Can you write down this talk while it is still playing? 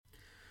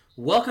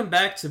Welcome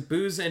back to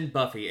Booze and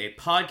Buffy, a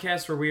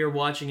podcast where we are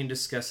watching and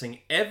discussing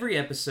every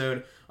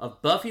episode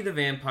of Buffy the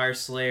Vampire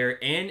Slayer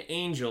and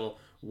Angel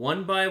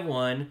one by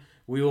one.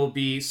 We will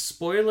be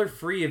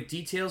spoiler-free of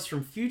details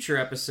from future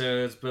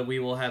episodes, but we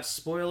will have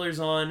spoilers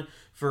on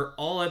for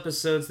all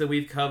episodes that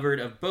we've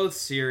covered of both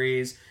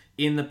series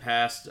in the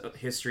past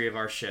history of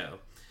our show.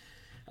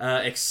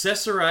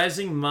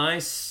 Accessorizing my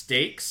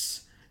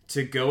stakes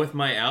to go with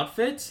my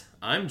outfit,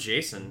 I'm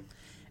Jason.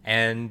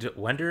 And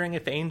wondering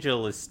if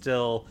Angel is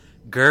still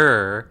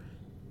Grr,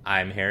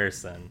 I'm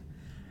Harrison.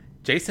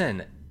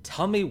 Jason,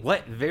 tell me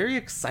what very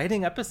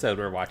exciting episode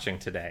we're watching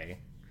today.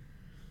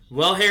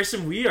 Well,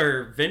 Harrison, we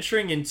are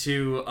venturing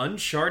into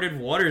uncharted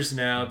waters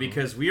now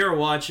because we are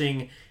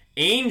watching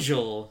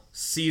Angel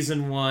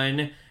Season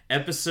 1,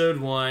 Episode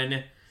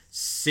 1,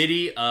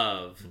 City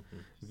of.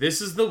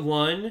 This is the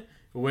one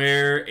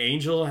where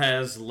Angel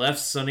has left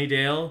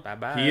Sunnydale.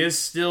 Bye-bye. He is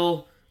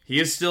still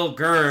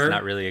Grr.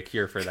 Not really a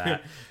cure for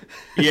that.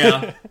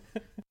 Yeah.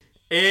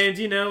 And,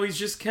 he's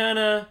just kind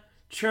of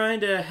trying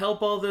to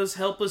help all those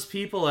helpless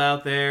people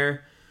out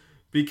there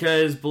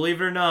because,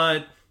 believe it or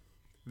not,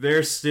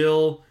 they're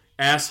still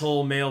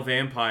asshole male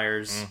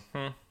vampires.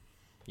 Mm-hmm.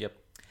 Yep.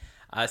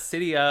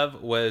 City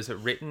of was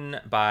written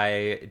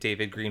by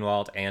David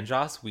Greenwalt and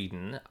Joss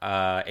Whedon,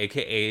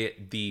 a.k.a.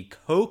 the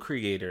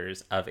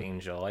co-creators of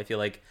Angel. I feel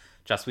like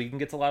Joss Whedon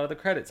gets a lot of the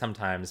credit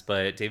sometimes,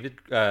 but David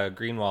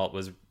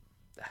Greenwalt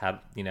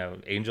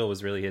Angel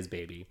was really his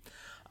baby.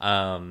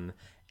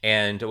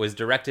 And it was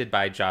directed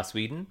by Joss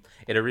Whedon.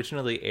 It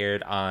originally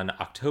aired on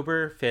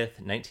October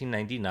 5th,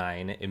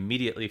 1999,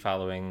 immediately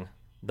following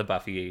the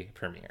Buffy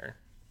premiere.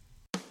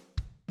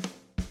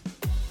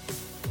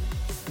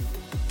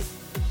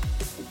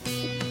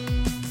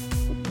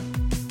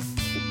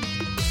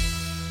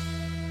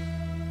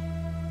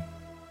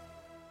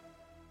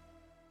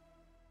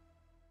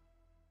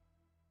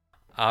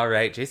 All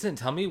right, Jason,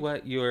 tell me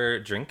what you're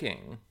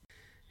drinking.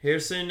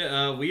 Harrison,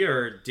 we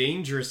are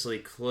dangerously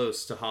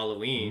close to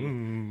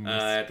Halloween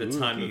at the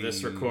time of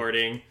this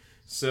recording.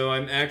 So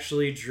I'm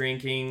actually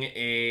drinking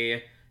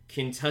a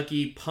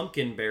Kentucky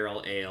Pumpkin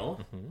Barrel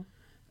Ale.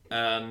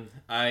 Mm-hmm.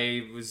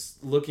 I was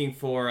looking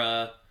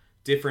for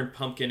different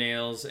pumpkin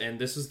ales, and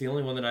this was the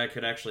only one that I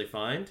could actually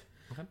find.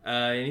 Okay.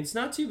 And it's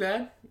not too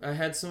bad. I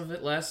had some of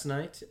it last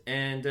night,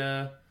 and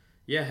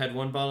had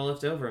one bottle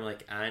left over. I'm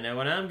like, I know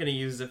what I'm going to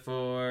use it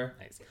for.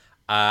 Nice.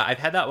 I've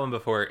had that one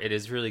before. It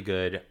is really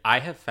good. I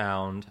have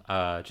found,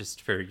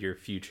 just for your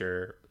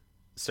future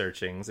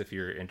searchings, if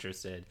you're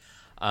interested,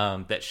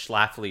 that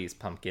Schlafly's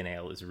Pumpkin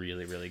Ale is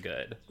really, really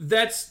good.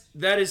 That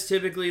is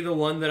typically the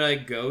one that I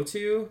go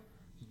to,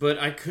 but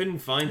I couldn't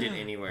find it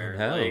anywhere.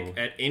 No. Like,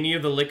 at any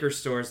of the liquor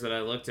stores that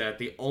I looked at,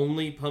 the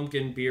only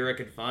pumpkin beer I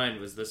could find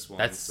was this one.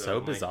 That's so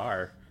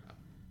bizarre.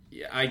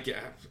 Yeah, I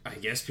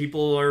guess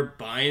people are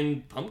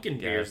buying pumpkin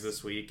beers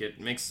this week. It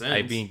makes sense.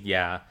 I mean,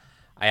 yeah.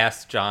 I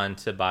asked John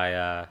to buy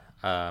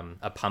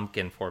a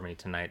pumpkin for me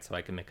tonight so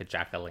I can make a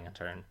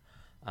jack-o'-lantern.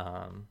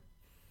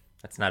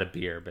 That's not a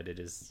beer, but it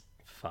is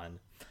fun.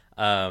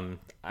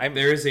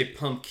 There is a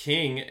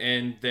pumpkin,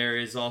 and there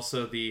is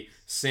also the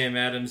Sam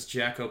Adams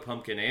Jacko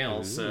Pumpkin Ale.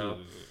 Ooh. So,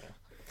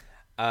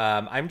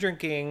 I'm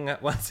drinking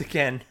once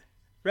again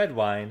red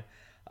wine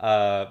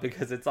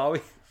because it's all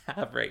we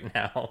have right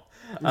now.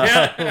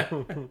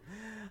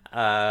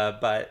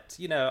 But,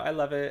 I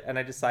love it, and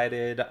I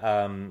decided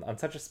on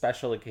such a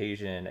special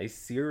occasion, a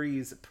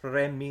series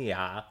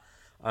premiere,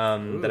 that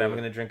I'm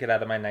going to drink it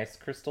out of my nice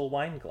crystal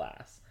wine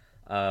glass.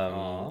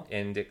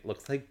 And it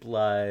looks like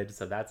blood,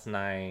 so that's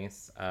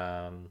nice.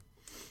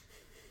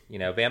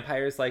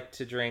 Vampires like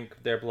to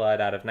drink their blood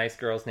out of nice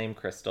girls named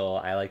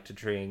Crystal. I like to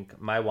drink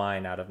my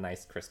wine out of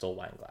nice crystal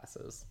wine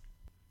glasses.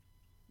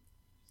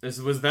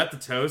 Was that the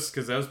toast?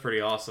 Because that was pretty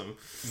awesome.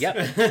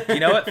 Yep. You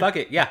know what? Fuck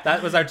it. Yeah,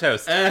 that was our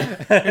toast.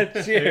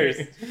 Cheers.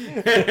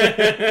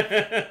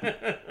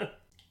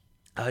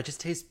 It just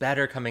tastes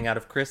better coming out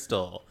of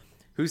crystal.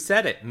 Who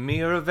said it?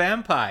 Me or a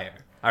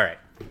vampire? All right.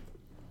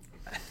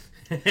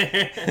 I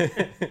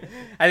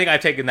think I've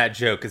taken that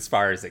joke as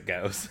far as it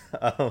goes.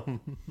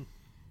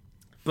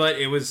 But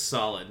it was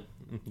solid,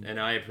 and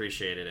I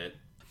appreciated it.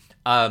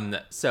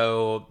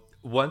 So,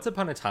 once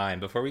upon a time,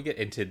 before we get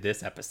into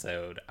this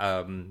episode...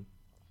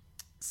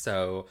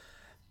 So,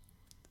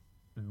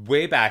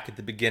 way back at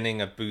the beginning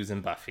of Booze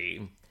and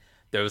Buffy,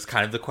 there was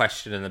kind of the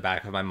question in the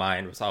back of my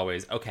mind was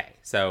always, okay,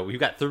 so we've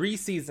got 3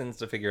 seasons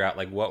to figure out,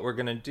 what we're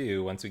going to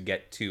do once we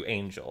get to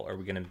Angel. Are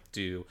we going to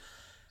do,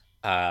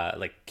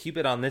 keep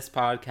it on this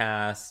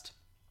podcast,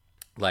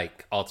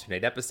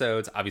 alternate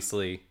episodes?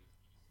 Obviously,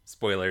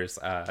 spoilers,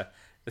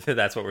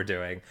 that's what we're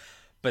doing.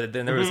 But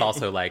then there was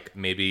also,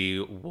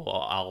 maybe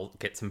I'll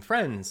get some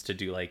friends to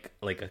do, a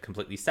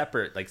completely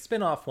separate,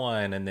 spin-off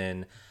one, and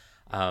then...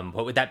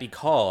 what would that be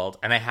called?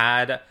 And I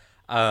had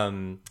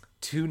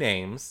 2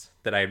 names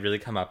that I had really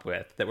come up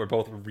with that were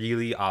both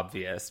really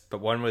obvious. But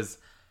one was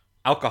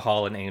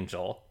Alcohol and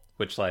Angel,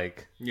 which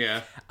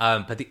yeah.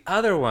 But the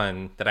other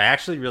one that I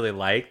actually really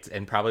liked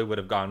and probably would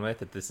have gone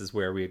with if this is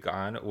where we had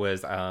gone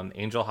was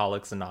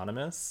Angelholics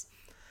Anonymous.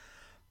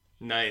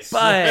 Nice.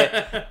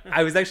 But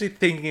I was actually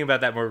thinking about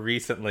that more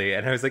recently,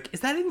 and I was like, is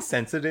that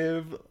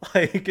insensitive?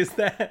 Like, is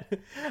that...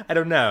 I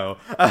don't know.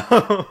 I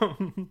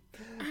don't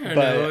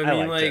know. I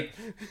mean, like,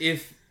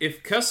 it.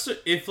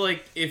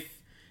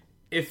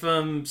 if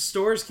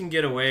stores can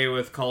get away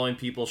with calling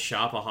people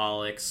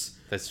shopaholics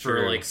That's for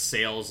true. like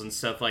sales and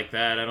stuff like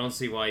that, I don't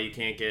see why you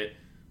can't get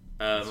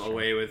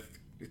away with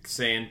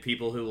saying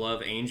people who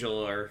love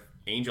Angel are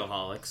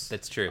angelholics.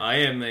 That's true. I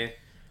admit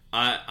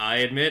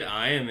I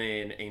am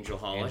an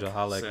angelholic.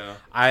 Angelholic. So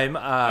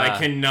I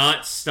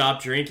cannot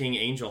stop drinking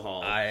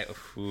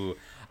Angelholic.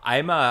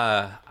 I'm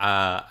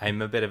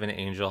a bit of an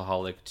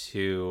angelholic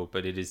too,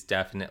 but it is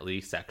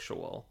definitely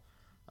sexual.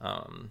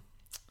 And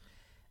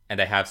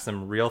I have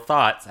some real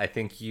thoughts I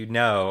think you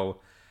know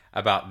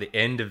about the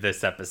end of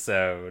this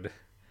episode.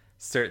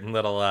 Certain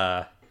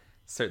little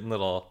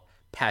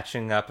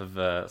patching up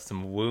of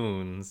some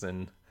wounds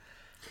and...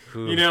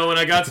 You know, when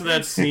I got to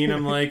that scene,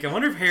 I'm like, I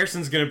wonder if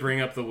Harrison's going to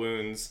bring up the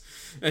wounds.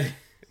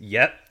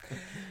 Yep.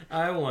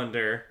 I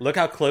wonder. Look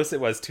how close it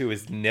was to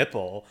his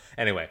nipple.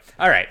 Anyway,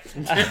 all right.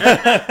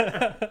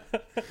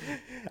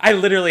 I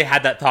literally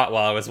had that thought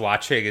while I was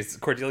watching. As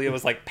Cordelia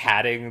was like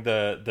patting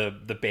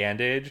the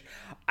bandage,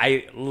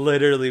 I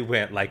literally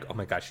went like, "Oh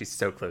my gosh, she's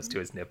so close to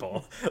his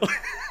nipple."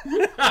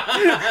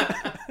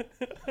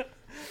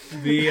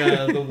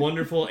 The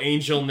wonderful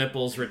angel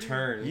nipples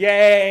return.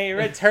 Yay!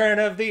 Return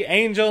of the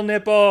angel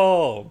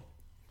nipple.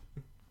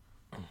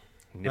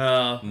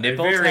 Nipple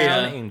very,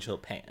 Town angel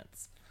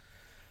pants.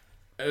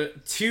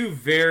 Two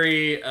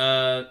very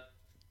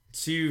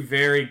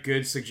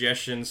good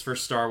suggestions for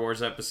Star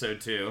Wars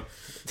Episode 2.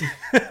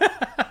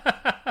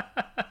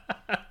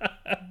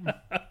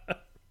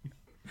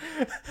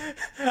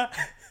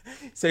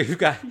 So you've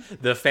got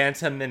The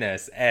Phantom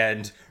Menace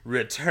and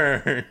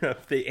Return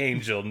of the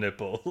Angel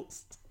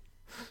Nipples.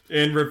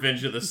 In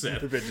Revenge of the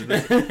Sith.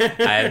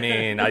 I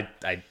mean, I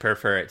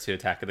prefer it to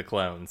Attack of the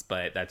Clones,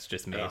 but that's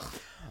just me.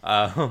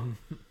 That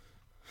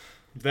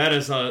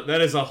is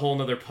a whole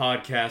nother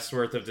podcast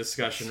worth of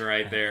discussion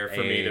right there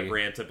for me to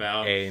rant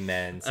about.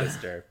 Amen,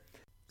 sister.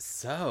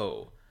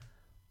 So,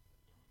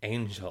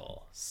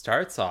 Angel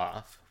starts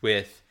off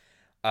with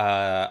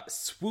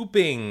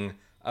swooping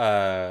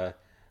kind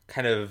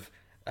of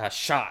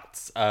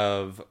shots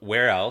of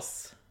where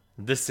else?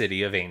 The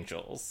City of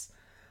Angels.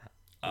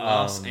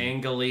 Los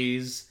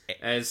Angeles,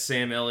 as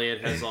Sam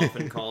Elliott has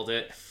often called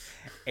it.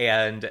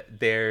 And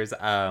there's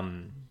a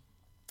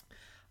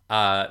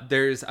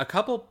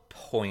couple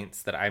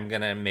points that I'm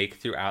gonna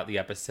make throughout the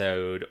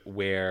episode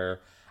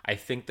where I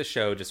think the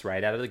show just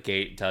right out of the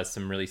gate does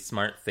some really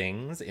smart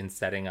things in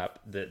setting up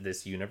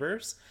this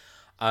universe.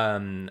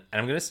 And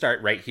I'm gonna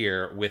start right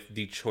here with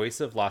the choice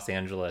of Los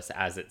Angeles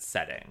as its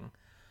setting.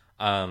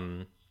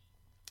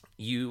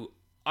 You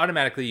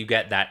automatically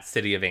get that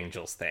City of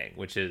Angels thing,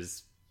 which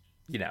is,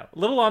 you know, a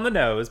little on the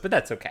nose, but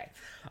that's okay.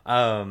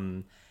 But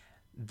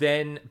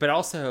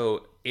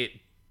also it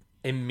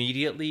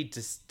immediately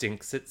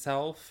distincts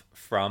itself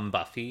from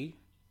Buffy,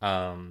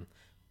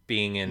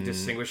 being in...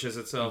 Distinguishes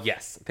itself?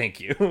 Yes, thank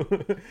you.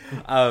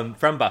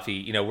 From Buffy,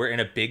 you know, we're in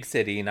a big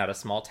city, not a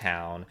small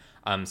town.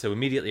 So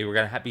immediately we're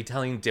going to be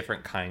telling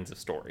different kinds of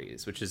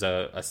stories, which is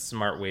a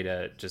smart way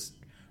to just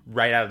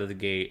right out of the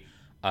gate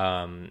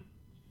kind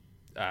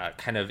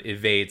of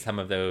evade some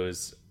of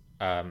those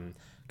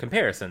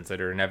comparisons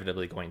that are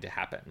inevitably going to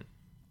happen.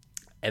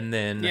 And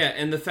then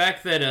and the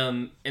fact that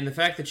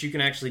you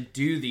can actually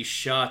do these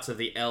shots of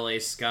the LA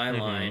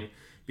skyline,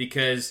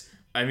 because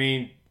I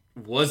mean,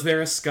 was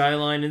there a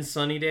skyline in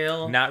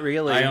Sunnydale? Not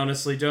really. I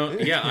honestly don't.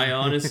 Yeah, I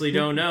honestly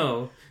don't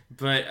know.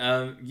 But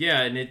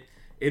and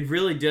it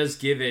really does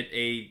give it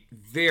a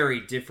very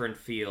different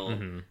feel,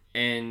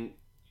 and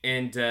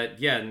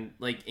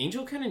like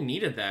Angel kind of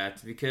needed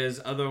that,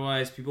 because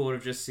otherwise people would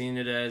have just seen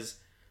it as,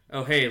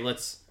 oh hey,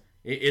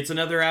 it's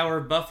another hour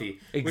of Buffy,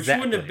 which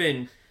wouldn't have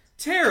been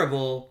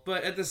terrible,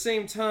 but at the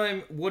same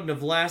time wouldn't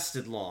have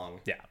lasted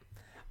long. Yeah.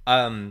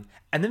 And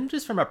then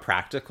just from a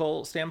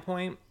practical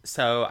standpoint,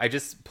 so I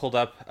just pulled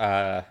up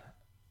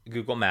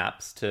Google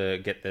Maps to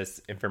get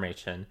this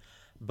information,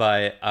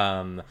 but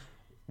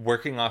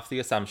working off the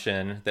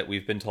assumption that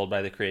we've been told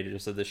by the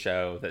creators of the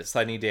show that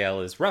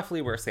Sunnydale is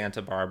roughly where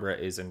Santa Barbara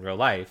is in real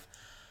life,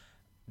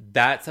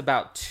 that's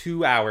about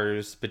 2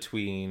 hours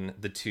between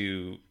the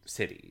two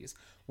cities,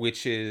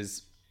 which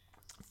is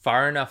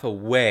far enough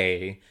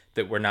away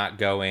that we're not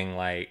going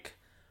like,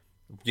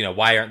 you know,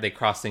 why aren't they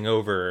crossing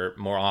over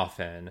more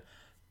often?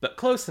 But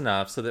close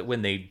enough so that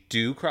when they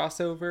do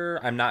cross over,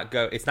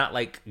 it's not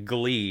like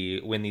Glee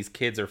when these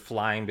kids are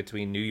flying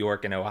between New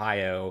York and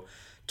Ohio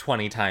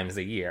 20 times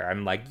a year.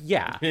 I'm like,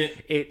 yeah,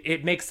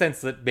 it makes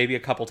sense that maybe a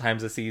couple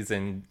times a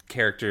season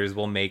characters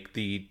will make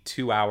the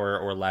 2 hour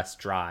or less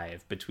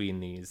drive between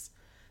these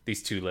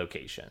two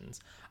locations.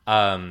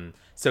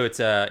 So it's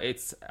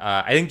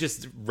I think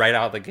just right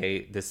out of the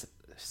gate, this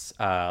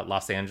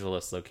Los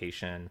Angeles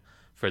location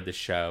for the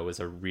show is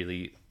a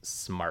really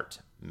smart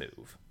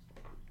move.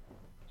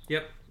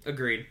 Yep,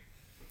 agreed.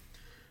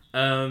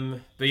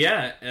 But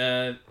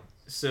yeah,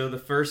 so the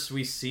first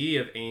we see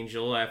of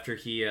Angel after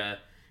he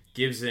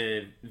gives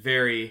a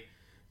very,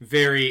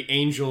 very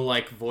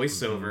Angel-like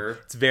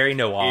voiceover. It's very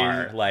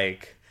noir.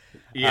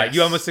 Yes.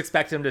 You almost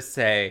expect him to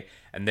say,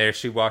 "And there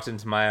she walked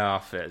into my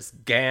office.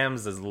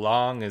 Gams as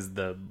long as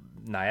the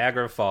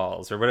Niagara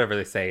Falls," or whatever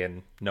they say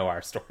in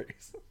noir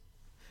stories.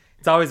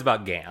 It's always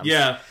about gams.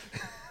 Yeah.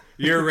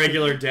 You're a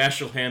regular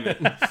Dashiell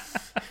Hammett.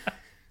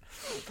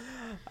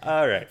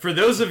 All right. For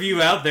those of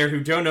you out there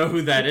who don't know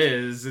who that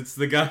is, it's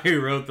the guy who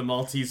wrote The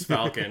Maltese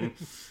Falcon.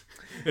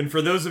 And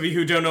for those of you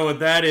who don't know what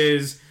that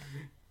is,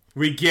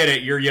 we get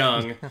it, you're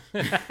young.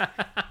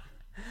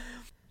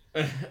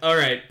 All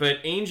right, but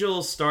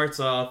Angel starts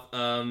off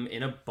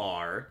in a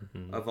bar,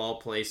 of all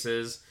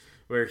places,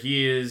 where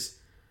he is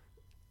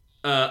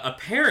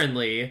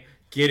apparently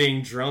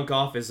getting drunk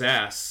off his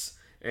ass,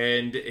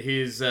 and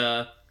his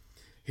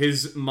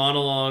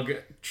monologue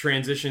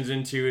transitions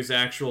into his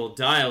actual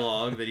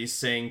dialogue that he's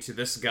saying to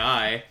this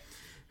guy,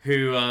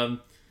 who,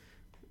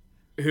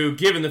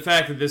 given the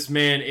fact that this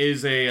man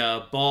is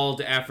a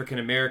bald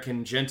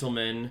African-American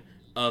gentleman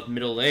of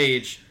middle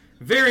age,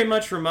 very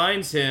much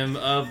reminds him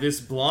of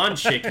this blonde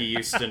chick he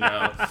used to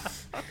know.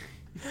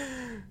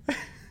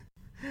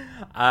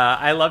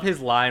 I love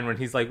his line when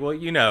he's like, "Well,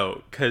 you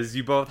know, because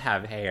you both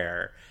have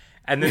hair."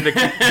 And then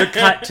the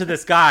cut to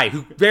this guy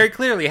who very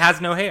clearly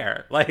has no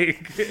hair.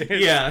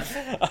 Yeah.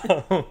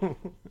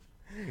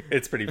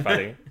 It's pretty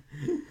funny.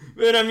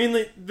 But I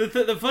mean,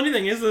 the funny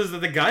thing is that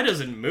the guy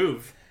doesn't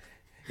move.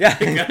 Yeah.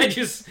 The guy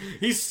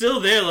he's still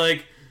there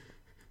like,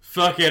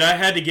 fuck it, I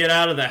had to get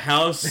out of the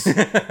house.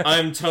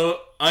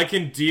 I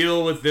can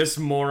deal with this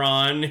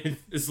moron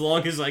as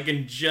long as I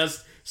can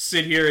just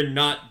sit here and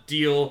not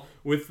deal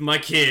with my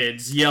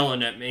kids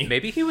yelling at me.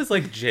 Maybe he was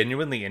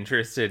genuinely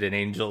interested in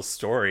Angel's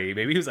story.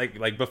 Maybe he was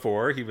like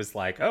before he was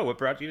like, "Oh, what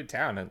brought you to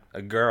town?"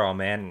 A girl,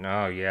 man.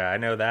 Oh yeah, I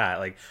know that.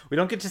 We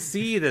don't get to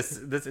see this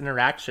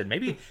interaction.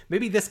 Maybe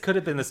this could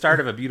have been the start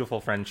of a beautiful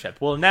friendship.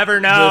 We'll never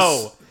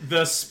know.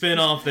 The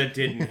spin-off that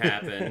didn't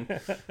happen.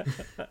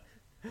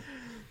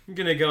 I'm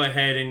gonna go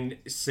ahead and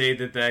say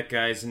that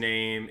guy's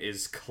name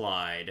is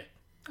Clyde.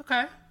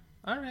 Okay.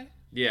 All right.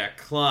 Yeah,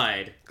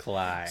 Clyde.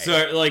 Clyde.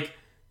 Sorry,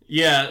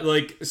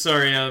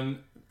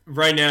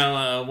 right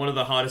now, one of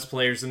the hottest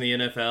players in the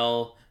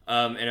NFL,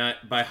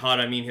 by hot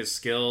I mean his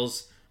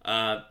skills.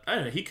 I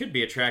don't know, he could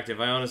be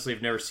attractive. I honestly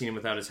have never seen him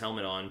without his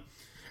helmet on.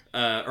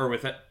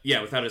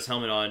 Without his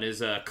helmet on,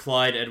 is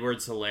Clyde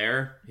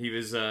Edwards-Helaire.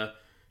 He's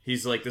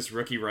like this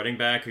rookie running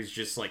back who's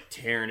just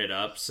tearing it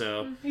up,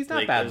 so... He's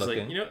not bad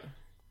looking.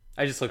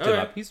 I just looked him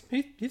up. He's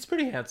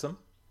pretty handsome.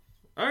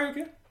 Alright,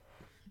 good.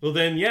 Well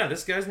then, yeah,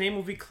 this guy's name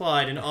will be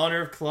Clyde, in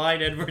honor of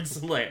Clyde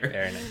Edwards-Helaire.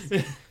 Very nice.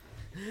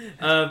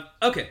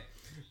 Okay.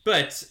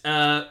 But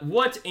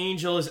what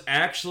Angel is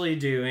actually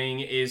doing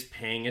is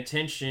paying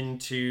attention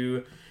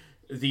to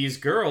these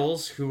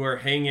girls who are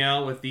hanging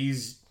out with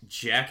these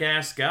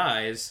jackass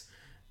guys.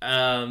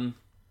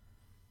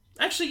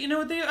 Actually, you know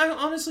what? I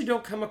honestly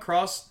don't come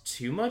across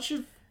too much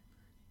of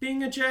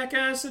being a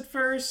jackass at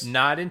first.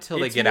 Not until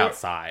they get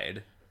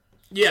outside.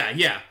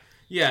 Yeah.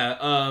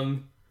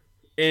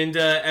 And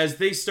as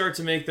they start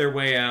to make their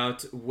way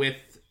out with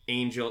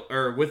Angel,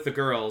 or with the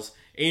girls,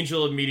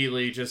 Angel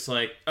immediately just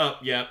 "Oh,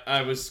 yeah,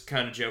 I was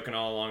kind of joking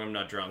all along, I'm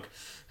not drunk."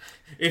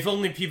 If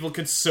only people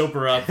could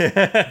sober up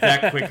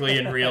that quickly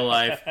in real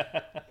life.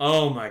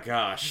 Oh my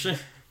gosh.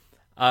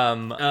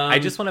 I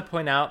just want to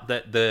point out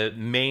that the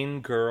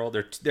main girl,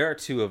 there are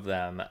two of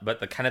them, but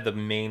the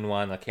main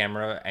one the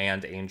camera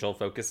and Angel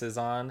focuses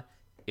on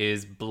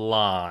is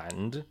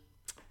blonde.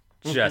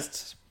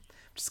 Just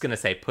gonna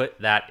say, put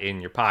that in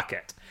your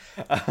pocket.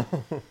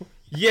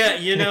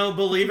 Yeah,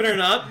 believe it or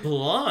not,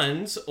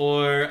 blondes,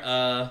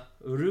 or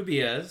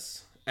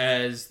rubias,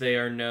 as they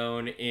are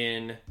known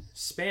in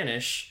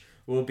Spanish,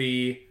 will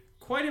be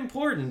quite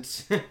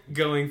important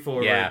going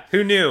forward. Yeah,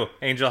 who knew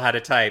Angel had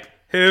a type?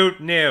 Who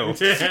knew?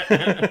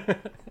 Started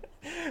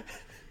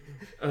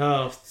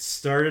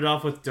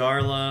off with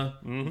Darla.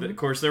 Mm-hmm. Of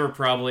course, there were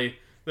probably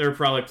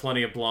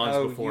plenty of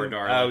blondes before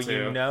Darla, too.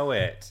 You know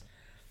it.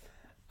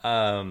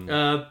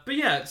 But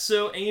yeah,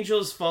 so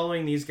Angel's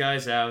following these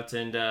guys out,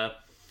 and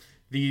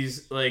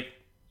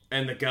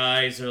and the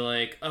guys are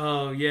like,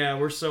 "Oh yeah,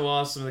 we're so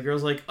awesome." And the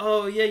girl's like,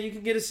 "Oh yeah, you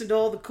can get us into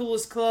all the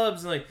coolest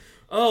clubs." And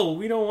 "Oh,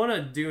 we don't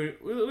want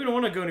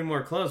to go any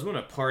more clubs. We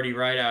want to party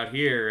right out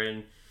here."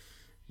 And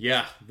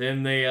yeah,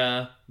 then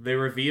they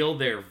reveal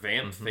their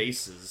vamp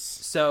faces.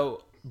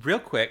 So real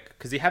quick,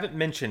 because you haven't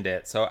mentioned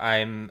it, so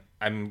I'm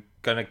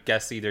gonna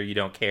guess either you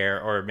don't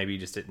care or maybe you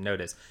just didn't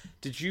notice.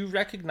 Did you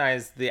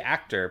recognize the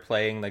actor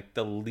playing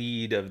the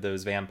lead of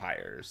those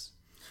vampires?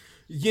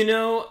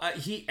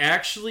 He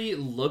actually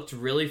looked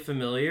really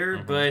familiar,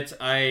 but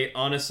I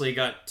honestly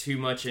got too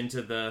much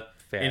into the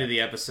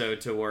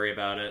episode to worry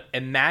about it.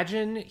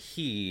 Imagine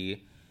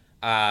he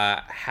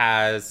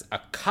has a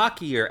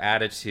cockier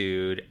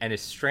attitude and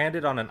is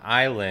stranded on an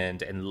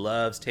island and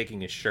loves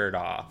taking his shirt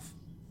off.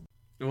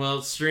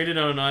 Well, stranded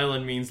on an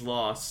island means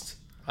lost.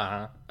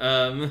 Uh-huh.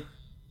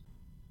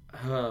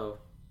 Oh.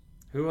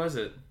 Who was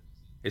it?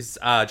 It's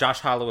Josh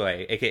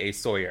Holloway, aka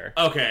Sawyer.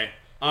 Okay.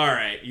 All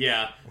right.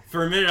 Yeah.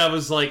 For a minute, I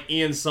was like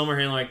Ian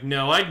Somerhandler. Like,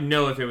 no, I'd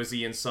know if it was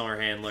Ian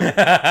Somerhandler.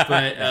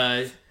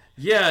 But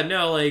yeah,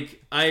 no,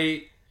 like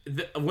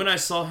when I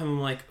saw him, I'm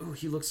like, oh,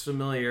 he looks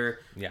familiar.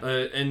 Yeah.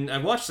 And I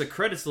watched the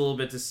credits a little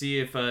bit to see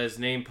if his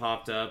name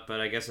popped up, but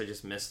I guess I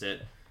just missed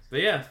it.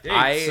 But yeah,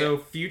 hey, so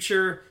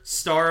future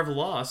star of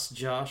Lost,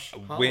 Josh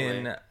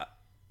Holloway.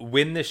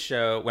 When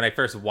I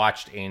first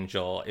watched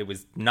Angel, it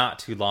was not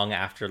too long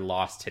after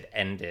Lost had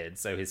ended,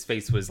 so his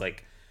face was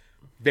like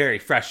very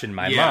fresh in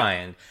my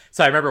mind.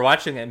 So I remember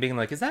watching it and being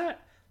like,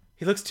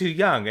 he looks too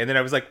young. And then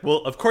I was like, well,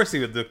 of course he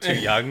would look too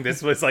young.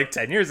 This was like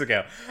 10 years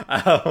ago.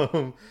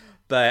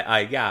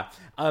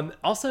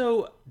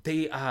 Also,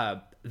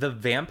 the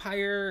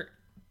vampire,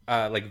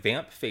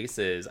 vamp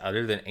faces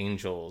other than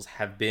Angel's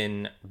have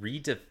been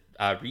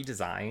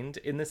redesigned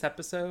in this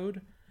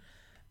episode.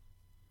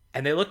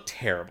 And they look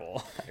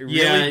terrible. I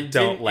really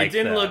don't like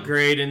them. It didn't look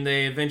great, and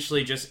they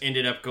eventually just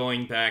ended up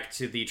going back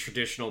to the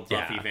traditional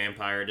Buffy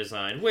vampire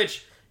design,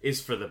 which is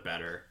for the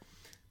better.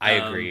 I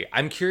agree.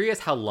 I'm curious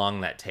how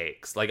long that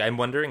takes. Like, I'm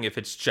wondering if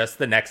it's just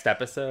the next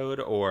episode,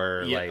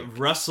 or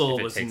Russell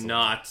was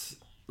not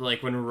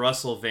like when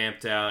Russell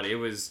vamped out. It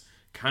was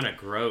kind of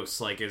gross.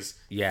 Like his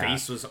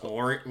face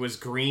was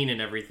green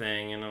and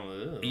everything, and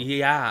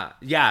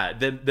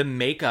the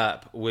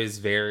makeup was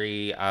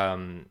very.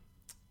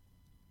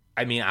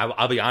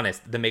 I'll be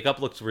honest. The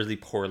makeup looked really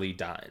poorly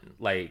done.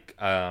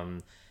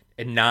 And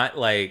it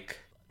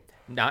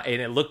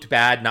looked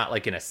bad. Not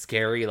like in a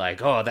scary,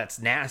 like, oh, that's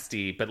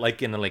nasty, but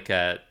like in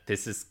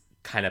this is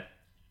kind of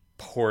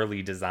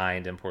poorly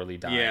designed and poorly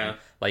done. Yeah,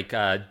 like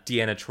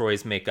Deanna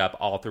Troy's makeup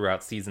all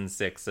throughout season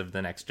 6 of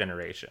The Next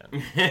Generation.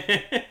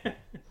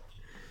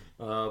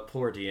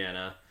 Poor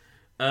Deanna.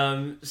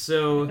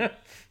 So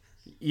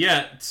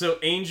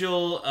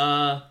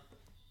Angel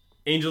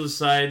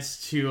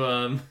decides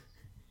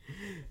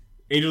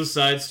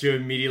to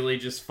immediately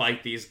just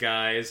fight these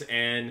guys,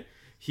 and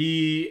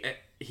he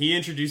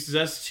introduces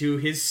us to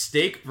his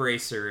steak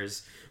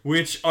bracers,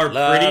 which are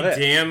pretty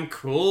damn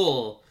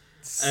cool.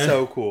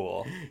 So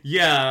cool.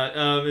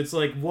 Yeah, it's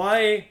like,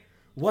 why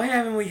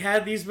haven't we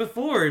had these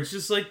before? It's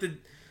just like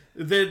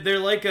they're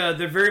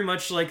very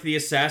much like the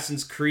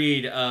Assassin's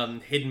Creed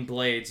hidden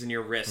blades in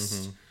your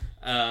wrist.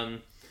 Mm-hmm.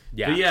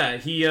 But yeah,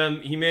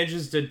 he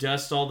manages to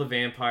dust all the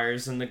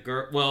vampires, and the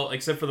girl, well,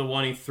 except for the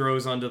one he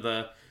throws onto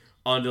the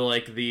hood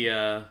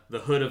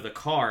of the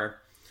car,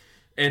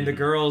 and the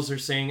girls are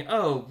saying,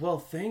 "Oh, well,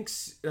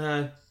 thanks,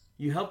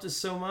 you helped us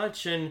so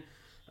much," and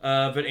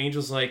but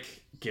Angel's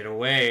like, "Get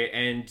away!"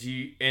 and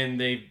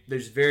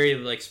there's very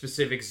like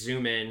specific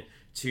zoom in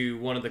to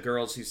one of the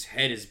girls whose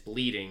head is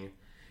bleeding,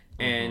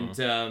 and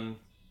so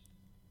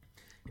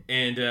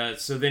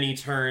then he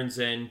turns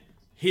and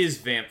his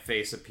vamp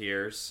face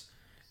appears,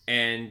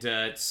 and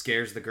it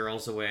scares the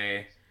girls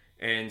away,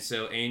 and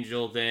so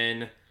Angel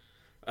then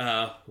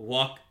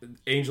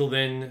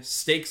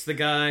stakes the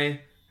guy,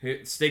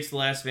 stakes the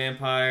last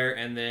vampire,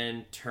 and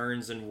then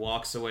turns and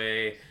walks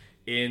away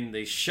in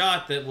the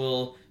shot that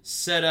will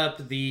set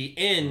up the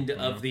end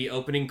of the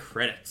opening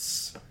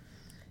credits.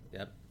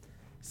 Yep.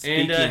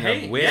 Speaking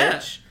of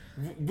which,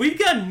 we've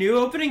got new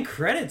opening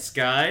credits,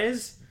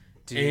 guys.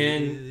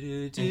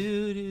 I said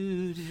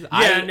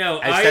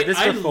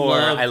this before.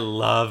 I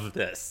love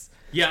this.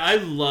 Yeah, I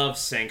love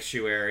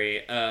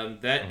Sanctuary.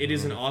 It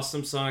is an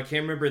awesome song. I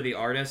can't remember the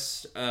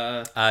artist.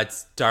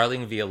 It's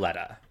Darling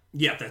Violetta.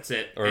 Yeah, that's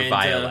it. Or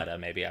Violetta,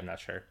 maybe. I'm not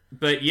sure.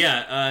 But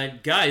yeah,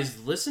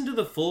 guys, listen to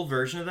the full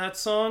version of that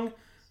song.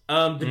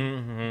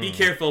 Be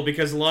careful,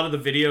 because a lot of the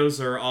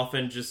videos are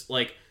often just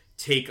like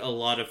take a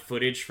lot of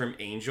footage from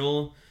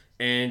Angel,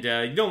 and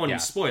you don't want any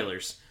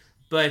spoilers.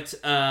 But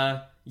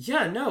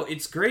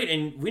it's great,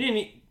 and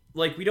we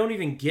don't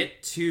even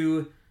get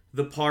to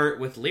the part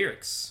with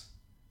lyrics.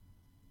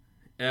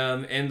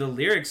 And the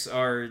lyrics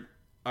are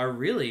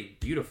really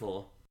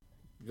beautiful.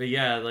 But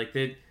yeah, like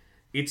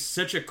it's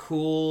such a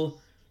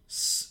cool,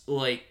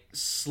 like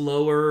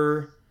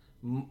slower,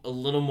 a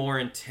little more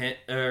intense,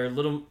 or a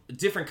little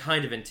different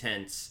kind of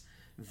intense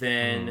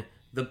than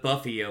the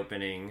Buffy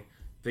opening.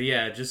 But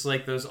yeah, just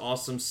like those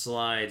awesome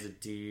slides.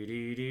 Do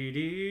do do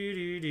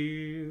do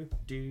do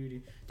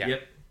do. Yeah.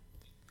 Yep.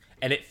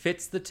 And it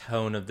fits the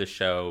tone of the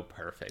show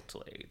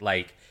perfectly.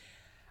 Like,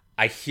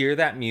 I hear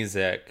that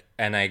music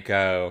and I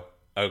go,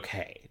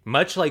 okay.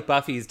 Much like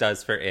Buffy's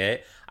does for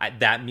it,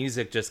 that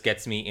music just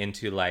gets me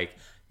into, like,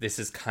 this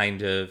is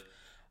kind of,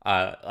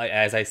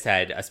 as I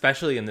said,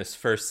 especially in this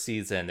first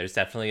season, there's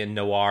definitely a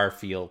noir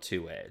feel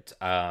to it.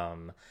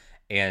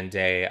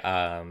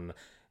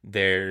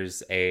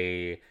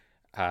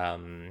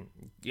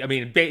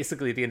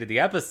 Basically at the end of the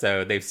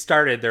episode, they've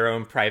started their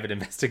own private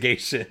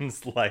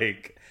investigations,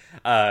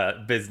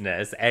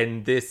 business.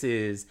 And this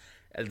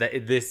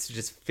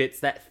just fits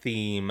that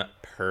theme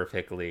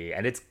perfectly.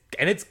 And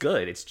it's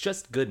good. It's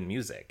just good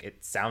music.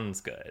 It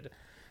sounds good.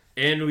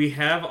 And we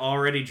have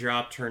already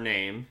dropped her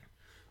name,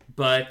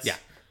 but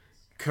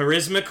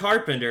Charisma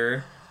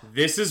Carpenter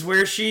this is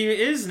where she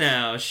is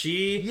now.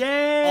 She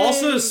Yay!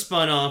 also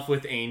spun off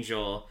with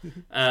Angel.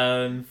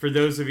 For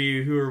those of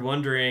you who are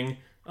wondering,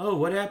 oh,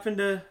 what happened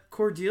to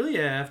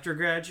Cordelia after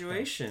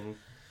graduation?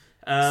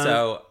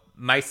 So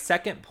my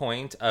second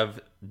point of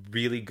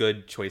really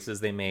good choices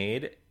they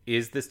made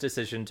is this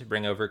decision to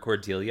bring over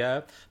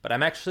Cordelia, but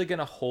I'm actually going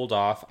to hold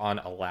off on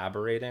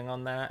elaborating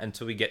on that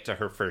until we get to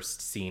her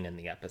first scene in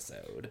the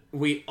episode.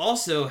 We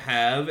also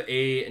have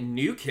a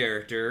new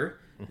character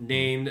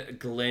named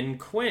Glenn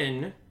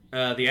Quinn.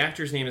 The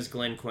actor's name is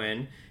Glenn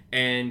Quinn,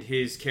 and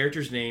his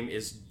character's name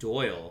is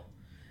Doyle.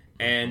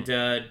 And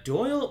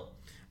Doyle,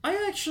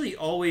 I actually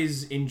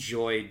always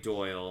enjoy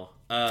Doyle.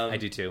 I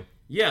do too.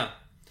 Yeah.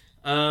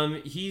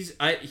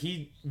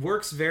 He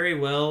works very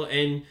well,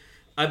 and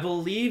I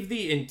believe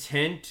the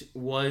intent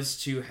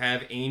was to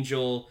have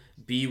Angel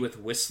be with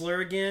Whistler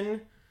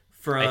again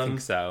I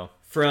think so.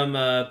 From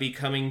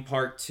Becoming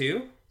Part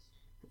 2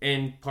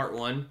 and Part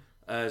 1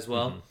 as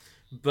well.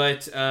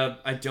 But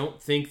I don't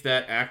think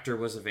that actor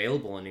was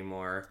available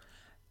anymore.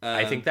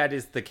 I think that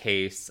is the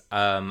case.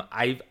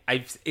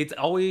 It's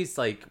always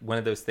like one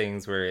of those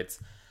things where it's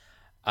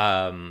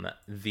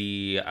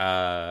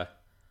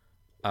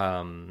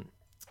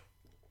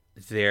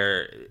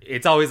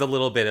it's always a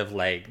little bit of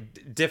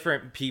like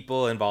different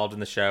people involved in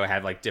the show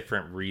have like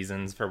different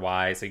reasons for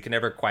why, so you can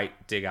never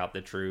quite dig out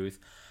the truth.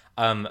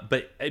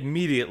 But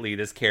immediately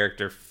this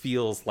character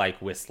feels like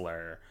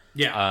Whistler.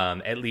 Yeah.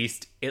 At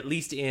least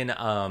in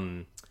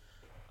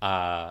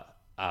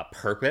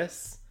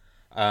purpose.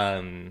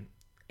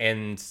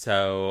 And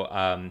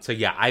so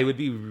yeah, I would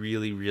be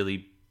really,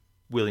 really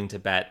willing to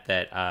bet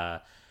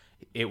that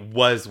it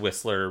was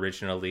Whistler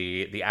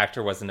originally. The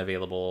actor wasn't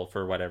available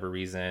for whatever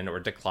reason, or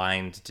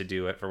declined to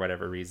do it for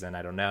whatever reason.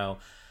 I don't know.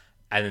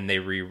 And then they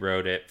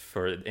rewrote it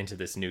into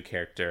this new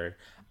character,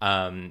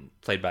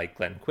 played by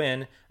Glenn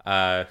Quinn,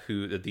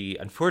 who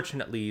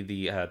unfortunately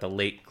the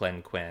late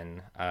Glenn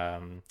Quinn,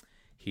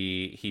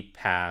 he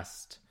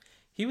passed.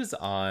 He was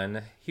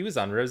on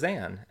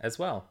Roseanne as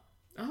well.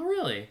 Oh,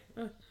 really?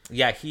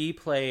 Yeah, he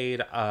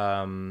played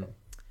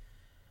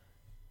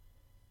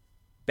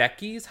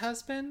Becky's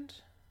husband.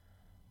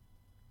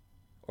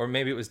 Or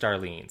maybe it was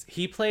Darlene's.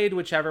 He played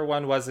whichever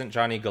one wasn't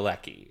Johnny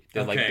Galecki.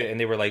 Okay. And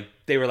they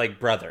were like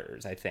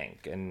brothers, I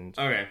think. And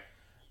okay.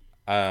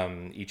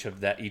 Each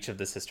of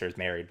the sisters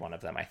married one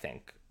of them, I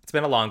think. It's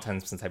been a long time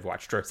since I've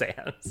watched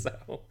Roseanne,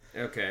 so.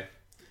 Okay.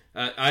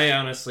 I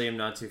honestly am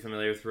not too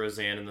familiar with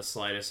Roseanne in the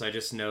slightest. I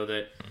just know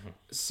that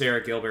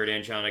Sarah Gilbert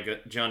and Johnny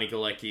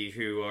Galecki,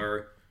 who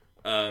are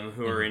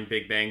in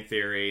Big Bang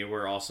Theory,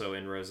 were also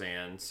in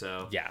Roseanne.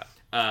 So yeah.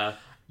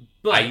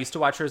 But I used to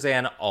watch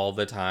Roseanne all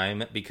the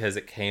time because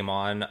it came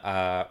on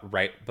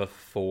right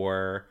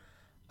before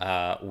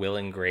Will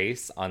and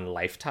Grace on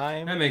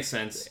Lifetime. That makes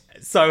sense.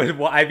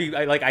 So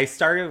I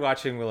started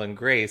watching Will and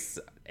Grace.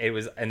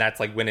 And that's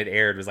like when it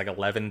aired. It was like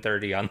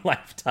 11:30 on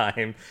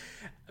Lifetime.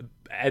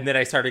 And then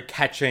I started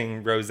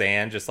catching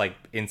Roseanne just like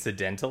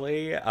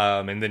incidentally,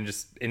 and then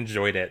just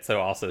enjoyed it. So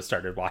also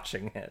started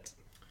watching it.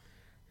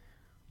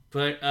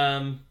 But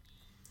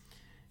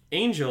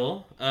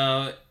Angel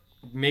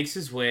makes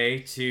his way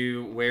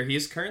to where he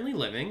is currently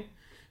living,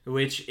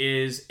 which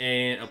is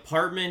an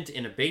apartment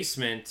in a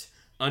basement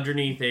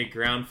underneath a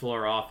ground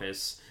floor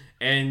office.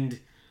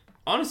 And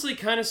honestly,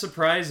 kind of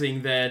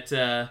surprising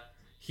that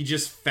he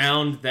just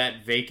found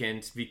that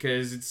vacant,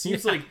 because it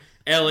seems like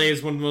LA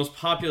is one of the most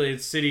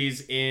populated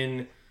cities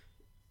in,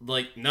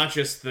 like, not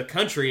just the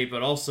country,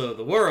 but also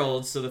the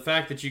world. So the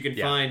fact that you can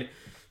find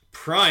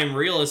prime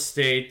real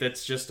estate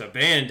that's just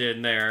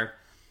abandoned there.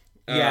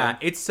 Yeah,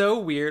 it's so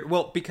weird.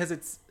 Well,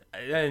 because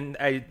and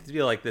I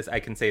feel like this, I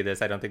can say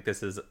this, I don't think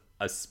this is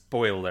a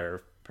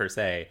spoiler per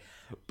se,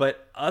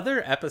 but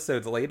other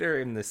episodes later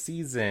in the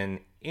season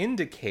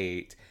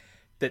indicate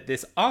that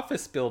this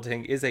office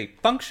building is a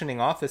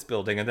functioning office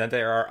building, and that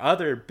there are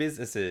other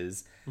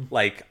businesses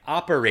like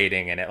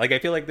operating in it. Like, I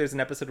feel like there's an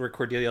episode where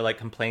Cordelia like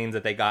complains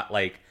that they got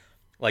like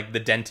the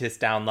dentist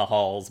down the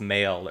hall's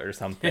mail or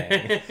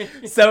something.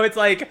 So it's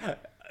like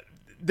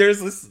there's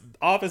this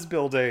office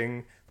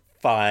building,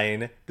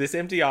 fine, this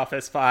empty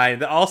office, fine,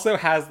 that also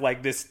has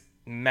like this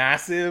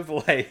massive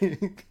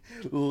like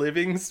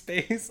living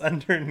space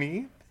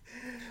underneath.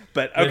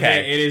 But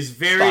okay, it is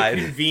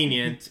very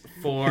convenient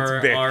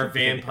for our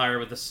vampire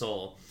with a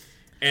soul.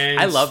 And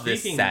I love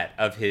this set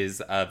of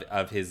his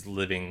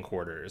living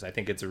quarters. I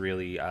think it's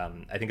really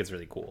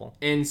cool.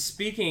 And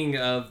speaking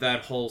of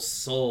that whole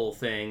soul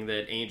thing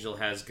that Angel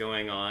has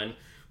going on,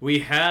 we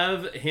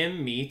have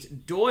him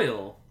meet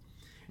Doyle.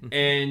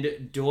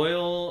 And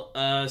Doyle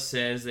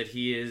says that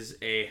he is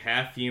a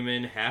half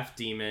human, half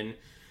demon.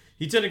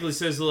 He technically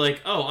says,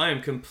 like, oh, I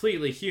am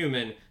completely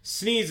human,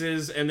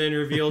 sneezes, and then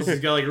reveals he's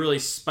got, like, a really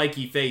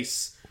spiky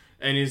face.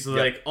 And he's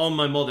like, on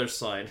my mother's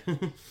side.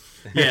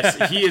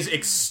 Yes, he is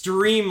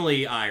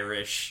extremely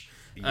Irish.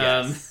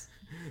 Yes.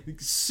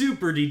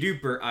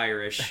 Super-de-duper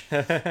Irish.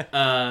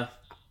 I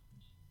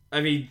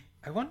mean...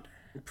 I wonder...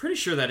 I'm pretty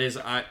sure that is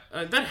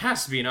that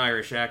has to be an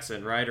Irish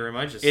accent, right? Or am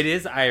I just? It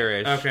is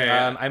Irish. Okay.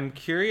 I'm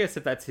curious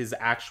if that's his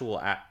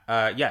actual.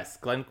 Yes,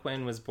 Glenn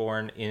Quinn was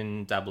born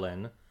in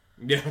Dublin.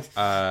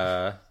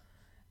 Yeah.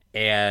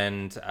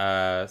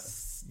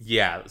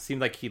 Yeah, it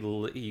seemed like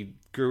he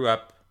grew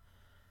up.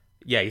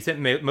 Yeah, he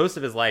spent most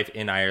of his life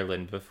in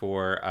Ireland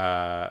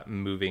before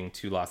moving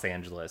to Los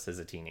Angeles as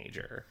a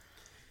teenager.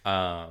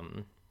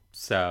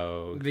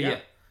 So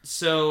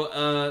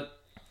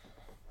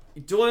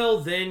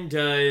Doyle then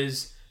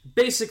does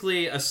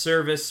basically a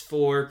service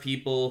for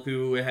people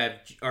who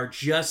are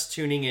just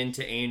tuning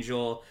into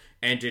Angel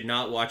and did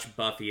not watch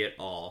Buffy at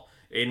all,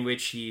 in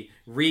which he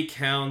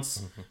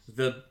recounts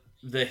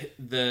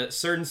the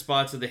certain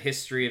spots of the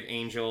history of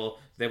Angel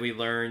that we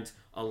learned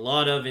a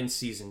lot of in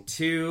season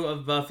 2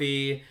 of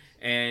Buffy,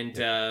 and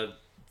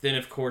then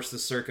of course the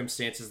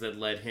circumstances that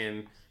led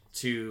him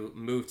to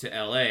move to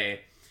LA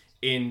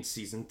in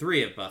season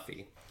 3 of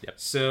Buffy. Yep.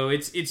 So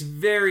it's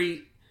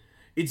very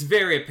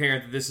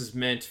apparent that this is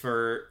meant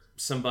for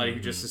somebody who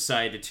just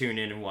decided to tune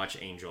in and watch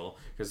Angel,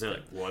 because they're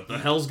like, what the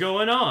hell's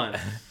going on?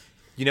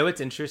 You know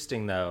what's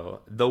interesting, though?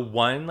 The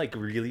one, like,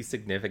 really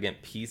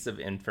significant piece of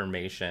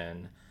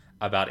information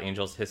about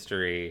Angel's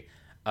history,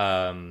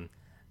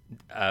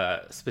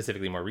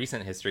 specifically more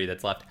recent history,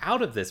 that's left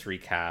out of this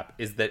recap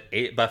is that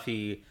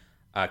Buffy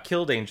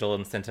killed Angel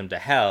and sent him to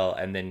hell,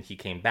 and then he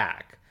came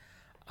back.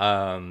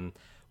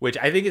 Which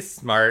I think is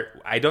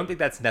smart. I don't think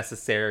that's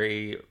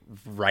necessary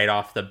right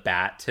off the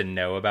bat to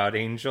know about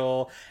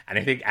Angel. And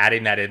I think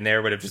adding that in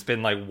there would have just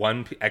been like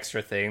one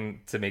extra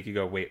thing to make you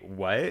go, wait,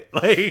 what?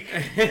 Like,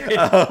 would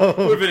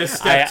have been a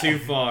step too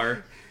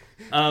far.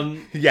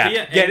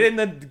 Get in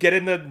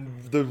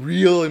the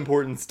real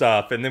important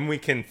stuff, and then we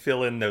can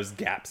fill in those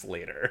gaps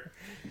later.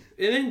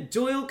 And then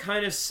Doyle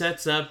kind of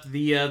sets up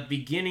the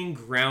beginning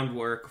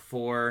groundwork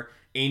for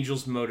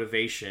Angel's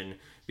motivation.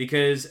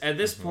 Because at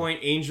this point,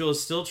 Angel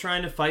is still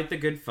trying to fight the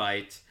good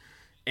fight,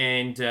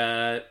 and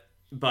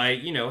by,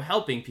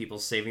 helping people,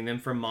 saving them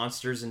from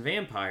monsters and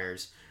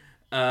vampires.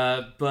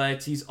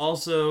 But he's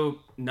also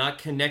not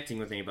connecting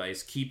with anybody.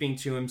 He's keeping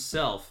to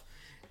himself.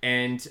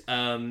 And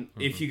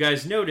if you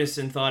guys noticed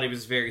and thought it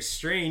was very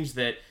strange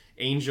that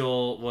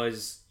Angel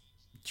was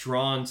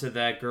drawn to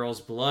that girl's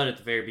blood at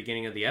the very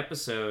beginning of the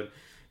episode,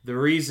 the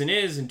reason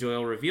is, and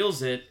Doyle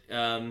reveals it,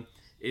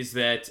 is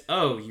that,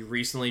 you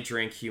recently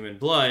drank human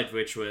blood,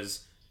 which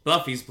was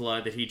Buffy's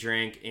blood that he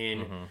drank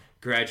in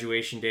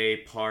Graduation Day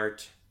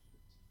Part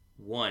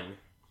 1.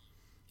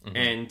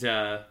 And,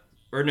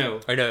 or no.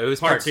 Or no, it was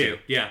Part 2.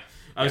 Yeah.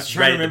 I was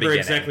trying to remember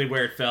exactly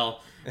where it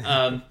fell.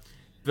 So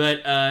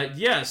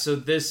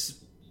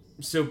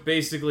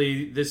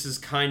basically, this is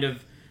kind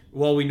of,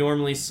 while we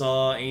normally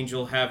saw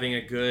Angel having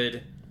a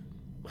good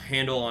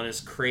handle on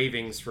his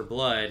cravings for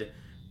blood,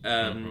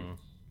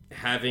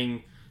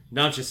 having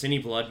not just any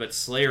blood, but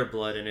Slayer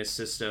blood in his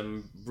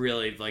system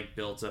really,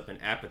 builds up an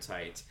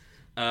appetite.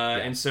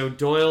 And so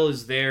Doyle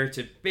is there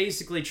to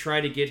basically try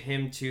to get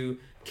him to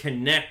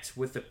connect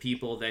with the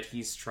people that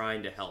he's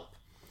trying to help.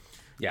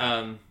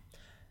 Yeah.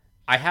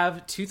 I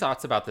have two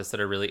thoughts about this that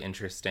are really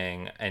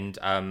interesting, and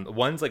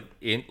one's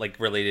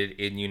related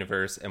in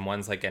universe, and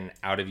one's an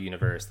out of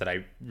universe that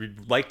I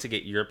would like to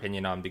get your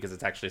opinion on, because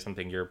it's actually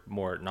something you're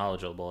more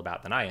knowledgeable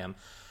about than I am.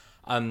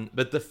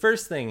 But the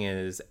first thing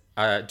is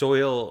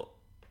Doyle.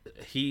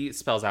 He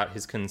spells out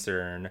his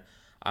concern,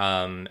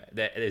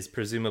 that is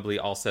presumably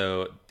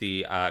also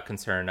the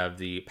concern of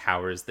the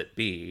powers that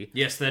be.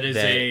 Yes, that is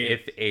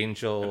if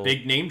Angel, a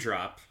big name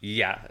drop.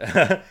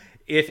 Yeah,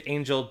 if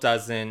Angel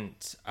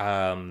doesn't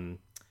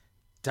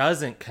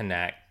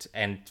connect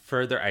and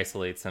further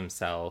isolates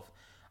himself,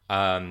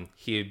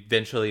 he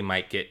eventually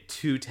might get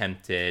too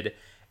tempted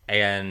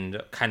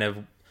and kind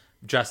of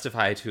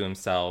justify to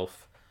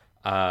himself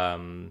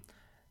that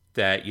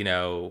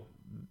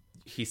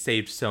he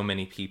saved so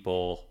many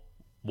people.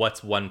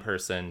 What's one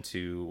person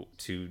to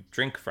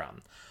drink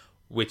from?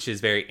 Which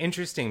is very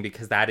interesting,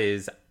 because that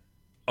is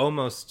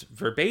almost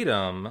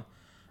verbatim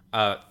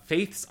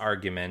Faith's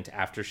argument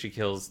after she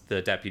kills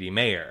the deputy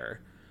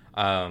mayor.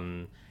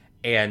 And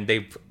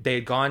they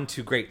had gone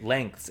to great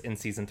lengths in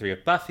season 3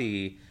 of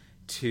Buffy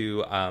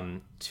to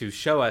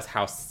show us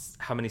how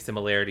many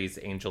similarities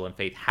Angel and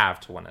Faith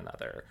have to one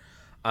another.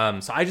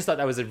 So I just thought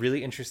that was a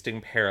really interesting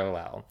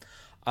parallel.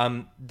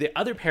 The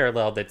other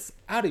parallel that's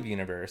out of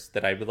universe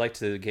that I would like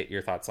to get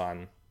your thoughts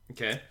on,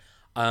 okay,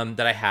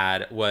 that I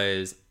had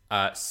was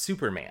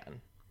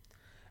Superman.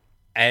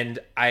 And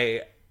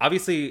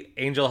obviously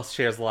Angel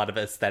shares a lot of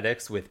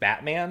aesthetics with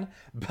Batman,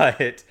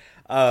 but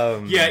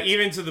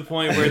even to the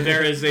point where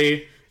there's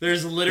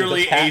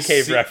literally a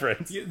Batcave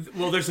reference.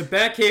 Well, there's a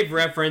Batcave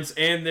reference,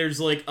 and there's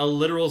a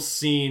literal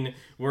scene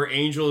where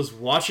Angel is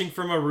watching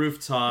from a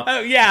rooftop.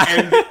 Oh yeah,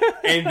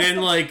 and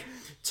then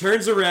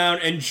turns around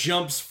and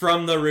jumps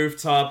from the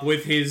rooftop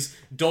with his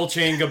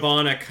Dolce &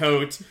 Gabbana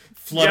coat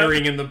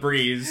fluttering in the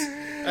breeze.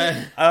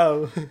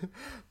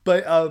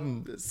 But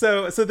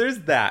so there's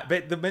that.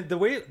 But the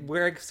way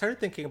where I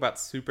started thinking about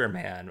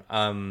Superman,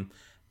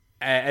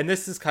 and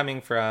this is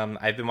coming from,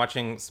 I've been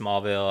watching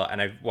Smallville,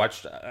 and I've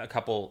watched a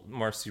couple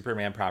more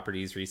Superman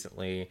properties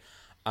recently.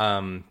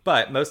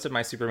 But most of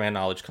my Superman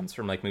knowledge comes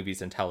from like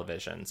movies and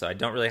television, so I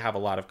don't really have a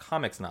lot of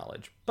comics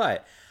knowledge.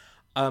 But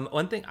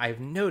one thing I've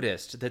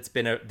noticed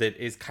that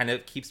is kind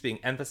of keeps being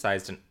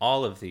emphasized in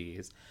all of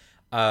these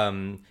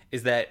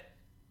is that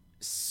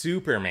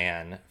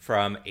Superman,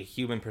 from a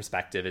human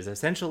perspective, is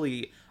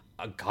essentially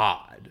a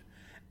god,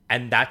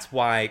 and that's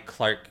why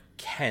Clark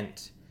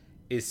Kent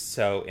is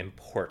so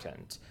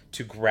important,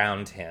 to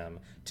ground him,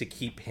 to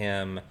keep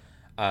him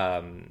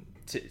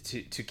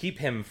to keep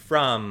him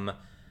from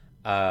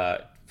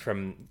kind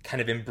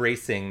of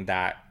embracing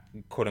that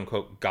quote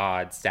unquote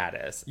god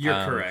status.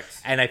 You're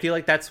correct. And I feel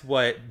like that's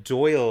what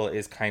Doyle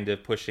is kind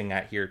of pushing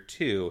at here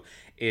too,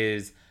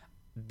 is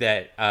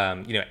that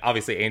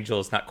obviously Angel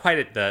is not quite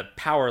at the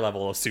power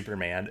level of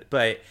Superman,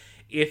 but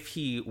if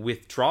he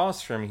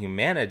withdraws from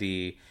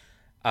humanity,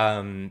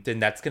 then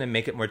that's going to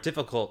make it more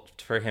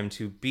difficult for him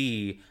to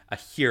be a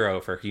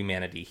hero for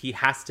humanity. He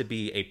has to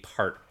be a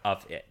part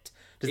of it.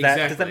 Does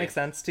that make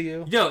sense to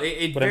you? No,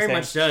 it very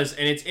much does.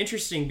 And it's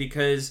interesting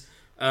because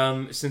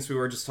since we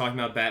were just talking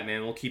about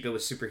Batman, we'll keep it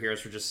with superheroes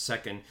for just a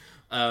second.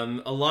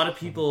 A lot of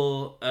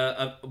people,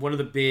 one of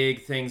the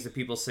big things that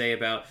people say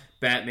about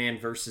Batman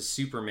versus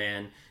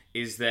Superman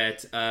is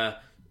that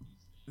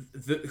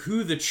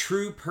who the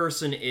true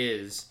person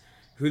is,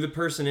 who the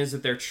person is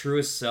at their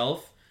truest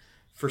self.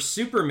 For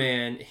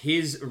Superman,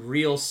 his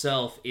real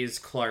self is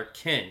Clark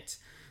Kent.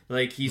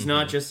 Like, he's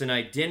not just an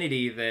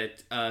identity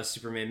that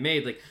Superman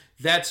made. Like,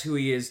 that's who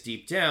he is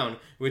deep down,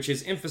 which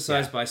is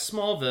emphasized by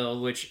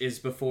Smallville, which is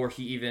before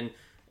he even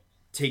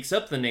takes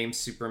up the name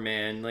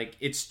Superman. Like,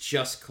 it's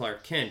just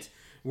Clark Kent.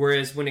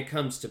 Whereas when it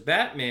comes to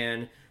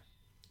Batman,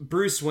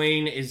 Bruce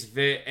Wayne is...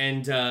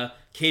 and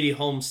Katie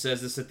Holmes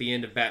says this at the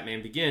end of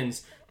Batman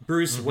Begins.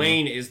 Bruce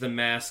Wayne is the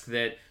mask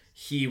that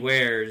he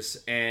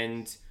wears,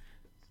 and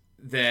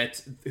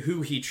that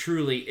who he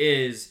truly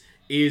is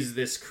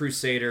this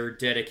crusader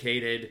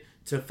dedicated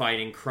to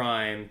fighting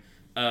crime,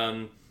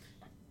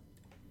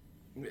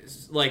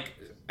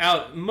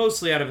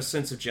 mostly out of a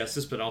sense of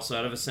justice, but also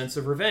out of a sense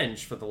of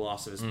revenge for the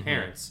loss of his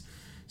parents.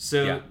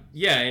 So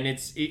and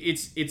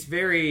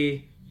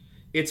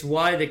it's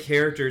why the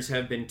characters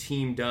have been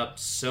teamed up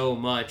so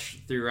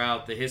much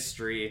throughout the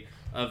history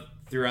of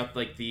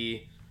like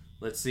the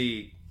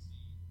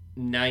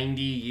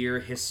 90-year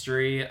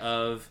history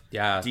of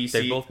DC.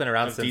 They've both been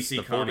around since DC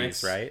the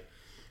Comics. 40s,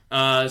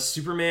 right?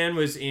 Superman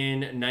was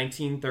in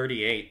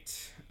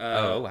 1938.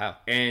 Oh, wow.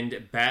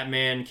 And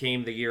Batman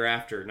came the year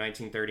after,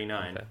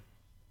 1939. Okay.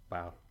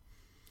 Wow.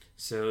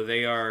 So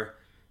they're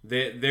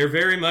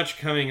very much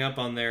coming up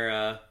on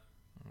their...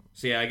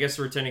 so yeah, I guess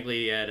we're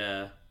technically at...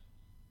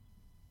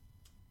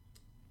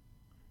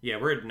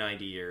 we're at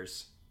 90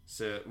 years.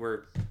 So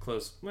we're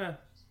close... Well,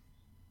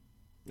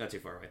 not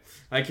too far away.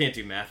 I can't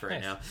do math right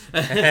now.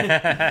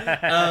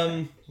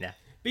 Yeah.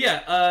 But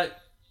yeah,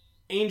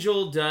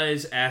 Angel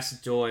does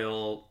ask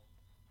Doyle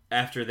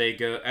after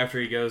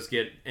he goes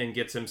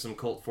gets him some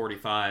Colt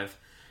 45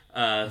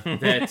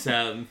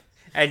 that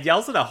and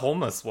yells at a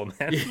homeless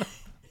woman.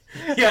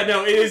 Yeah,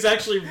 no, it is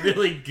actually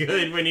really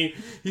good when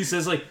he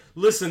says, like,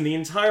 listen, the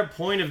entire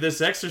point of this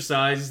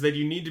exercise is that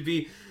you need to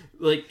be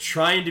like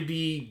trying to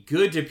be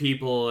good to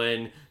people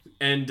and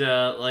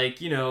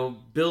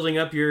building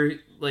up your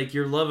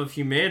love of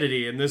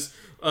humanity. And this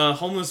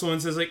homeless woman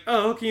says, like,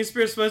 oh, can you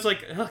spare some money? It's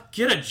like,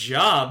 get a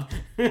job.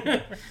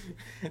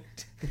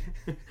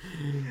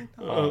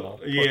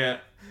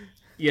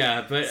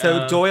 Yeah, but...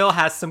 So Doyle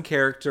has some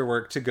character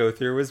work to go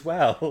through as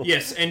well.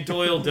 Yes, and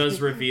Doyle does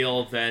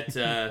reveal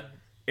that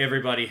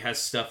everybody has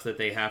stuff that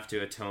they have to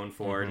atone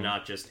for,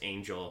 not just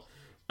Angel.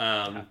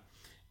 And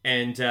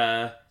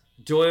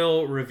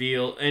Doyle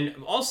revealed... And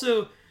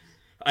also...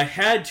 I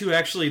had to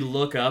actually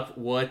look up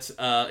what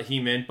he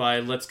meant by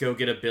 "let's go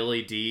get a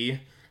Billy D,"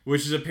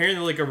 which is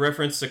apparently like a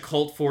reference to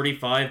Colt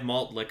 45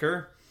 malt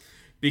liquor,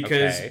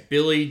 because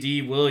Billy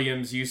D.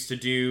 Williams used to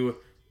do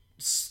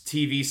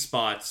TV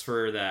spots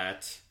for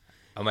that.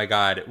 Oh my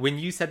god. When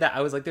you said that,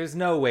 I was like, there's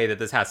no way that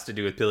this has to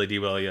do with Billy D.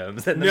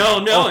 Williams.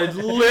 No, it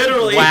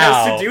literally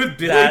has to do with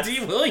Billy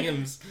D.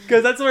 Williams.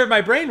 Because that's where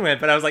my brain went,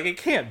 but I was like, it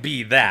can't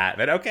be that.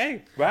 But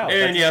okay, wow.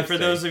 And yeah, for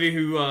those of you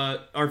who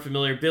aren't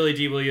familiar, Billy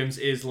D. Williams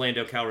is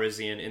Lando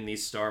Calrissian in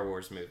these Star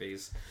Wars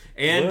movies.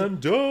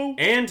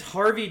 And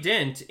Harvey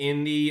Dent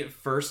in the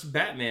first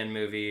Batman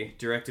movie,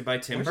 directed by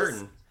Tim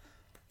Burton.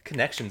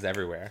 Connections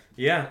everywhere.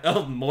 Yeah.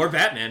 Oh, more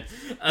Batman.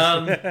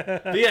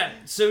 But yeah,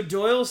 so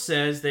Doyle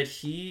says that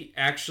he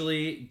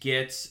actually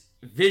gets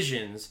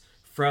visions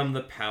from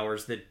the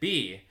powers that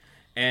be.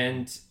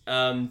 And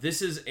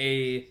this is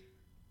a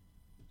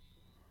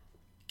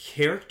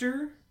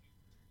character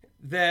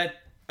that...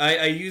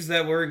 I use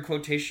that word in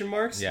quotation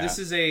marks. Yeah. This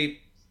is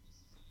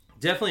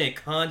definitely a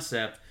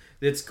concept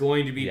that's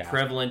going to be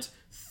prevalent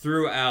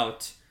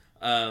throughout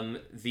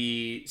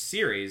the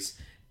series,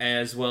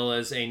 as well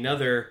as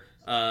another...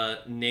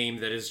 name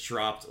that is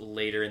dropped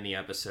later in the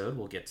episode.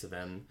 We'll get to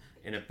them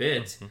in a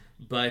bit.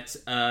 But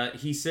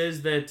he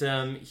says that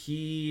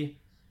he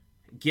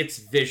gets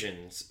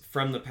visions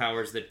from the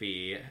powers that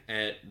be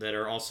that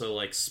are also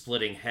like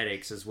splitting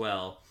headaches as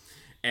well.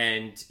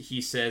 And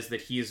he says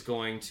that he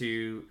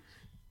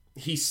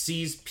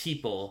sees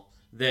people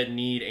that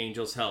need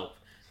Angel's help,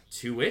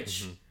 to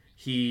which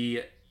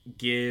he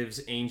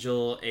gives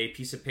Angel a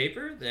piece of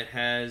paper that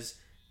has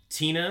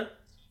Tina,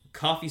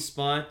 coffee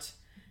spot,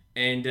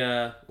 and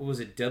what was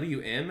it,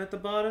 WM at the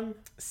bottom?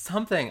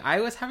 Something.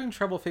 I was having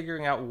trouble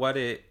figuring out what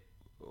it.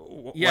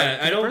 Yeah,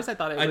 at first I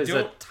thought it was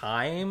a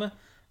time,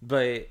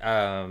 but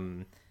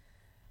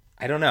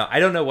I don't know. I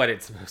don't know what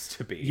it's supposed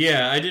to be.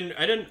 Yeah,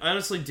 I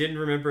honestly didn't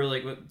remember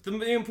like what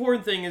the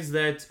important thing is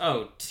that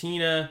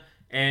Tina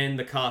and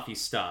the coffee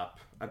stop,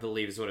 I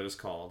believe is what it was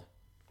called.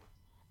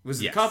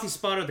 Was it the coffee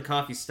spot or the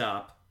coffee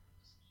stop?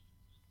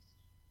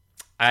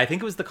 I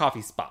think it was the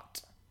coffee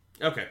spot.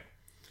 Okay.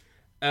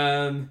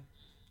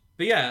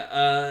 But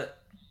yeah,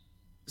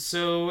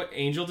 so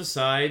Angel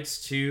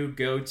decides to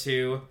go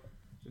to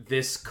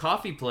this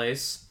coffee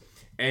place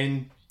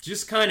and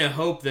just kind of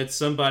hope that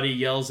somebody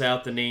yells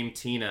out the name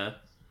Tina.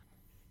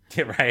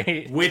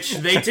 Right. Which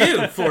they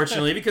do,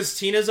 fortunately, because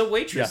Tina's a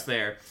waitress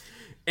there.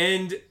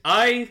 And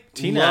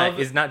Tina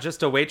is not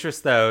just a waitress,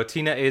 though.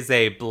 Tina is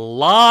a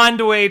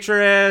blonde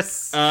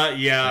waitress.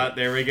 Yeah,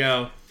 there we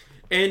go.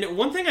 And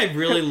one thing I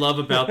really love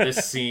about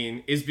this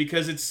scene is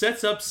because it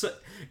sets up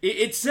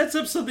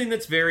something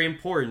that's very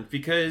important,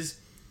 because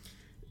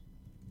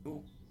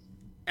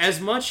as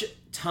much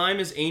time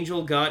as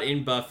Angel got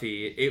in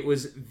Buffy, it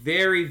was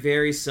very,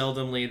 very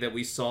seldomly that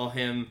we saw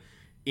him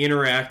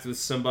interact with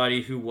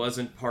somebody who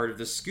wasn't part of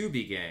the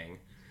Scooby Gang.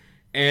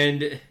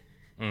 And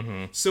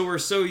so we're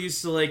so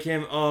used to like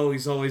him,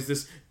 he's always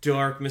this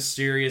dark,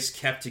 mysterious,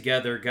 kept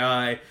together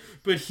guy.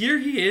 But here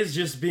he is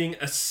just being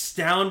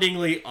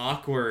astoundingly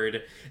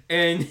awkward.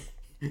 And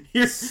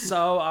you're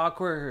so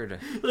awkward.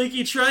 Like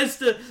he tries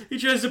to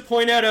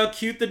point out how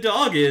cute the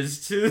dog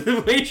is to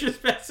the waitress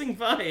passing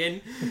by,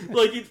 and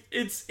like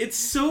it's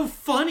so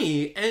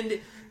funny,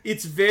 and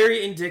it's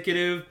very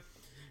indicative.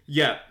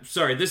 Yeah,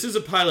 sorry, this is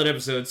a pilot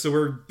episode, so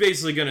we're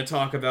basically going to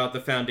talk about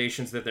the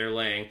foundations that they're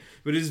laying,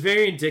 but it's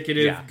very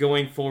indicative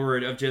going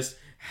forward of just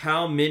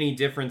how many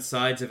different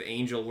sides of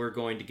Angel we're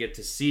going to get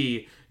to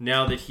see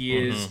now that he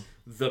is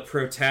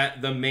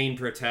the main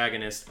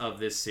protagonist of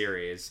this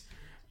series.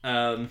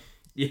 It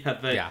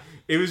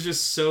was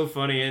just so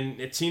funny,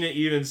 and Tina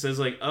even says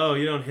like, "Oh,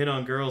 you don't hit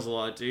on girls a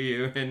lot, do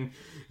you?" And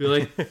you're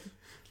like,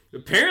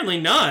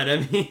 "Apparently not."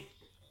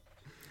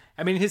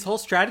 I mean, his whole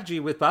strategy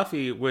with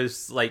Buffy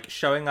was like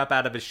showing up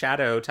out of his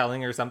shadow,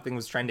 telling her something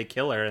was trying to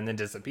kill her, and then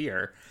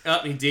disappear.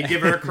 He did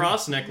give her a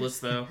cross necklace,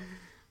 though.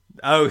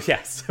 Oh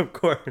yes, of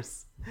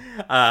course,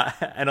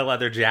 and a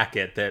leather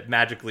jacket that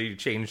magically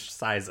changed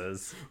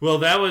sizes. Well,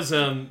 that was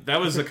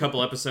a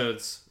couple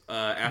episodes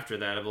after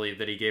that, I believe,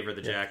 that he gave her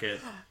the jacket.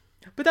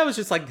 But that was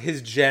just like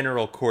his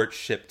general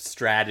courtship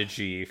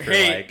strategy for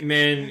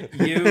man,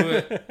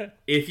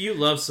 if you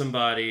love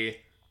somebody,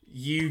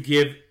 you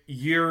give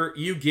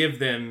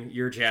them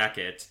your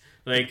jacket.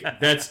 Like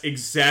that's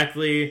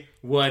exactly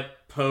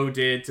what Poe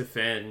did to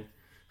Finn.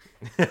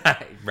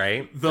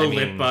 Right?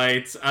 Lip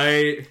bites.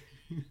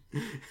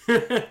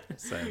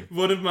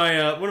 One of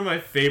my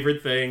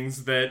favorite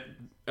things that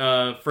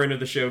friend of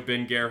the show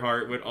Ben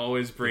Gerhardt would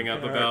always bring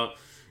up about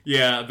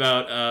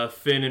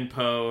Finn and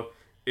Poe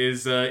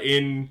is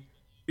in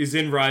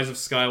Rise of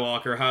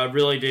Skywalker, how it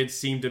really did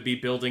seem to be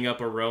building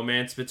up a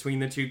romance between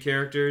the two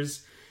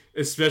characters,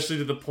 especially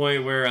to the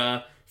point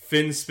where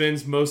Finn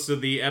spends most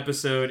of the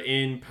episode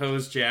in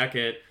Poe's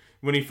jacket.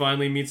 When he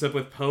finally meets up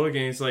with Poe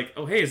again, he's like,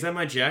 "Oh, hey, is that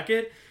my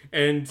jacket?"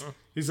 And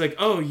he's like,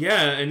 "Oh,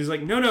 yeah." And he's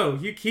like, "No,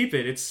 you keep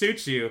it. It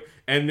suits you."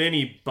 And then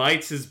he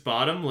bites his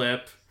bottom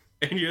lip,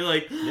 and you're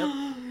like, "Yep.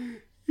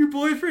 Your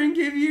boyfriend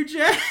gave you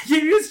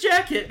his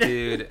jacket."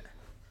 Dude,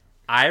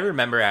 I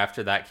remember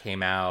after that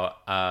came out,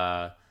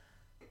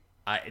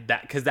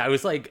 because that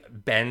was like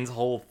Ben's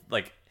whole,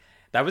 like,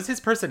 that was his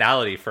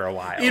personality for a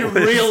while. It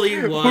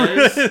really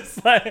was.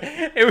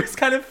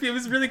 It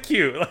was really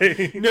cute.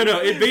 Like, no,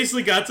 it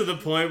basically got to the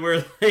point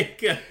where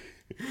like,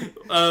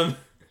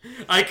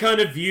 I kind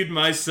of viewed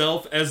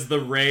myself as the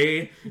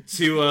Rey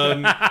to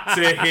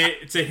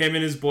him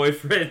and his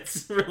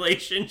boyfriend's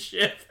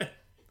relationship.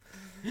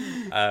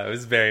 It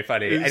was very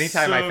funny.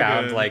 Anytime so I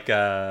found good. like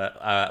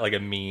a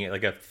meme,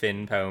 like a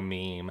Finn Poe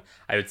meme,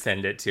 I would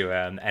send it to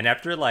him. And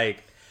after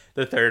like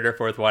the third or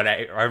fourth one,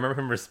 I remember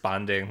him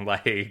responding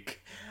like,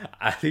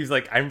 he was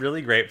like, "I'm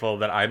really grateful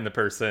that I'm the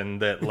person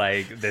that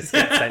like this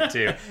gets sent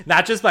to,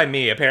 not just by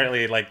me.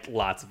 Apparently, like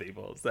lots of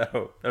people."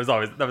 So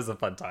that was a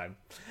fun time.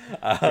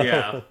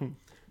 Yeah.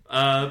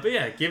 But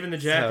yeah, given the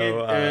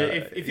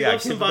jacket, if you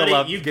love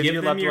somebody, you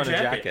give them your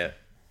jacket.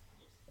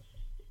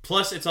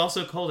 Plus, it's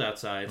also cold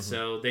outside,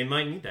 so they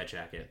might need that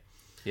jacket.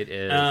 It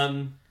is.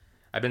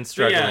 I've been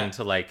struggling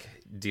to like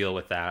deal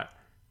with that.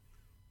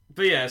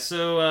 But yeah,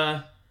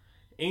 so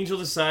Angel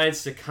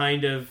decides to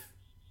kind of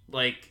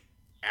like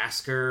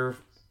ask her,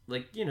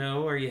 like,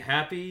 are you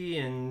happy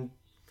and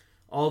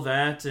all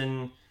that,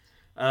 and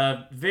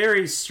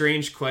Very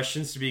strange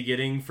questions to be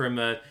getting from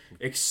a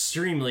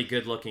extremely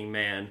good-looking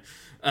man.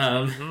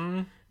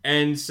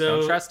 And so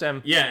Don't trust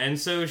him. Yeah, and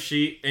so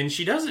she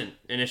doesn't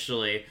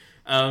initially.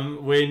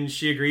 When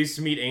she agrees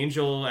to meet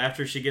Angel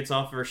after she gets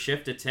off of her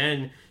shift at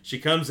 10, she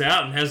comes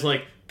out and has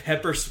like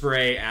pepper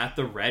spray at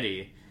the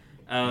ready.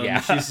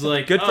 She's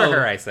like, good for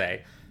her, I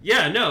say.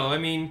 Yeah, no, I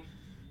mean,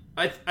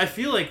 I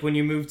feel like when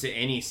you move to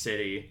any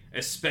city,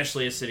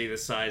 especially a city the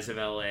size of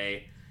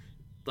LA,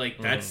 like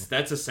that's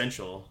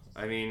essential.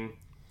 I mean,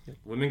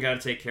 women got to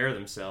take care of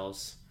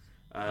themselves.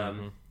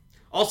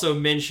 Also,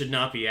 men should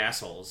not be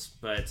assholes,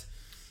 but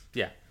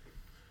yeah,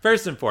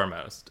 first and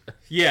foremost.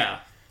 Yeah.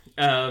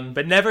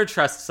 But never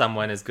trust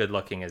someone as good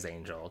looking as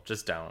Angel.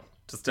 Just don't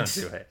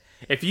do it.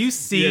 If you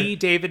see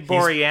David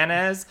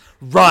Boreanaz,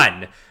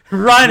 run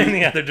in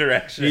the other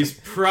direction. He's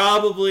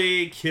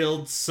probably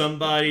killed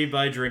somebody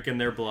by drinking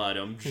their blood.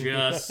 I'm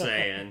just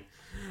saying.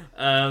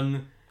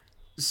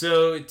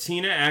 So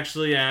Tina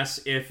actually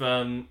asks if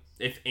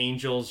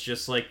Angel's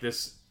just like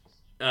this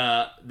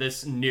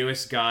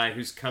newest guy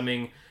who's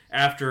coming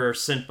after her,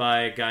 sent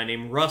by a guy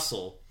named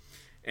Russell,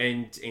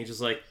 and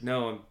Angel's like,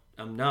 no,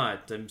 I'm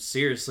not. I'm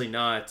seriously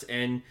not.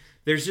 And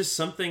there's just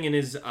something in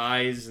his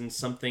eyes and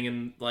something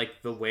in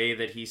like the way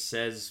that he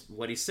says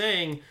what he's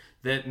saying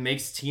that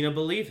makes Tina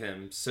believe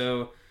him.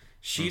 So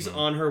she's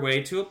on her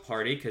way to a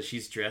party because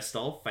she's dressed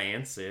all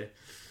fancy,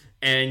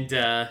 and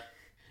so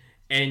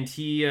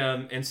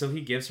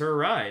he gives her a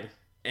ride,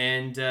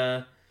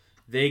 and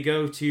they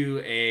go to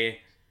a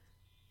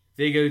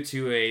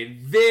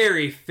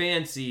very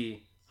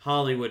fancy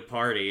Hollywood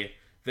party.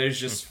 There's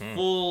just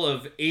full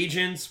of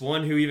agents.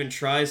 One who even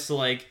tries to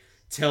like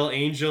tell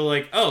Angel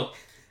like, "Oh,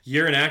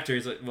 you're an actor."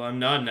 He's like, "Well, I'm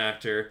not an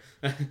actor."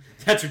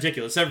 That's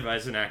ridiculous.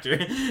 Everybody's an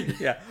actor.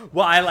 Yeah.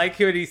 Well, I like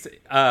when he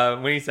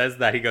says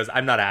that, he goes,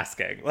 "I'm not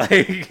asking."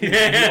 Like, you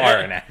are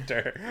an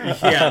actor.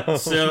 Yeah.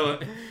 So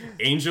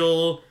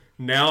Angel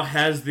now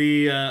has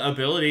the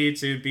ability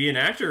to be an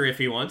actor if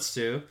he wants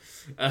to.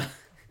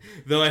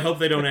 Though I hope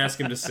they don't ask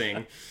him to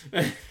sing.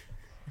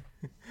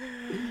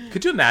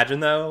 Could you imagine,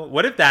 though?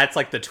 What if that's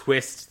like the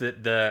twist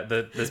that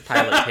this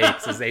pilot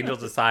takes? Is Angel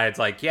decides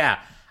like,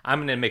 yeah, I'm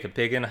gonna make a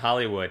pig in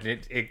Hollywood,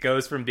 and it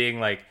goes from being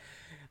like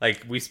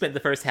we spent the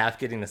first half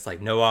getting this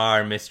like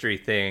noir mystery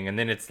thing, and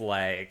then it's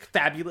like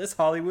fabulous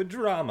Hollywood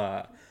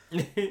drama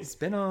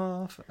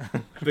spin-off.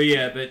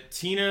 But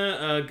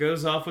Tina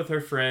goes off with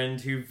her friend,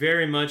 who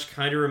very much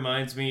kind of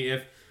reminds me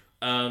if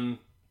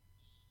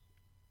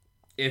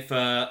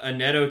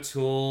Annette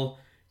O'Toole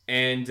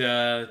and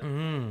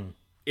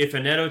if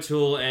Annette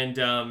O'Toole and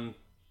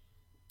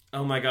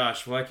oh my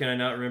gosh, why can I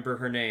not remember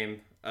her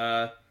name?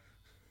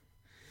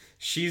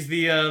 She's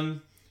the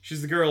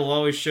girl who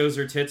always shows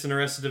her tits in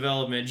Arrested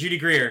Development. Judy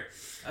Greer.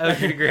 Oh,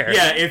 Judy Greer.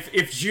 Yeah,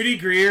 if Judy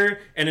Greer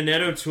and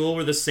Annette O'Toole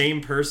were the same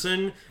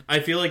person,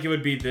 I feel like it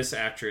would be this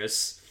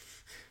actress.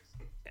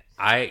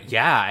 I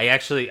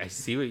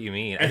see what you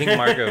mean. I think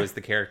Margot is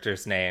the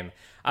character's name.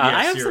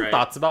 I have some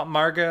thoughts about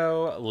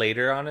Margot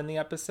later on in the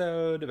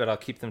episode, but I'll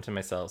keep them to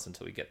myself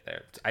until we get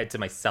there. To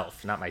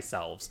myself, not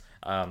myselves.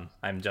 I'm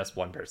just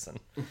one person.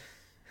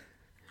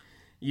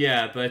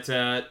 Yeah,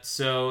 but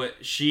so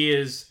she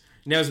is...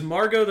 Now, is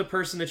Margot the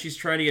person that she's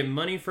trying to get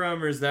money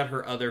from, or is that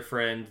her other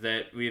friend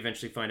that we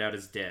eventually find out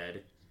is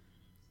dead?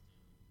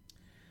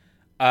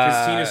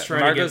 Because Tina's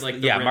trying to get like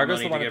the rent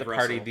Margot's money the one to at the give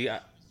party.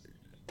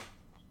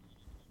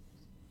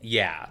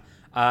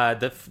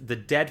 Russell. The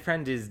dead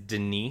friend is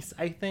Denise,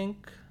 I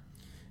think.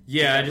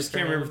 Yeah, I just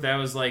can't remember if that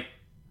was like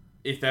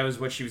if that was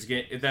what she was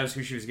getting, if that was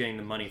who she was getting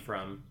the money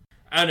from.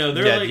 I don't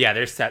know.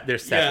 They're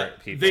separate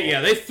people.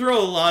 They throw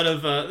a lot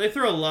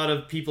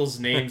of people's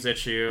names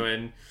at you,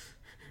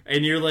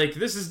 and you're like,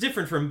 this is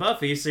different from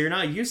Buffy, so you're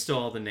not used to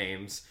all the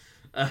names.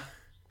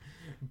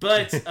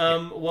 But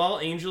while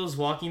Angel is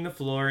walking the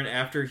floor, and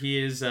after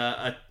he is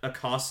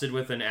accosted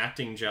with an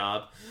acting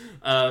job,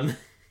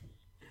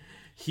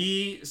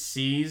 he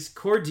sees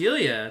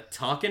Cordelia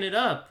talking it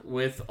up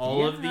with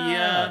all of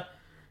the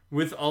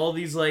with all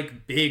these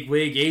like big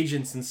wig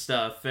agents and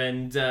stuff,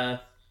 and and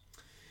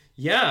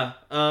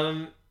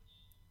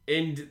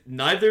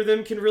neither of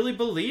them can really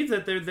believe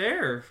that they're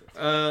there.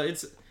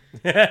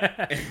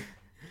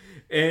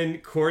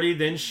 And Cordy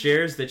then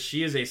shares that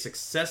she is a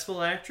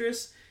successful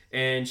actress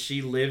and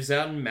she lives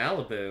out in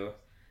Malibu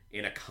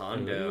in a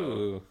condo.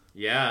 Ooh.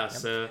 Yeah,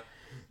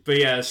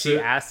 Yep. She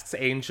asks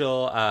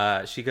Angel,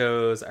 she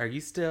goes, "Are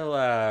you still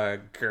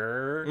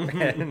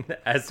grr?" And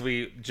as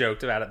we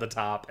joked about at the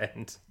top,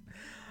 and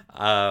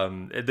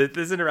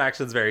this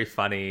interaction is very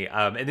funny.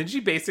 And then she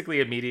basically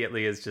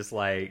immediately is just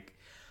like,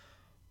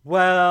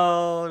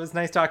 "Well, it was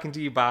nice talking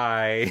to you,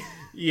 bye."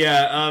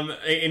 Yeah,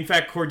 in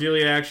fact,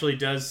 Cordelia actually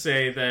does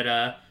say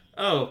that,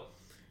 "Oh,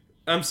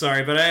 I'm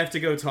sorry, but I have to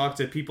go talk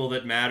to people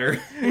that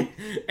matter."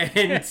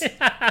 and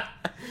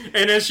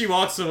as she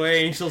walks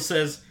away, Angel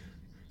says,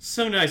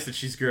 "So nice that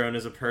she's grown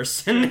as a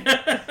person."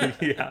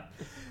 Yeah.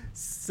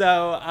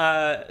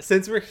 So,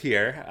 since we're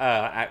here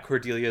at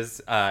Cordelia's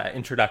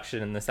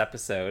introduction in this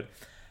episode,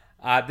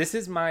 this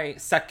is my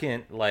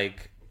second,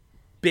 like,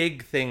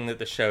 big thing that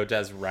the show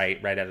does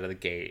right out of the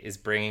gate is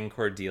bringing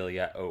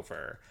Cordelia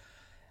over.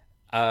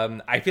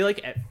 I feel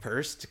like at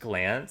first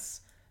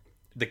glance,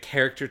 the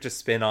character to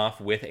spin off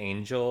with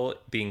Angel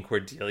being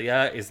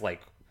Cordelia is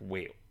like,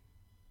 wait,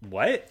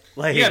 what?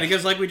 Like, yeah,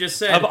 because like we just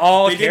said, of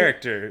all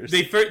characters,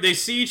 they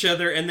see each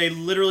other and they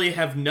literally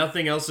have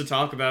nothing else to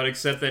talk about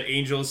except that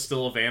Angel is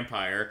still a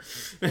vampire.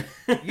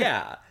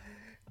 Yeah.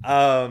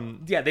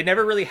 They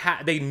never really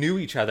had, they knew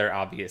each other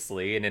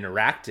obviously and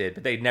interacted,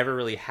 but they never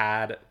really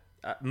had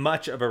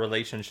much of a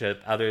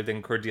relationship other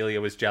than Cordelia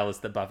was jealous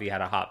that Buffy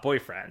had a hot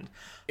boyfriend.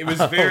 It was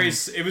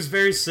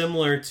very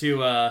similar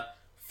to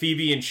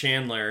Phoebe and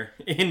Chandler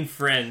in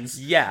Friends.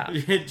 Yeah.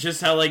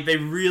 Just how like they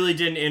really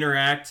didn't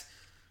interact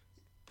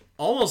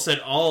almost at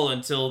all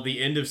until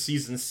the end of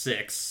season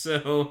 6.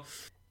 So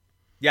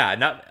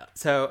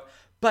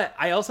but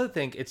I also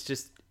think it's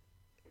just,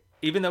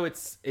 even though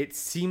it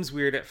seems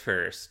weird at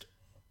first,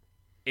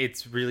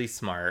 it's really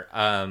smart.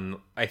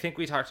 I think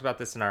we talked about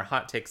this in our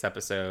hot takes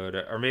episode,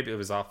 or maybe it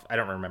was off. I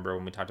don't remember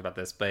when we talked about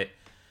this, but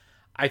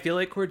I feel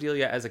like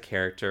Cordelia as a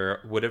character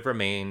would have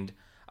remained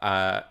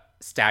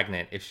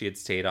stagnant if she had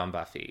stayed on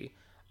Buffy.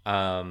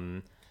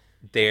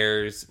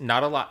 There's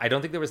not a lot. I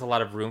don't think there was a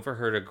lot of room for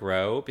her to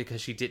grow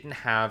because she didn't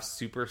have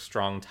super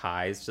strong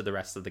ties to the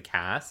rest of the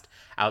cast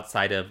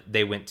outside of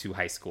they went to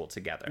high school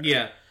together.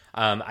 Yeah.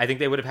 I think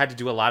they would have had to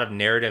do a lot of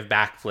narrative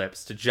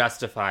backflips to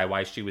justify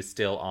why she was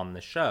still on the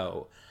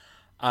show.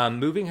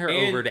 Moving her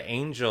over to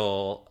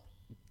Angel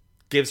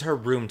gives her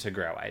room to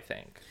grow, I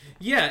think.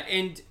 Yeah,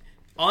 and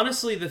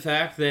honestly, the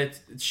fact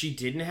that she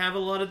didn't have a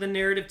lot of the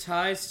narrative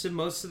ties to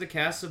most of the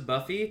cast of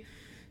Buffy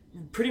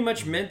pretty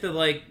much meant that,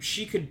 like,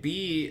 she could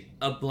be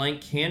a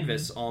blank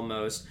canvas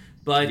almost,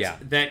 but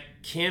that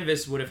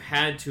canvas would have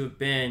had to have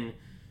been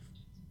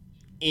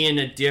in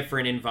a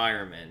different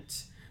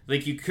environment.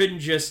 Like, you couldn't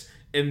just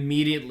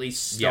immediately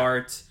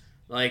start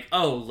like,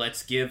 oh,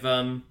 let's give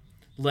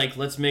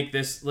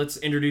let's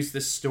introduce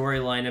this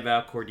storyline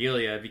about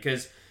Cordelia,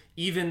 because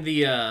even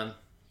the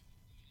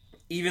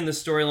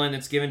storyline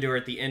that's given to her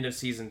at the end of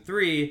season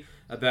 3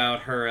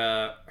 about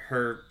her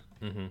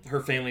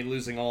family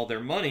losing all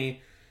their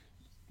money,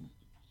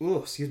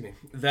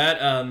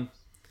 that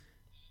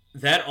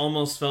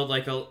almost felt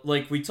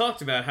like we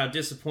talked about how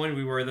disappointed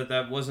we were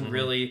that wasn't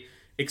really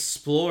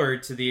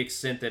explored to the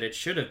extent that it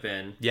should have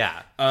been.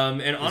 Yeah.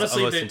 And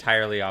honestly, almost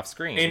entirely off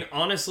screen. And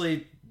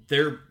honestly,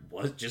 there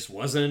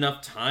wasn't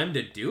enough time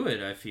to do it.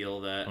 I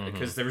feel that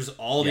because there was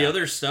all the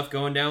other stuff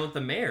going down with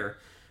the mayor.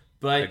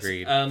 But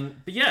agreed.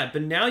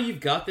 But now you've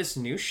got this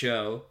new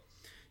show.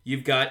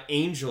 You've got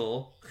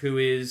Angel, who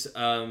is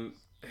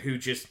who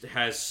just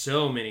has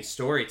so many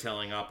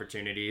storytelling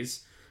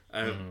opportunities.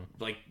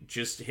 Like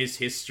just his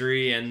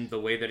history and the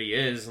way that he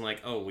is, and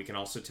like, oh, we can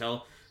also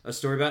tell a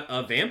story about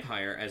a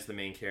vampire as the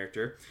main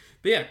character.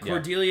 But yeah,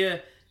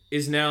 Cordelia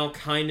is now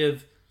kind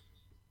of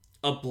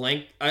a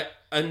blank,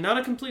 not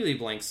a completely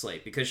blank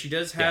slate, because she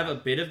does have a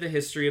bit of the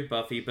history of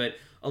Buffy, but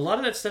a lot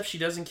of that stuff she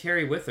doesn't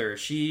carry with her.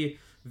 She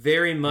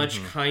very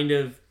much kind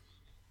of,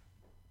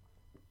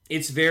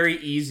 it's very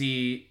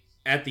easy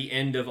at the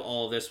end of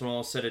all this, when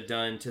all is said and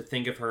done, to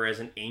think of her as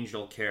an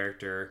Angel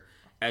character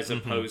as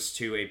opposed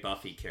to a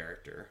Buffy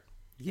character.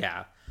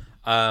 Yeah.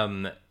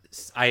 I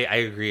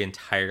agree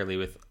entirely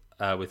with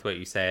what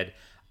you said.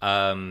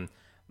 In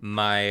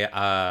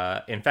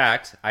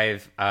fact,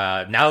 I've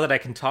now that I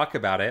can talk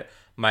about it,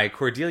 my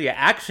Cordelia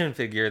action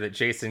figure that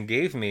Jason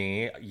gave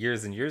me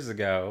years and years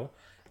ago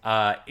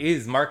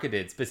is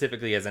marketed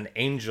specifically as an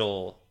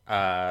Angel,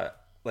 under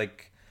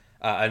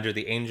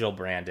the Angel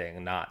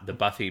branding, not the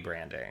Buffy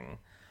branding.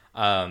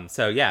 I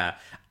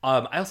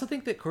also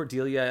think that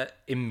Cordelia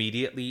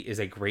immediately is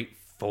a great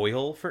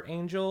foil for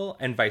Angel,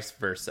 and vice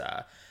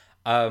versa.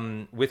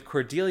 With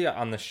Cordelia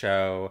on the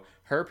show,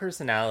 her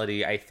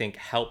personality, I think,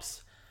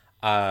 helps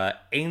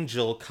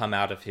Angel come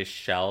out of his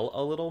shell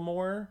a little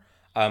more,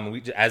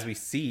 as we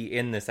see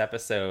in this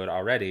episode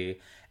already,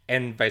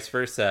 and vice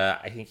versa.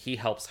 I think he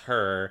helps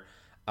her,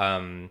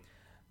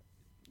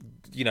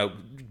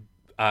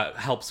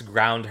 helps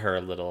ground her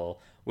a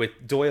little, with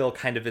Doyle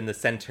kind of in the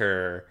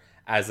center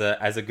as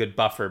a good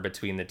buffer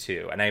between the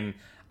two. And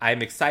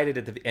I'm excited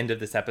at the end of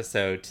this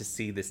episode to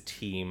see this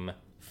team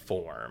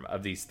form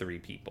of these three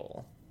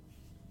people.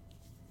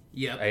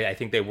 Yeah, I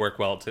think they work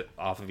well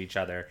off of each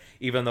other,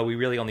 even though we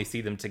really only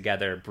see them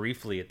together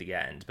briefly at the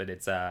end. But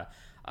it's I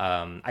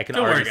can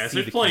already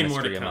see the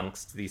chemistry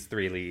amongst these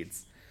three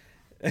leads.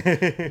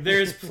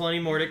 There's plenty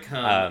more to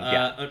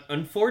come.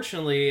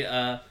 Unfortunately,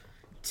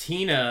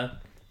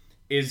 Tina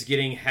is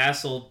getting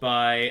hassled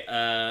by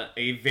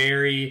a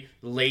very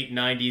late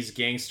 90s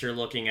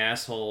gangster-looking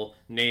asshole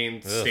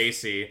named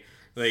Stacy.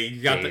 Like,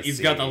 he's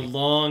got the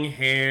long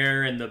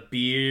hair and the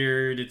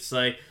beard. It's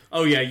like,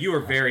 oh yeah, you are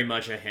very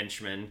much a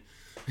henchman.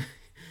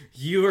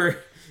 you are a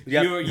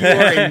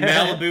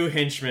Malibu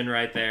henchman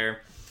right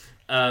there.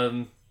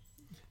 But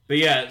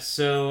yeah,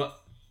 so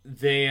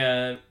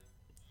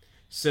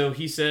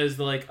he says,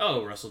 like,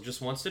 oh, Russell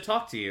just wants to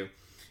talk to you.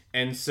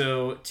 And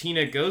so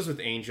Tina goes with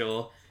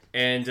Angel,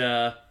 and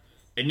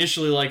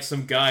initially, like,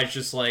 some guys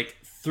just, like,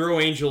 throw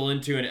Angel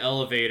into an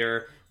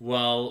elevator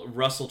while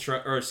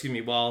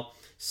while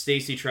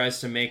Stacy tries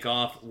to make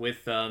off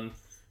with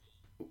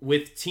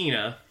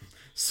Tina.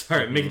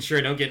 Sorry, I'm making sure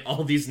I don't get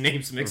all these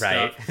names mixed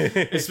up.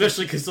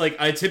 Especially because, like,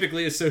 I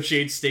typically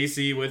associate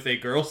Stacy with a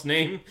girl's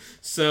name.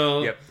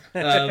 So,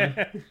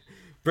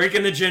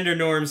 breaking the gender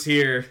norms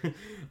here.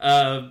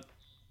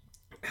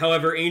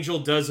 However, Angel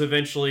does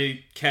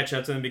eventually catch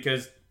up to them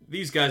because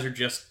these guys are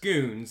just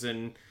goons.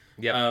 And,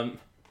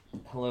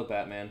 hello,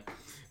 Batman.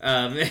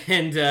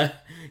 And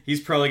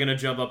he's probably going to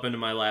jump up into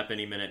my lap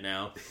any minute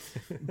now.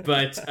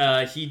 But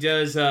he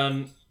is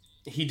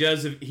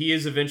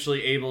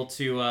eventually able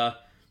to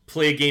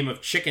play a game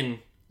of chicken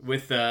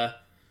with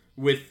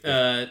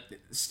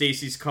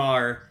Stacy's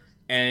car,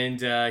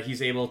 and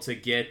he's able to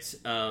get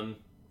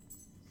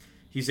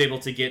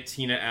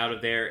Tina out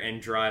of there and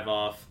drive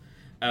off.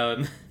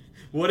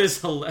 What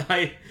is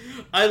I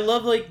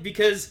love, like,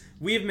 because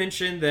we've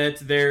mentioned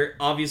that they're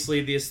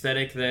obviously the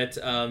aesthetic that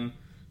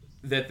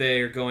that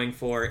they're going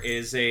for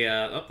is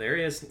a there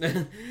he is.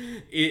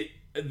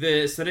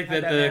 The aesthetic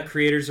that the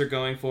creators are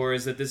going for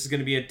is that this is going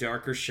to be a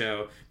darker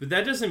show, but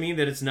that doesn't mean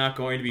that it's not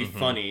going to be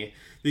funny,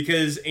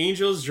 because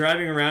Angel's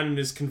driving around in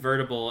his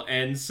convertible,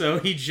 and so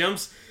he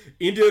jumps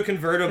into a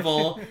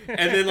convertible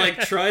and then, like,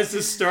 tries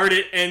to start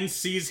it and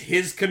sees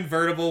his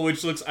convertible,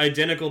 which looks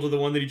identical to the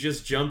one that he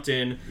just jumped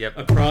in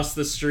across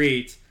the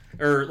street,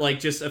 or, like,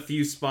 just a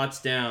few spots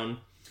down,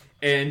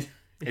 and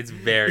it's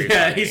very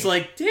funny. He's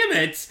like, damn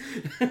it.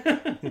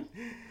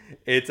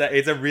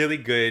 It's a really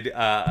good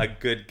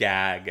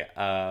gag,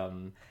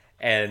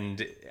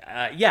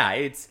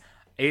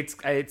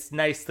 it's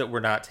nice that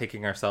we're not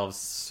taking ourselves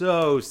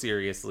so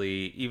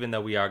seriously, even though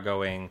we are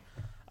going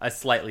a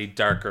slightly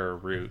darker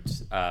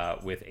route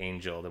with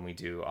Angel than we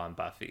do on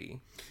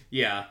Buffy.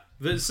 Yeah,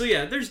 so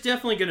there's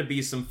definitely going to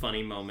be some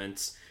funny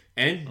moments,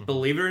 and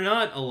believe it or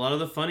not, a lot of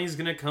the funny is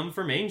going to come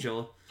from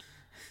Angel.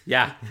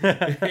 Yeah,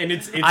 and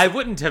it's I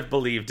wouldn't have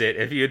believed it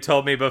if you had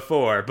told me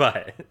before,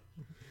 but.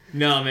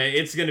 No, man,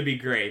 it's gonna be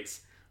great.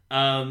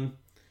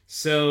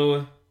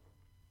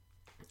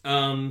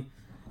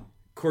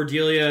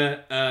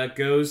 Cordelia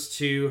goes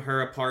to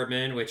her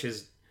apartment, which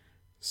is,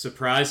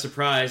 surprise,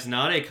 surprise,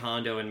 not a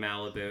condo in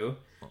Malibu,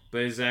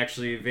 but is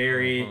actually a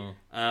very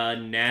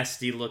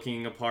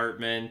nasty-looking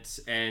apartment,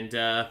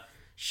 and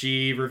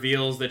she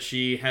reveals that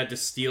she had to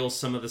steal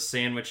some of the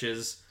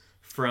sandwiches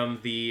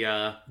from the...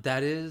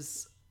 That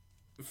is...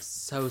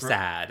 so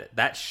sad.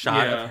 That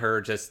shot of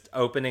her just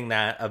opening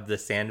that of the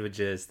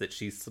sandwiches that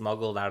she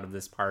smuggled out of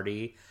this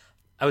party,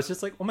 I was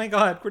just like, oh my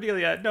god,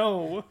 Cordelia,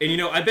 no. And, you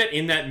know, I bet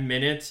in that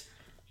minute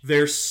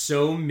there's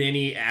so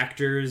many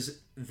actors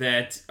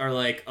that are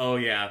like, oh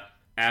yeah,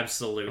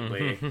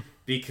 absolutely.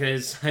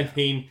 Because, I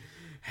mean,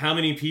 how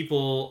many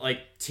people,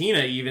 like,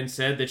 Tina even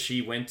said that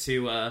she went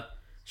to LA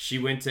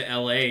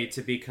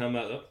to become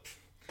a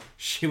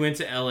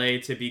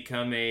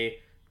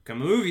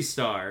movie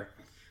star.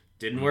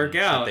 Didn't work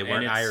out. They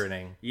weren't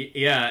ironing.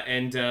 Yeah,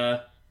 and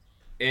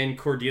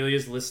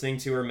Cordelia's listening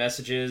to her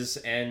messages,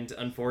 and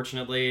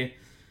unfortunately,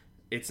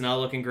 it's not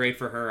looking great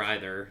for her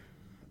either.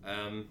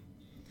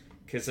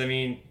 Because I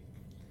mean,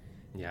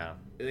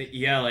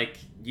 like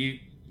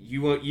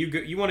you want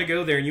to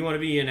go there and you want to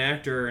be an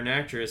actor or an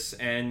actress,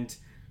 and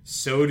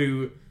so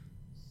do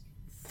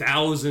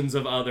thousands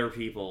of other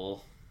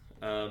people.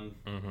 But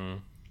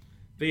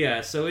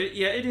yeah, so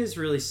it is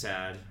really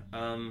sad.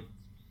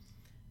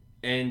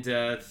 And,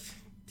 I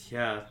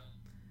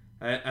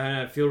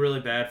feel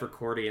really bad for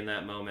Cordy in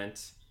that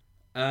moment.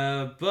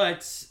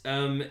 But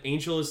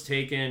Angel has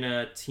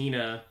taken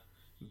Tina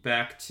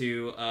back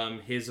to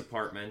his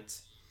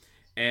apartment.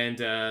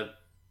 And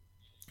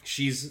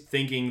she's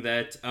thinking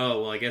that,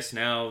 oh, well, I guess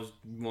now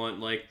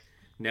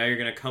you're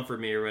going to comfort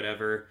me or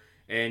whatever.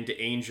 And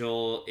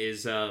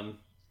Angel's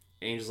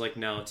like,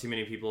 no, too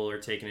many people are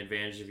taking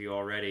advantage of you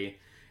already.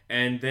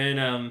 And then,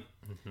 I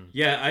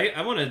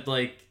want to,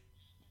 like...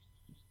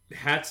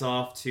 Hats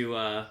off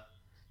to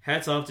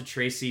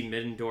Tracy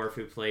Middendorf,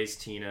 who plays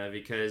Tina,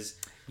 because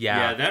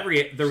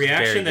the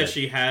reaction that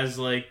she has,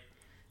 like,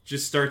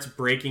 just starts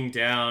breaking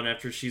down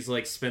after she's,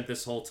 like, spent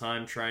this whole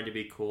time trying to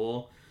be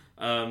cool.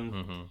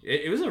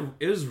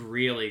 It was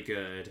really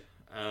good.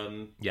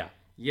 And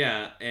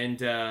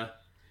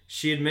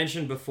she had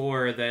mentioned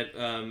before that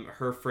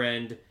her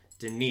friend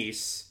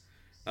Denise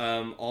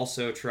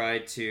also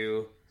tried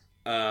to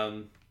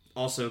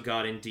also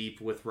got in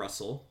deep with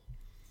Russell.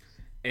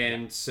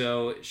 And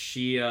so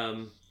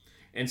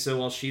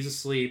while she's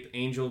asleep,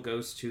 Angel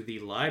goes to the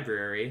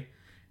library,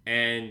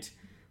 and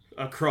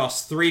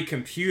across 3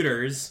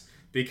 computers,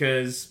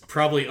 because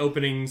probably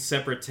opening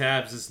separate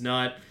tabs is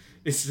not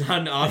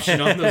an option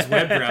on those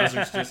web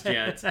browsers just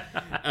yet.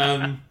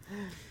 And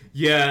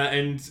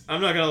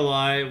I'm not gonna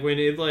lie, when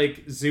it,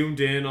 like,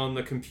 zoomed in on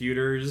the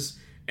computers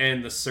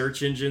and the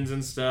search engines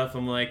and stuff,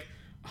 I'm like,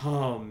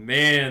 oh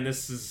man,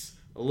 this is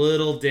a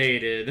little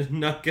dated,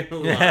 not gonna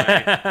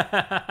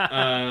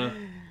lie.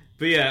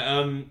 But yeah,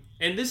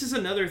 and this is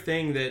another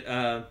thing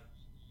that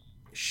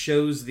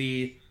shows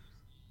the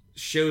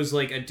shows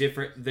like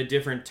the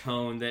different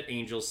tone that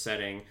Angel's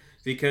setting,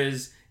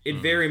 because it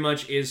very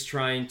much is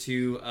trying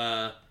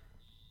to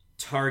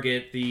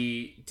target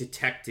the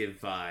detective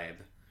vibe.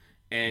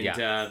 And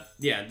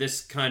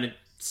this kind of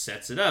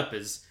sets it up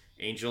as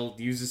Angel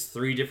uses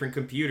 3 different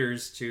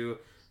computers to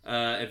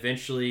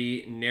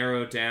eventually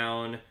narrow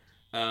down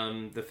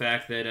the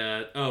fact that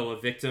a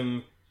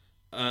victim,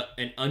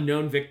 an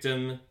unknown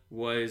victim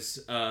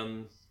was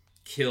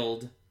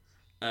killed,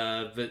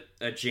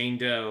 Jane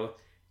Doe,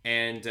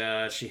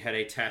 and she had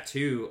a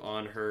tattoo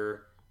on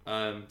her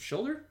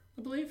shoulder,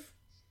 I believe.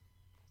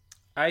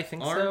 I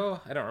think so.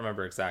 I don't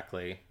remember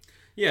exactly.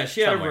 Yeah,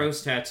 she had a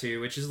rose tattoo,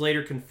 which is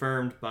later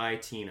confirmed by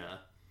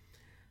Tina.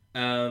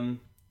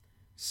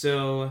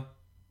 So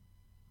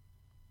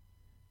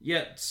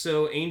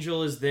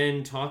Angel is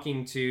then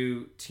talking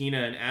to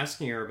Tina and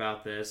asking her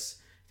about this.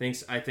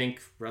 I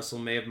think Russell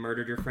may have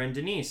murdered your friend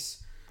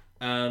Denise.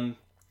 But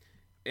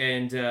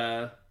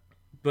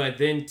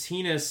then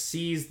Tina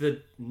sees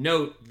the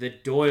note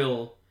that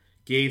Doyle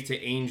gave to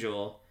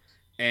Angel,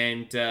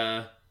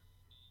 and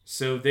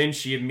so then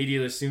she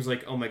immediately assumes,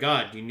 like, oh my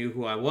god, you knew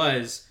who I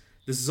was.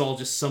 This is all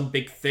just some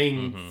big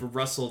thing for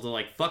Russell to,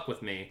 like, fuck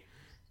with me.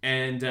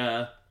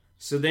 And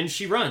so then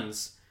she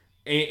runs.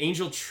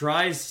 Angel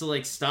tries to,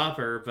 like, stop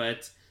her,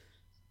 but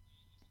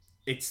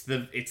it's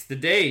the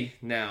day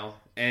now.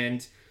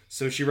 And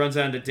so she runs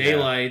out into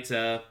daylight.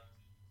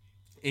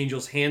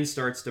 Angel's hand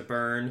starts to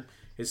burn.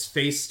 His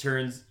face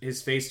turns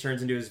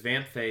into his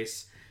vamp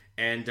face.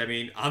 And, I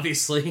mean,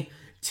 obviously,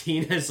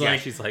 Tina's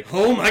she's like,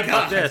 oh my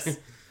god, this.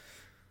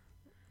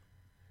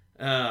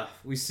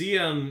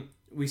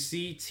 We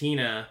see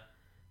Tina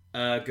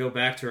go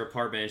back to her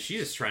apartment, and she's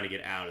just trying to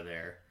get out of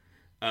there.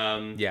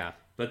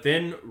 But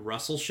then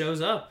Russell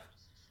shows up,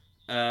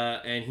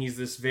 and he's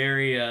this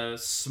very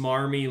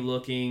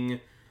smarmy-looking,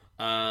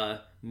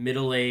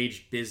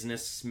 middle-aged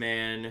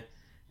businessman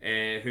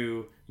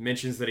who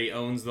mentions that he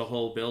owns the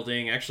whole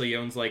building. Actually, he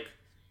owns, like,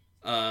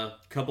 a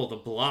couple of the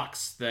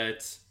blocks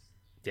that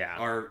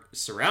are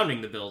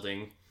surrounding the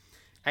building.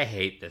 I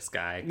hate this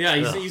guy.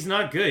 Yeah, he's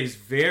not good. He's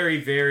very,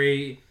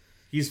 very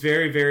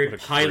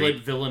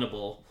pilot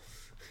villainable.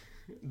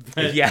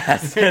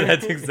 Yes,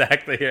 that's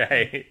exactly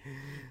right.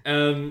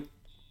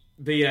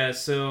 But yeah,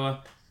 so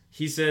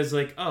he says,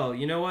 like, oh,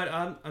 you know what?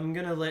 I'm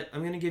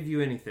gonna give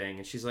you anything.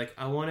 And she's like,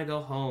 I want to go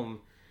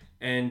home.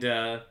 And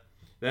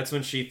that's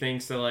when she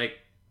thinks that, like,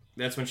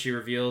 that's when she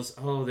reveals,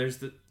 oh,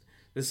 there's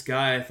this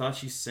guy. I thought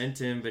she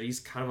sent him, but he's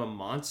kind of a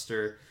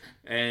monster.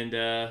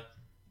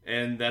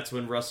 And that's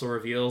when Russell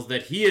reveals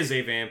that he is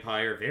a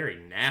vampire, very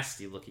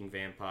nasty looking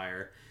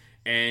vampire,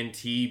 and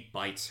he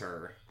bites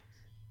her.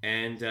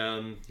 And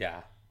and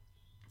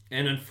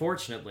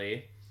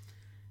unfortunately,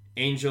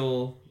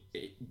 Angel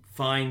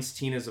finds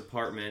Tina's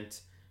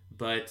apartment,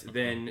 but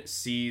then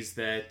sees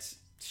that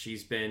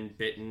she's been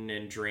bitten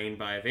and drained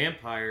by a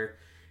vampire.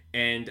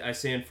 And I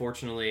say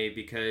unfortunately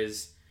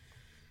because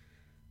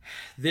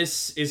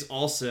this is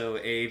also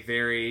a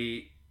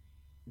very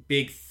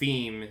big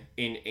theme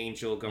in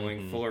Angel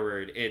going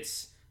forward.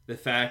 It's the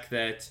fact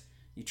that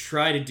you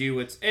try to do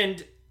what's...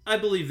 And I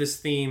believe this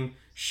theme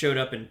showed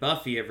up in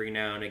Buffy every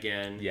now and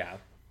again. Yeah.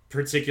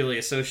 Particularly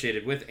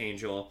associated with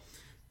Angel.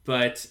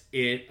 But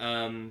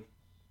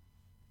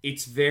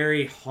it's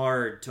very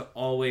hard to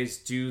always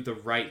do the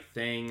right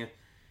thing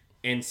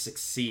and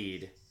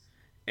succeed.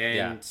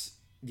 And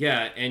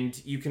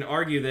and you can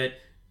argue that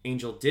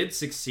Angel did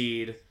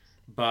succeed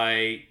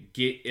by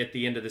at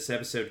the end of this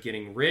episode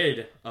getting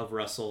rid of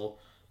Russell,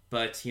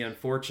 but he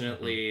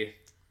unfortunately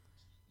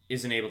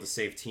isn't able to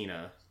save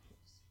Tina.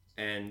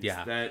 And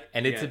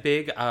it's a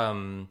big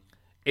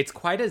it's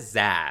quite a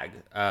zag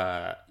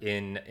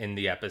in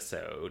the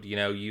episode. You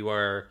know, you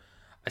are,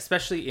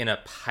 especially in a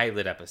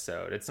pilot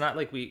episode, it's not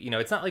like we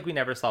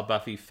never saw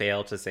Buffy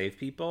fail to save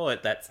people.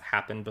 That's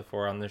happened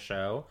before on the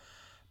show.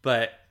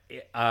 But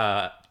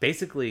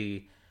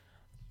basically,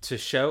 to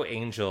show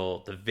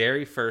Angel the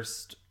very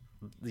first,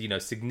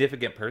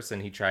 significant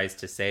person he tries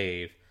to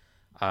save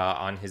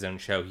on his own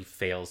show, he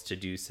fails to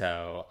do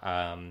so.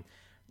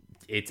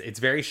 It's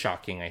very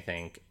shocking, I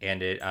think, and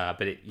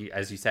but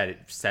as you said, it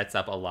sets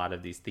up a lot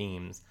of these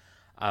themes,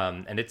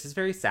 and it's just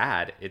very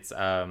sad. It's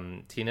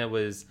Tina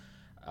was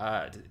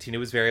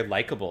very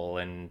likable,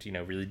 and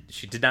really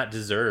she did not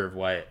deserve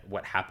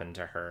what happened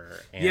to her.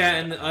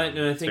 And,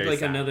 I think like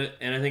sad.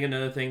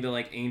 another thing that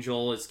like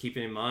Angel is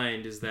keeping in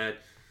mind is that,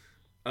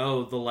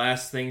 oh, the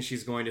last thing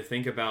she's going to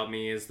think about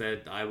me is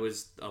that I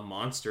was a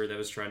monster that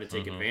was trying to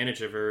take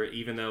advantage of her,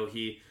 even though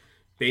he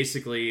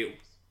basically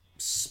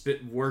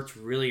worked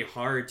really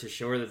hard to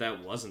show her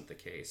that wasn't the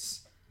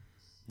case.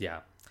 Yeah.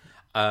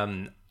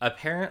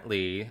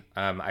 Apparently,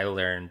 I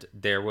learned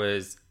there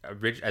was,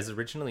 as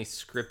originally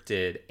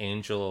scripted,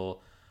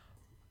 Angel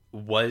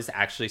was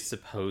actually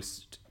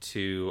supposed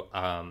to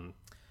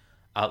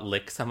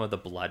lick some of the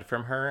blood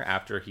from her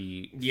after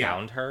he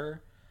found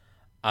her.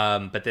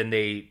 But then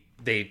they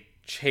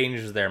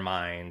changed their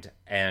mind,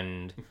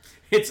 and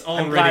it's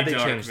already I'm glad they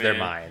dark, changed man. their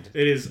mind.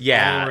 It is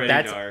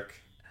already dark.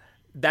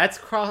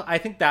 I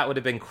think that would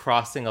have been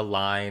crossing a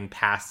line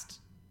past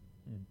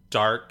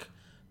dark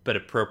but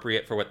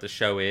appropriate for what the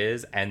show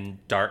is,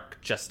 and dark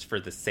just for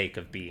the sake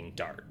of being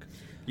dark.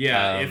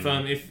 Yeah,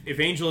 if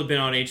Angel had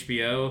been on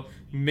HBO,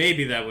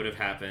 maybe that would have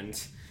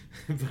happened.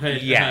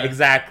 But yeah,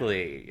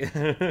 exactly.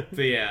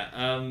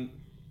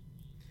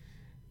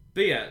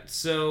 But yeah,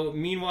 so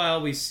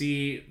meanwhile we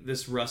see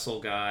this Russell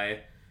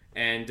guy,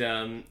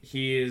 and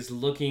he is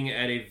looking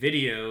at a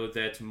video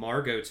that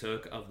Margot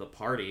took of the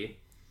party,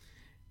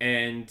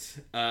 and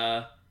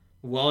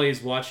while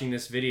he's watching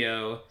this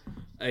video,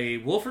 a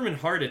Wolfram and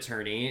Hart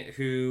attorney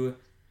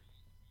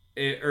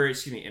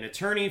an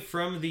attorney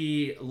from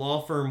the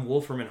law firm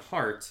Wolfram and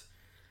Hart,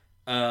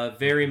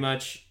 very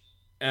much,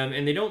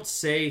 and they don't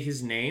say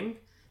his name,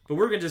 but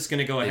we're just going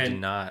to go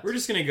ahead. We're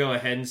just going to go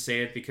ahead and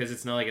say it because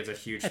it's not like it's a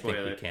huge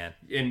spoiler. I think we can.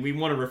 And we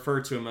want to refer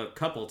to him a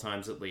couple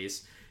times at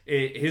least.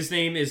 His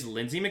name is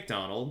Lindsay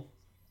McDonald.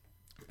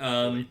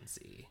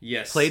 Lindsay.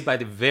 Yes. Played by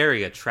the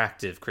very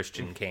attractive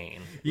Christian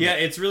Kane. Yeah,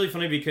 it's really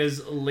funny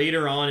because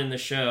later on in the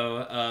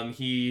show,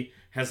 he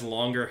has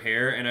longer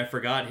hair, and I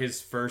forgot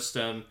his first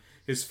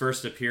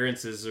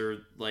appearances are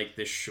like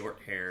this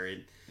short hair.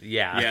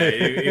 Yeah,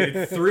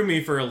 it threw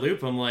me for a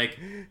loop. I'm like,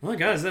 oh my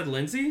god, is that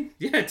Lindsay?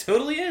 Yeah, it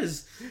totally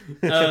is.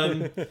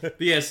 But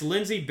yes,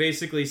 Lindsay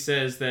basically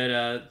says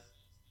that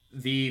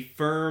the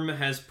firm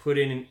has put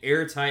in an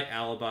airtight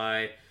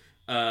alibi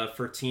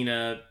for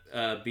Tina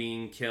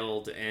being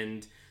killed,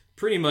 and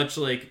pretty much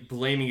like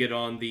blaming it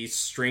on the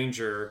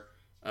stranger,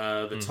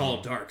 the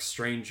tall, dark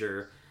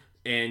stranger,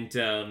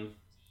 and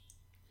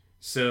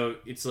so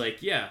it's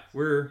like, yeah,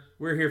 we're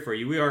here for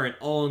you. We are an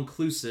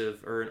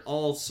all-inclusive or an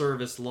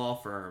all-service law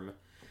firm.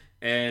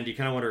 And you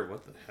kind of wonder,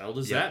 what the hell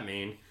does that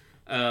mean?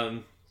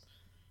 But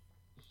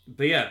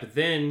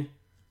then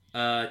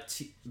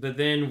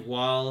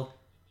while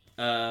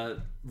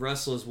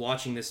Russell is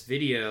watching this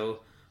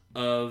video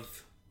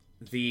of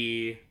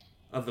the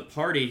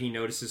party, he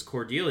notices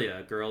Cordelia,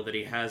 a girl that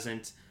he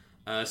hasn't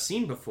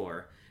seen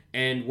before.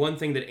 And one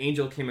thing that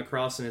Angel came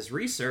across in his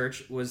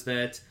research was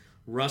that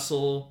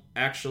Russell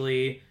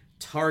actually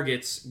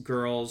targets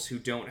girls who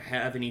don't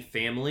have any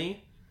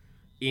family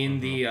in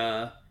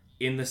the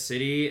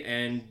city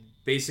and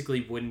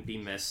basically wouldn't be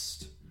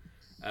missed.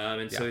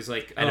 So he's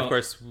like, and of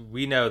course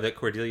we know that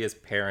Cordelia's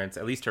parents,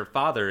 at least her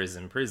father, is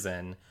in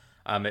prison.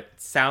 It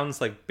sounds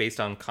like,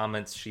 based on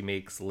comments she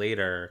makes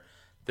later,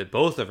 that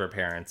both of her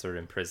parents are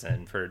in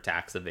prison for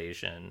tax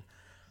evasion.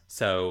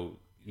 So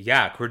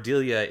yeah,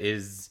 Cordelia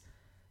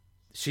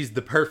she's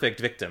the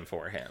perfect victim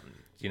for him.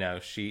 You know,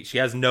 she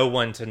has no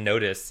one to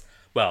notice.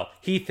 Well,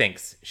 he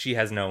thinks she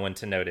has no one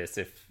to notice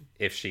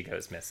if she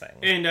goes missing.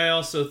 And I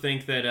also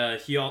think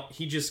that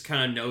he just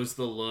kind of knows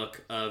the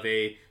look of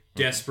a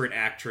desperate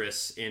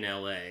actress in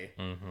L.A.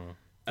 Mm-hmm.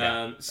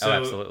 Yeah.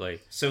 Absolutely.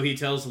 So he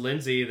tells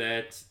Lindsay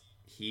that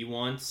he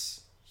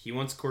wants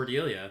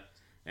Cordelia,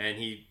 and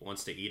he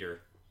wants to eat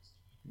her.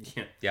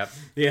 Yeah. Yep.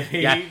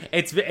 Yeah.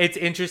 It's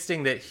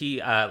interesting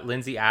that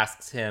Lindsay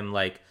asks him,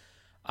 like,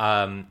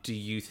 do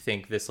you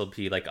think this will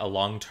be like a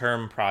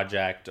long-term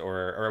project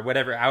or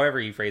whatever, however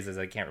he phrases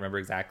it, I can't remember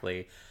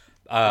exactly.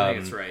 I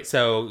think it's right.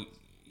 So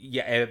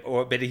yeah,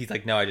 but he's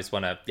like, no, I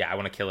want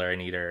to kill her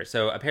and eat her.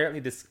 So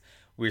apparently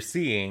we're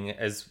seeing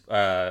as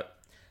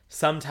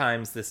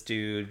sometimes this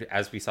dude,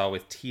 as we saw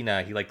with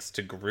Tina, he likes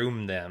to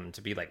groom them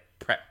to be like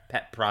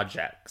pet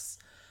projects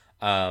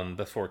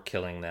before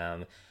killing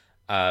them.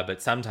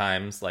 But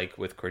sometimes, like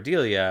with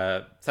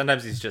Cordelia,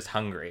 sometimes he's just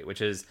hungry,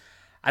 which is,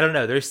 I don't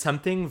know, there's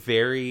something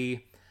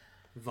very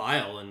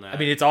vile in that. I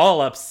mean, it's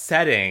all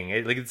upsetting.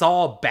 It's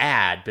all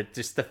bad, but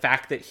just the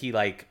fact that he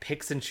like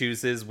picks and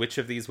chooses which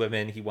of these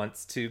women he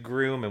wants to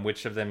groom and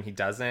which of them he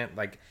doesn't,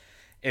 like,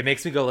 it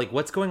makes me go, like,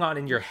 what's going on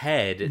in your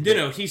head?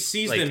 No, he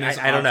sees them as objects.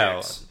 I don't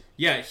know.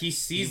 Yeah, he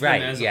sees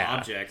them as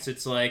objects.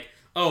 It's like,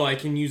 oh, I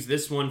can use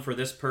this one for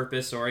this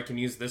purpose, or I can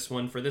use this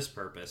one for this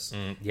purpose.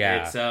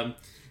 It's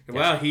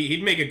wow,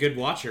 he'd make a good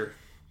watcher.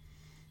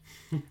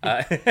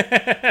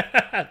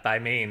 I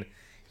mean,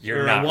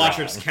 you're not a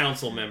Watchers wrong.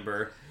 Council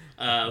member.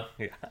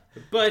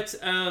 But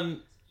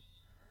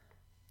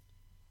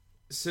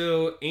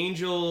so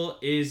Angel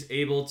is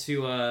able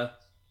to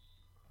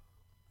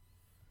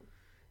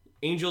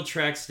Angel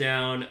tracks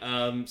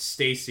down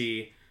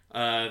Stacy.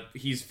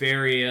 He's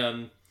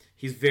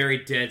very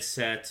dead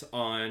set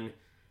on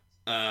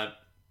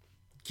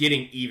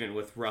getting even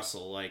with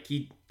Russell. Like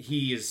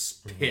he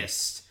is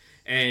pissed,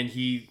 and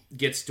he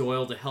gets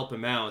Doyle to help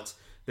him out.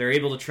 They're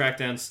able to track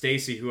down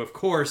Stacy, who of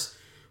course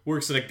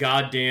works at a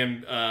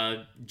goddamn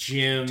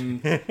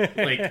gym,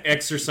 like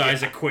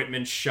exercise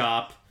equipment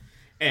shop,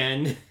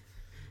 and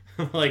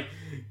I'm like,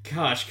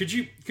 gosh, could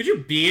you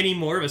be any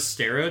more of a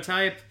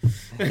stereotype?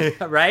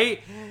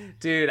 Right?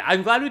 Dude,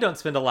 I'm glad we don't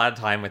spend a lot of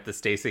time with the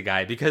Stacy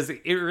guy, because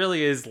it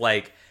really is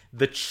like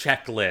the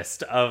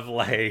checklist of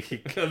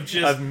like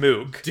of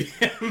Mook.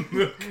 Damn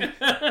Mook.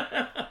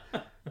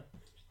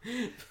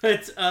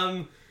 But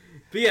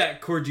yeah,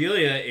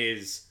 Cordelia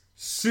is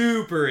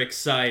super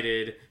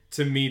excited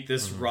to meet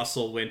this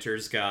Russell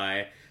Winters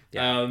guy.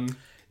 Yeah.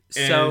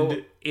 So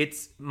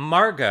it's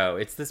Margot.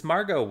 It's this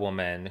Margot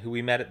woman who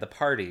we met at the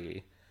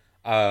party,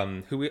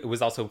 who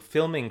was also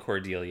filming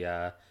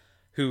Cordelia,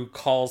 who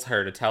calls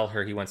her to tell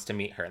her he wants to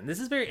meet her. And this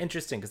is very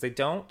interesting because they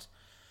don't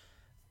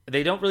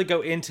really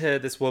go into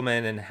this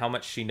woman and how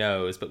much she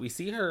knows, but we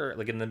see her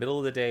like in the middle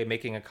of the day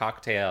making a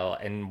cocktail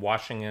and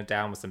washing it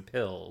down with some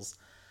pills.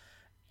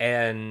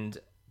 And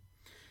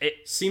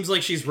it seems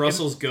like she's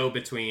Russell's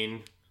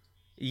go-between.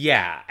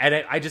 Yeah, and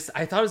I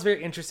thought it was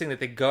very interesting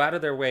that they go out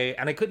of their way,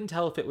 and I couldn't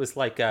tell if it was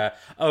like,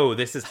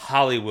 this is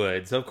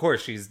Hollywood, so of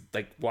course she's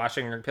like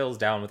washing her pills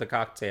down with a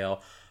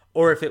cocktail,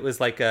 or if it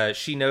was like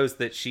she knows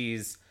that she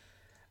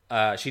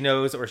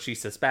knows or she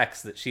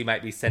suspects that she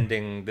might be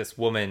sending this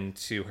woman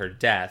to her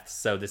death,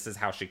 so this is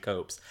how she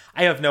copes.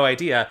 I have no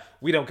idea.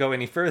 We don't go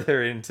any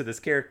further into this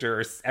character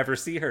or ever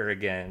see her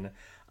again.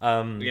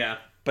 Yeah.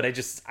 But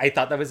I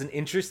thought that was an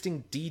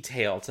interesting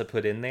detail to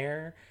put in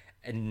there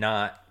and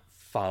not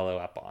follow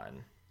up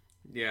on.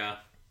 Yeah.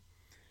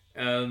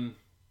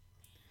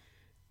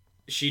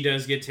 She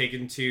does get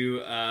taken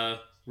to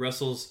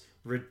Russell's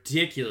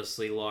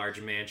ridiculously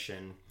large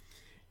mansion.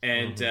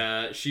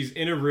 And she's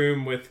in a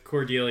room with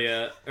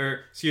Cordelia,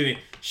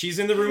 she's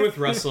in the room with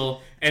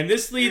Russell, and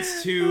this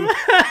leads to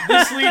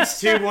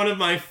one of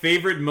my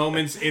favorite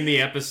moments in the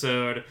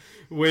episode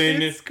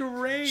when it's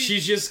great.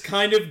 She's just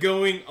kind of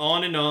going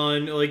on and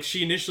on. Like,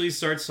 she initially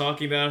starts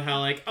talking about how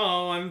like,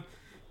 I'm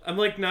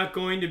like not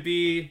going to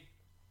be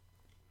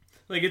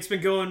like, it's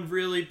been going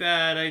really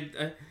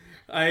bad.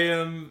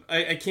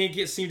 I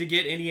can't seem to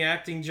get any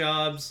acting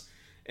jobs,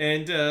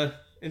 and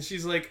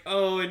she's like,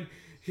 and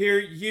here,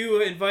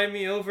 you invite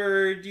me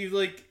over, you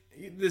like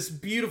this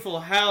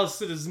beautiful house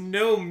that has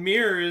no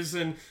mirrors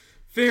and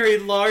very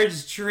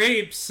large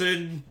drapes,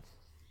 and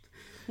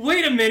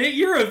wait a minute,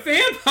 you're a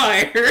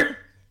vampire.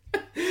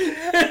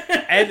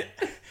 And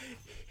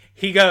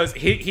he goes,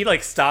 he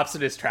like stops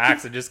in his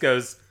tracks and just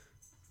goes,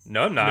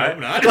 no, I'm not.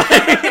 No, I'm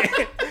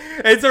not.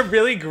 It's a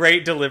really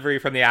great delivery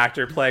from the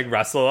actor playing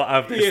Russell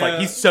of this, like,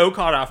 he's so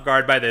caught off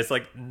guard by this,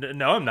 like,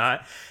 no, I'm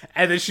not.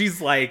 And then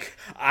she's like,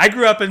 I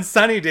grew up in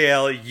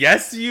Sunnydale.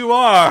 Yes, you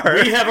are.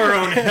 We have our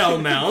own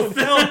Hellmouth.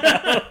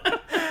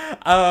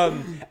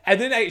 And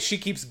then she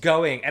keeps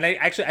going. And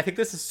I think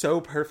this is so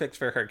perfect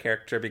for her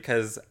character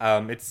because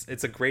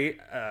it's a great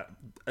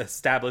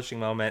establishing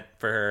moment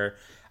for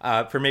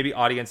her, for maybe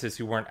audiences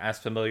who weren't as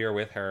familiar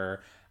with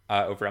her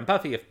over on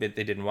Buffy, if they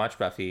didn't watch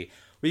Buffy.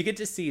 We get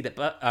to see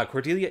that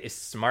Cordelia is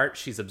smart,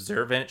 she's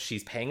observant,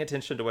 she's paying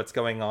attention to what's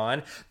going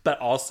on, but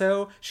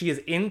also she is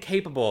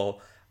incapable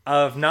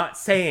of not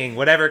saying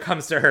whatever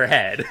comes to her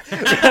head.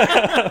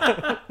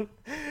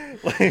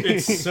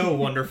 It's so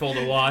wonderful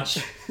to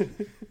watch.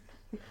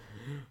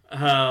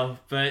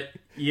 But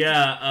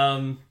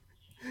yeah,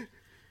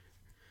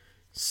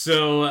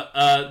 so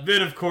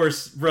then of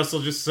course Russell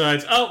just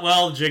decides, oh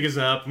well, jig is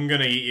up, I'm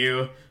gonna eat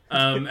you.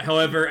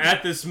 However,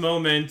 at this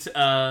moment,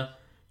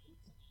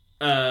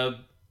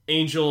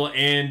 Angel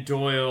and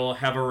Doyle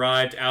have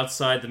arrived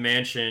outside the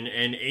mansion,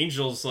 and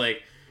Angel's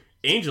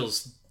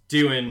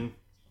doing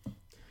a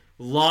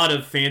lot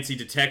of fancy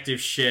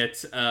detective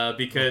shit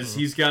because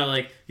he's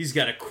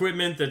got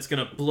equipment that's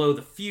gonna blow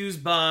the fuse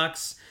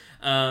box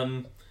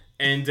and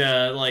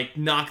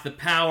knock the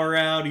power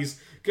out. He's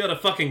got a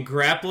fucking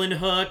grappling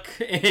hook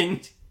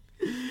and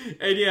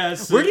yeah.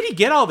 So, where did he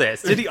get all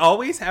this? Did he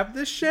always have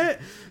this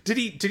shit? Did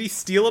he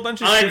steal a bunch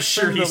of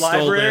shit from the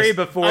library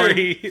before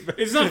he?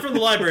 It's not from the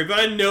library, but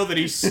I know that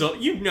he stole.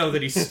 You know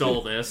that he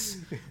stole this.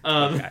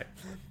 Okay.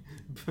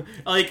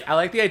 I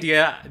like the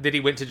idea that he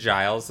went to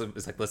Giles and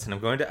was like, "Listen, I'm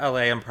going to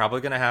LA. I'm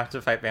probably gonna have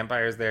to fight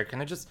vampires there. Can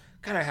I just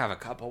kind of have a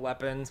couple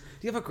weapons?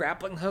 Do you have a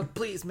grappling hook,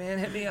 please, man?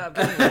 Hit me up.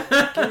 Give me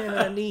what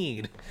I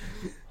need."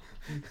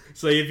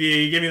 So if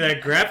you give me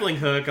that grappling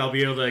hook, I'll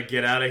be able to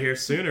get out of here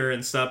sooner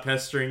and stop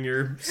pestering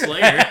your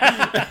slayer.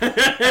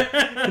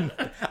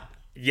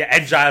 Yeah,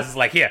 and Giles is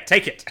like, "Here,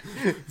 take it."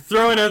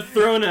 Throwing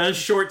a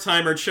short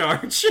timer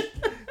charge.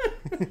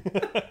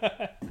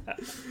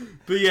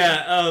 But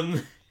yeah,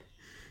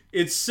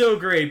 it's so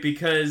great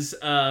because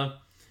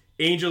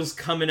Angel's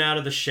coming out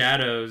of the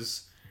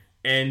shadows,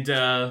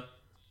 and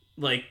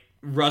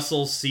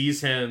Russell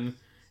sees him,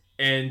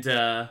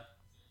 and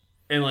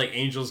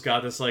Angel's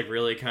got this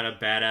really kind of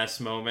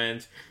badass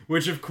moment,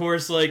 which of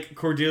course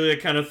Cordelia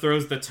kind of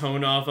throws the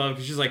tone off of,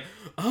 because she's like,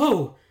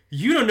 "Oh,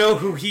 you don't know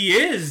who he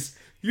is.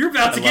 You're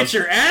about to get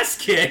your ass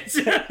kicked."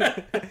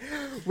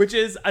 Which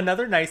is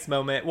another nice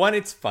moment. One,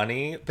 it's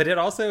funny, but it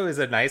also is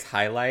a nice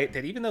highlight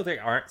that even though they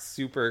aren't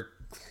super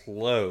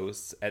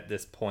close at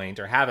this point,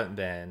 or haven't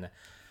been,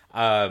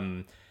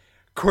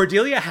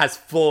 Cordelia has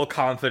full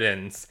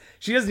confidence.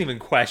 She doesn't even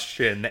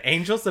question the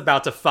Angel's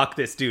about to fuck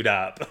this dude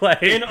up.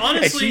 And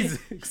honestly, and she's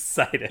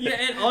excited. Yeah,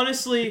 and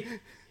honestly,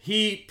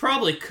 he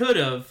probably could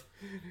have,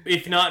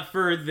 if not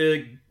for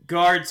the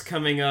guards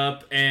coming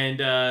up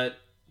and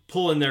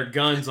pulling their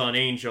guns on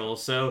Angel.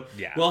 So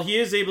while he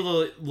is able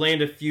to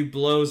land a few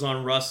blows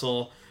on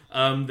Russell,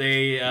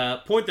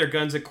 they point their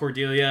guns at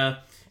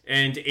Cordelia,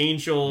 and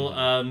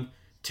Angel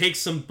takes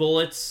some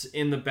bullets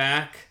in the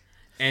back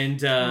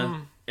and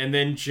and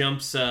then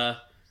jumps. Or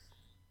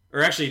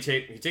actually,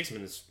 he takes him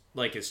in his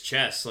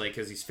chest,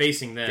 because he's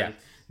facing them. Yeah.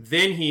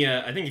 Then he,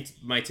 I think he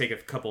might take a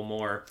couple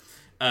more,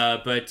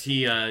 but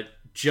he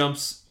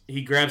jumps.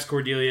 He grabs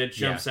Cordelia,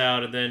 jumps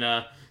out, and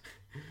then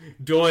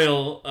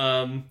Doyle,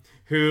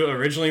 who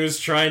originally was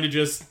trying to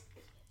just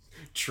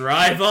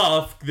drive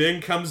off,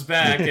 then comes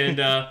back,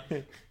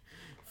 and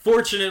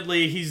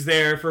fortunately he's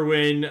there for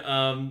when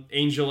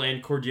Angel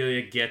and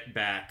Cordelia get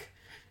back,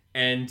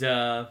 and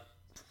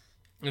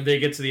they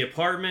get to the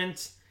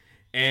apartment,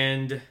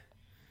 and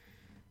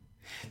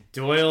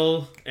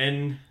Doyle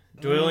and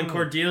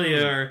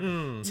Cordelia are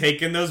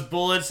taking those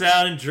bullets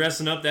out and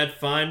dressing up that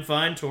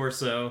fine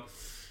torso.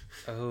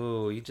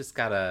 Oh,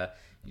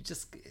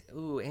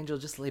 Angel,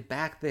 just lay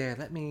back there.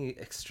 Let me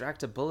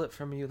extract a bullet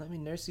from you. Let me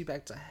nurse you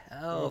back to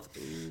health.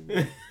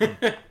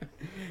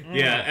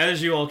 Yeah,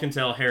 as you all can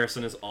tell,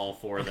 Harrison is all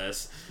for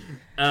this.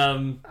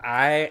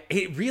 I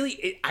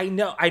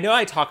know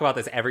I talk about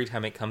this every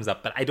time it comes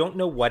up, but I don't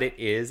know what it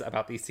is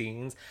about these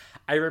scenes.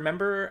 I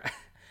remember,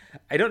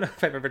 I don't know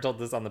if I've ever told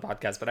this on the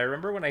podcast, but I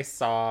remember when I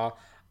saw,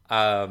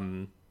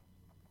 oh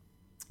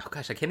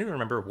gosh, I can't even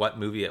remember what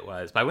movie it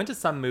was, but I went to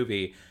some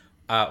movie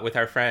with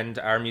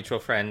our mutual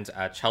friend,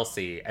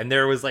 Chelsea, and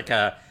there was an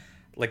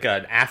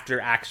after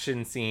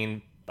action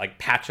scene,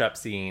 patch up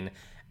scene,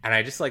 and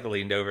I just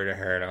leaned over to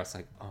her and I was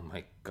like, oh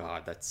my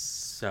God, that's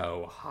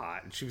so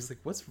hot. And she was like,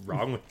 what's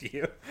wrong with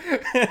you?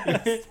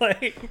 It's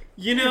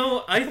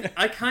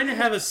I kind of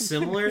have a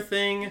similar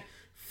thing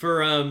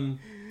for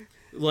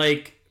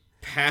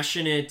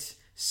passionate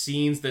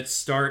scenes that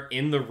start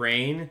in the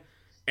rain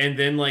and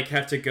then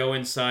have to go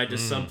inside to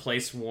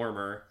someplace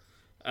warmer.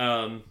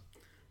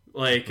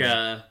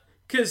 Because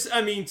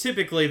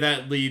typically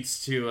that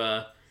leads to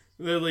a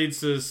little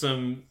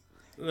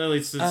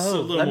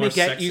let more me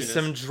get you sexiness.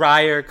 some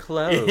drier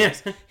clothes. Yeah.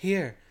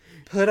 Here,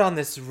 put on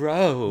this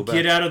robe.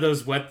 Get out of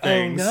those wet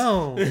things.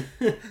 Oh no!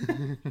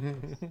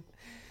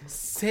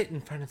 Sit in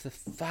front of the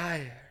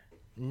fire,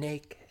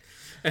 naked.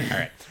 All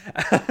right.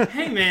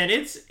 Hey man,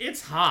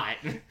 it's hot.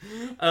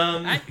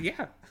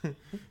 Yeah.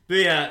 But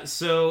yeah,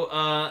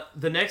 so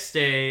the next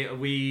day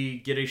we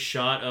get a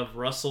shot of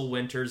Russell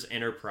Winters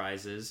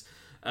Enterprises.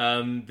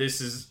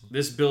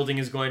 This building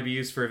is going to be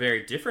used for a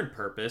very different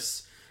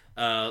purpose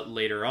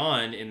later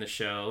on in the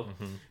show.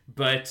 Mm-hmm.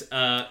 But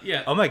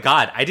yeah. Oh my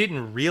God, I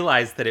didn't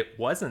realize that it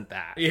wasn't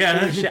that.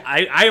 Yeah.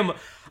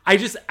 I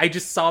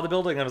just saw the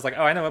building and I was like,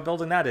 oh, I know what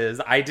building that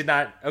is. I did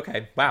not.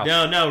 Okay, wow.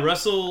 No.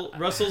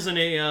 Russell's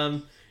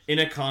in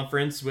a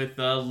conference with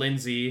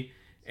Lindsay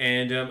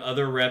and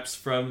other reps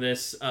from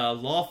this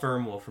law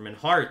firm, Wolfram and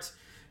Hart.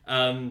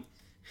 And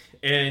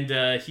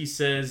he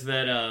says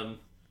that,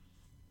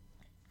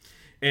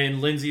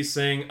 and Lindsay's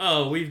saying,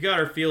 oh, we've got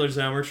our feelers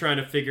out. We're trying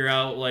to figure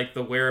out,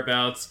 the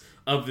whereabouts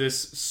of this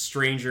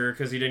stranger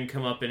because he didn't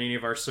come up in any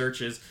of our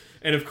searches.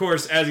 And, of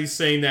course, as he's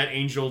saying that,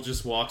 Angel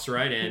just walks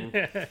right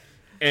in.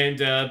 And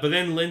but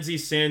then Lindsay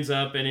stands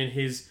up and in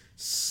his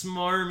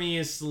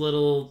smarmiest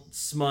little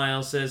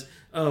smile says,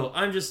 oh,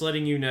 I'm just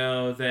letting you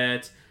know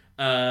that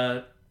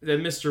that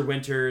Mr.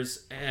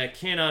 Winters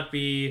cannot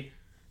be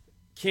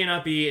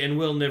and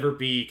will never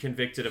be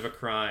convicted of a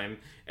crime.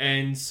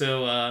 And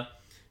so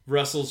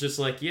Russell's just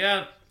like,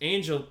 yeah,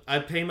 Angel, I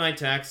pay my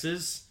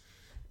taxes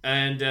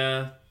and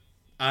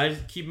I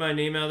keep my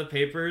name out of the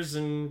papers,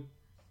 and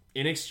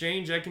in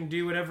exchange I can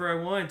do whatever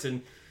I want.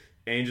 And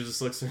Angel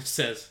just looks and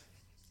says,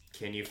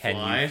 Can you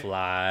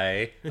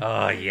fly?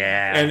 Oh,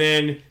 yeah. And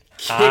then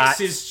kicks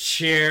his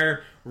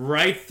chair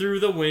right through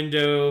the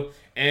window,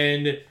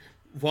 and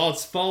while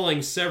it's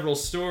falling several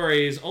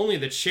stories, only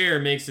the chair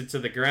makes it to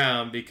the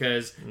ground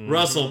because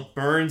Russell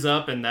burns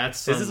up in that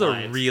sunlight. This is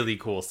a really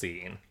cool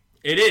scene.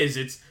 It is.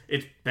 It's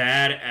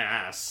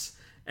badass.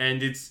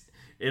 And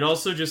it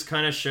also just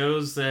kind of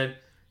shows that,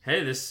 hey,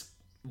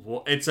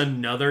 it's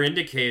another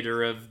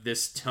indicator of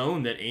this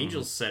tone that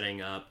Angel's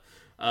setting up.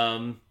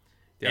 Yep.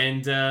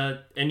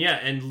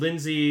 And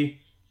Lindsay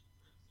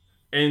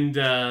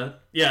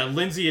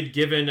had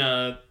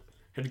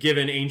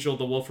given Angel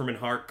the Wolfram and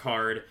Hart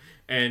card,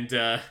 and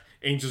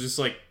Angel just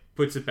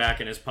puts it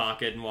back in his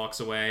pocket and walks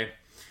away.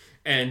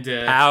 And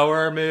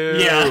power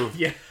move.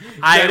 Yeah.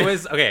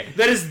 Okay.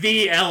 That is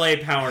the LA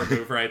power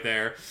move right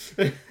there.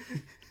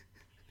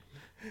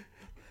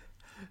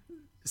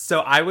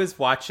 So I was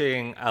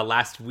watching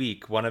last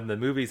week. One of the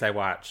movies I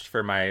watched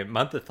for my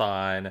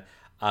month-a-thon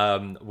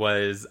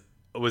was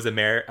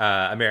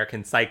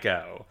American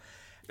Psycho.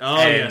 Oh,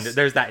 and yes.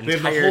 There's that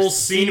entire the whole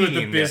scene with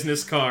the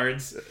business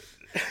cards.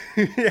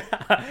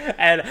 Yeah,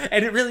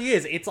 and it really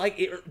is. It's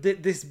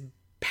this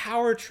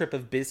power trip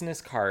of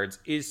business cards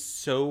is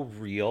so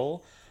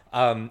real.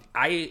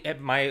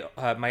 At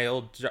my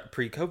old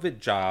pre-COVID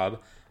job,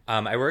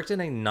 I worked in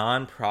a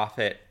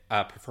nonprofit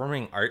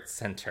performing arts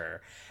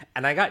center,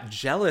 and I got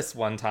jealous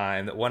one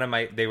time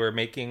that they were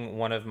making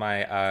one of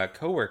my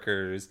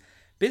coworkers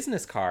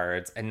business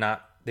cards, and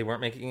they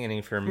weren't making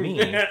any for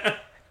me.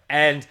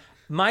 And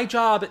my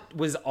job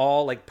was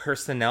all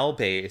personnel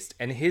based,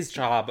 and his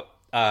job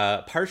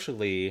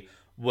partially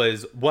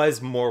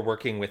was more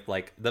working with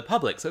like the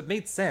public, so it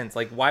made sense.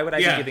 Like, why would I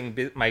be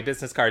giving my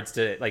business cards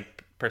to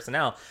like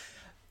personnel?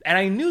 And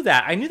I knew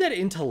that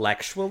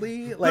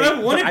intellectually. Like, but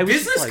I wanted I was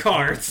business just, like,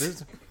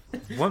 cards.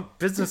 I want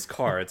business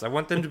cards. I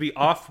want them to be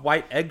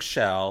off-white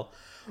eggshell.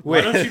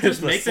 Why don't you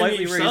just make them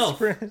yourself?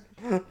 You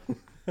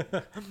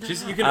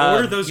can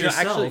order those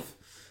yourself. Actually,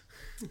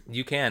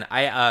 you can.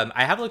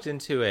 I have looked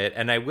into it,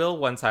 and I will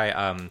once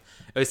in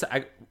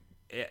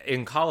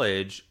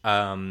college.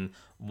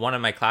 One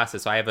of my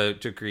classes. So I have a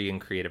degree in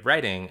creative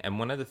writing, and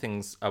one of the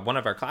things, one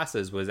of our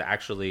classes was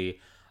actually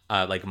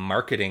like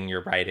marketing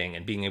your writing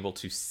and being able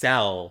to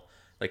sell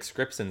like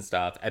scripts and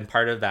stuff. And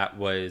part of that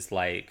was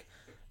like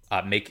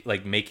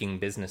making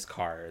business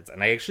cards.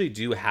 And I actually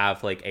do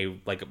have like a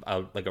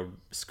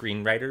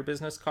screenwriter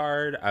business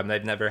card. I've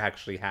never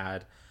actually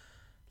had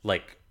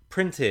like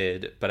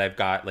printed, but I've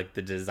got like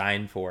the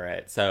design for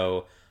it.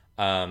 So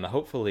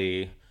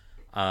hopefully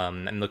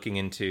I'm looking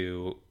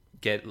into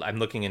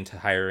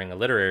hiring a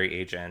literary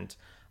agent.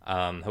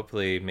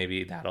 Hopefully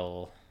maybe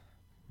we'll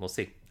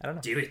see. I don't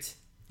know. Do it.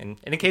 And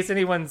in case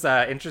anyone's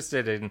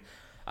interested in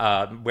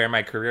where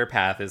my career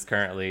path is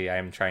currently,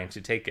 I'm trying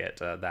to take it.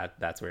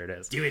 That's where it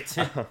is. Do it.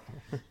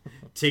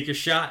 Take a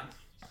shot.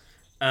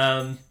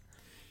 But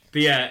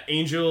yeah,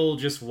 Angel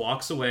just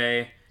walks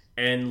away,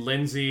 and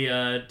Lindsay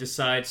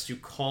decides to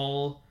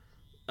call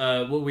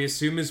what we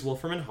assume is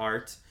Wolfram and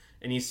Hart,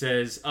 and he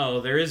says, "Oh,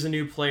 there is a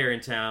new player in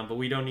town, but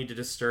we don't need to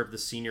disturb the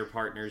senior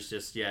partners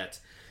just yet."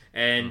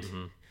 And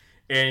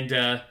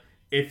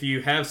if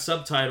you have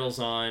subtitles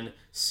on,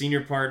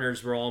 senior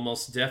partners will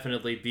almost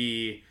definitely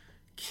be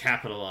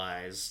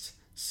capitalized.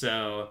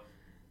 So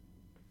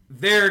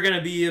they're going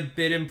to be a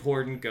bit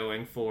important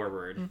going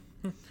forward.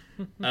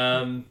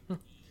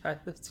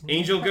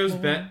 Angel goes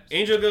back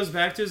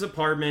to his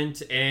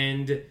apartment,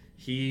 and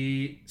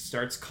he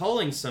starts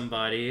calling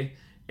somebody,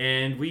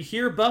 and we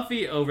hear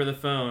Buffy over the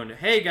phone.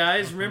 "Hey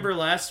guys, remember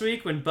last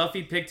week when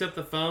Buffy picked up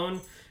the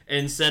phone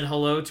and said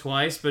hello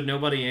twice, but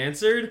nobody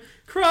answered?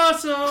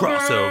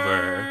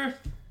 Crossover!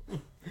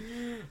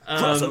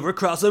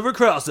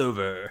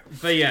 Crossover.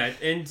 But yeah,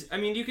 and I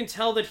mean, you can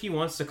tell that he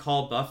wants to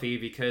call Buffy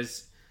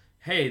because,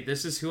 hey,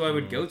 this is who I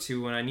would go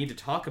to when I need to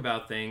talk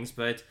about things.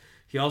 But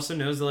he also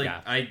knows that,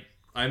 like,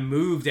 I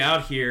moved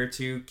out here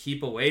to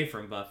keep away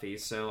from Buffy,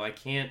 so I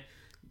can't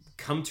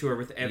come to her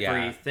with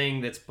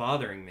everything that's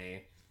bothering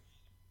me.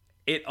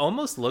 It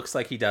almost looks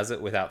like he does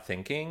it without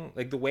thinking.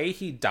 Like, the way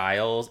he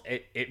dials,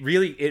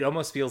 it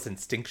almost feels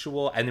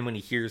instinctual. And then when he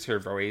hears her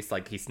voice,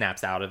 like, he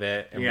snaps out of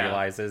it and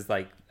realizes,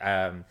 like,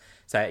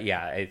 so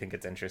yeah, I think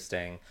it's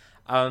interesting.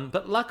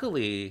 But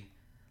luckily,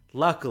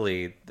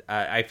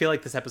 I feel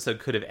like this episode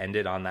could have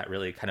ended on that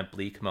really kind of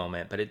bleak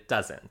moment, but it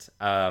doesn't.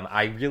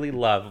 I really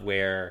love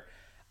where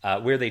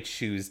they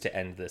choose to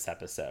end this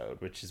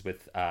episode, which is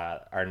with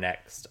our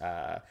next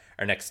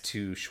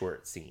two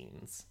short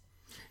scenes.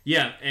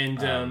 Yeah, and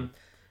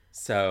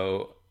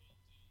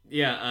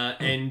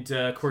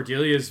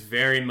Cordelia's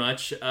very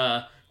much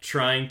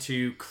trying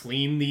to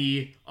clean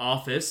the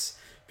office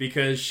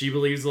because she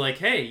believes, like,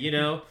 hey, you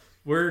know,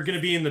 we're going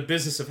to be in the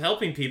business of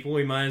helping people.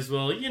 We might as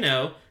well, you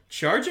know,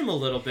 charge them a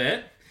little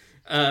bit.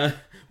 We're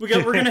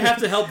going to have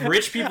to help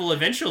rich people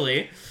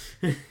eventually.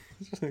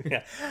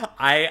 Yeah,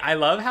 I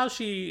love how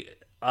she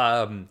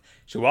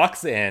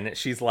walks in.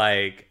 She's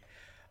like,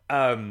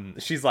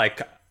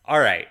 all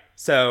right,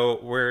 so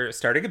we're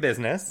starting a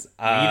business.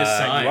 We need a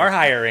sign. You are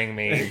hiring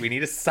me. We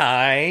need a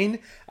sign.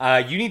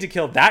 You need to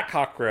kill that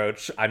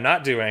cockroach. I'm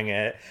not doing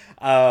it.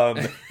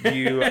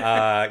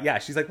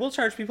 She's like, we'll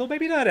charge people,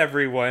 maybe not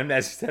everyone,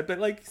 as she said, but,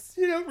 like,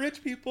 you know,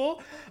 rich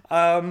people.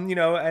 You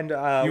know, and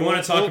you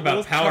want to talk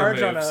about power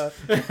moves.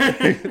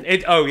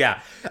 Oh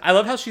yeah, I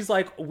love how she's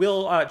like,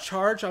 we'll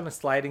charge on a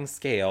sliding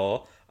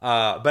scale.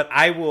 But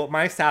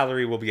my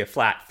salary will be a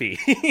flat fee.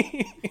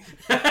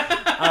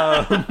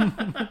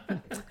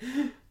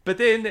 But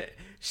then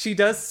she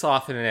does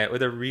soften it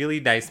with a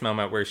really nice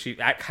moment where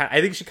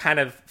I think she kind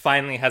of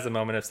finally has a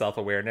moment of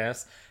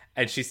self-awareness,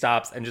 and she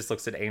stops and just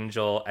looks at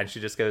Angel, and she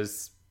just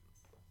goes,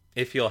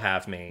 "If you'll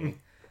have me."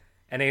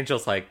 And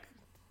Angel's like,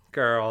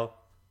 "Girl,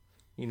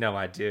 you know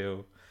I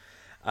do."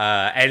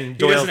 And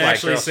Doyle's he doesn't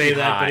actually say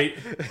that,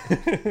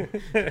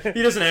 but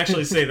he doesn't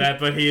actually say that,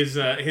 but his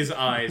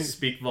eyes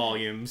speak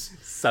volumes.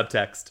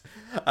 Subtext.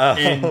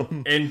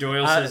 And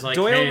Doyle says, like,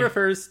 Doyle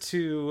refers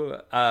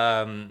to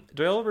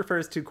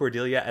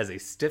Cordelia as a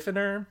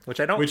stiffener, which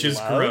I don't which is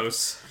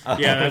gross.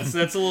 Yeah,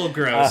 that's a little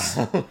gross.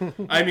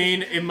 I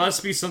mean, it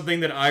must be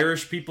something that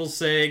Irish people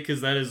say,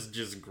 because that is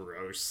just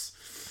gross.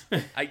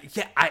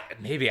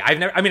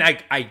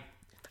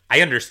 I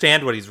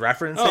understand what he's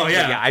referencing. Oh,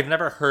 yeah. I've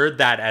never heard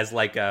that as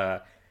like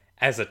a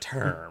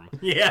term.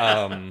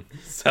 Yeah. And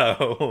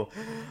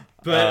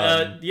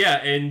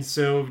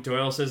so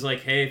Doyle says, like,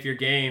 hey, if you're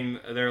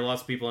game, there are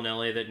lots of people in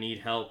LA that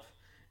need help.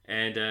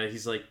 And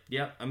he's like,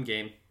 yeah, I'm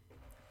game.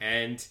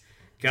 And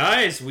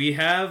guys, we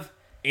have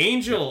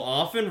Angel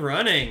off and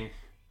running.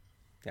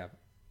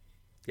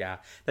 Yeah.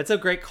 That's a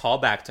great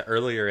callback to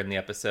earlier in the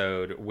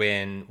episode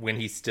when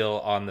he's still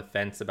on the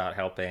fence about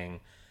helping.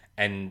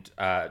 and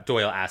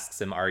Doyle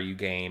asks him, "Are you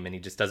game?" And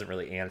he just doesn't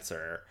really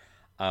answer.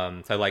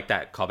 So I like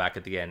that callback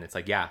at the end. It's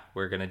like, yeah,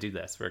 we're gonna do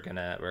this. We're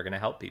gonna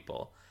help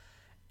people,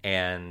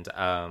 and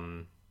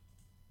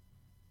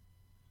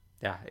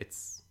yeah,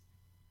 it's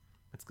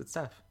good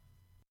stuff.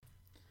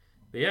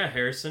 But yeah,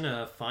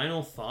 Harrison,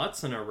 final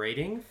thoughts and a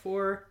rating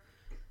for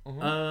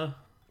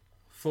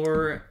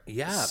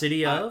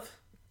City of?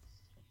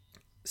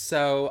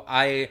 So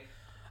I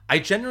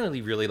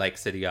generally really like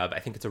City of. I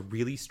think it's a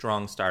really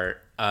strong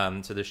start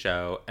to the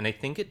show, and I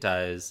think it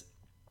does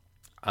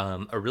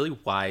a really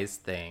wise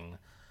thing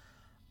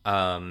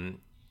in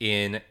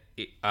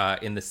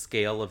the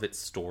scale of its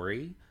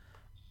story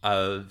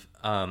of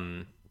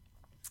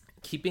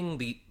keeping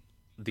the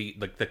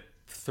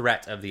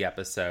threat of the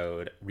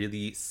episode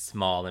really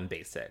small and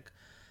basic.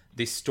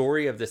 The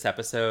story of this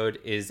episode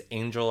is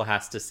Angel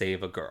has to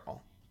save a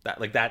girl.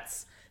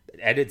 That's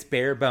at its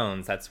bare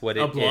bones. That's what it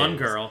is. A blonde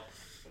girl.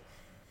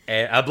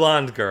 A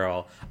blonde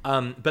girl.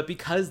 But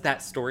because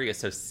that story is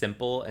so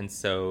simple and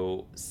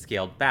so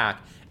scaled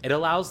back, it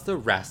allows the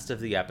rest of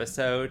the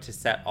episode to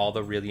set all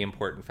the really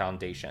important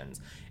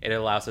foundations. It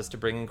allows us to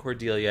bring in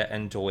Cordelia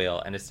and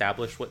Doyle and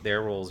establish what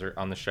their roles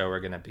on the show are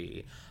going to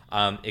be.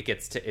 It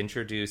gets to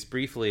introduce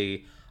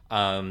briefly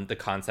the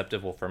concept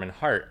of Wolfram and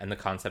Hart and the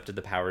concept of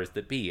the powers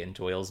that be and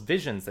Doyle's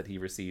visions that he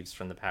receives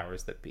from the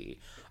powers that be.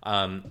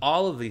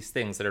 All of these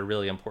things that are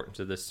really important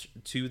to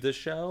the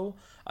show,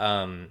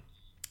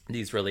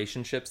 these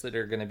relationships that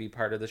are going to be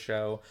part of the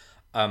show,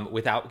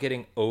 without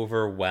getting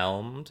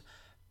overwhelmed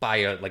by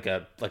a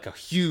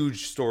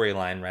huge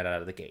storyline right out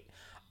of the gate.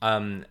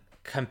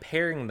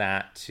 Comparing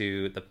that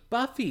to the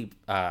Buffy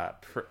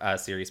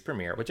series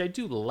premiere, which I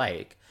do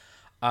like.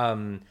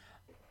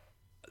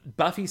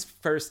 Buffy's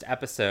first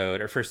episode,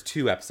 or first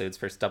two episodes,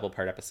 first double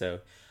part episode,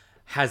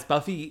 has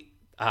Buffy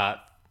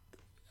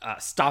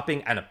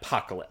stopping an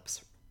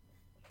apocalypse.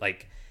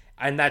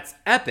 And that's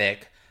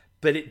epic,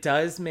 but it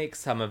does make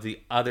some of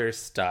the other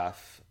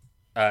stuff,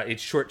 it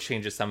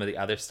shortchanges some of the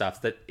other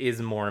stuff that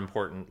is more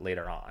important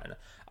later on.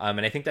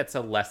 And I think that's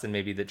a lesson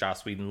maybe that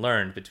Joss Whedon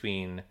learned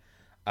between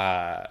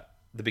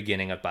the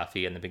beginning of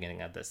Buffy and the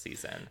beginning of this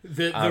season.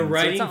 The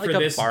writing so for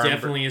this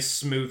definitely is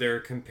smoother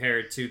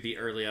compared to the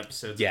early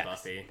episodes of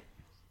Buffy.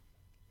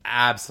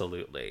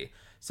 Absolutely.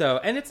 So,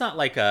 and it's not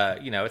like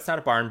it's not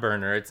a barn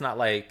burner. It's not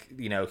like,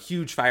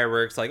 huge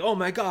fireworks like, oh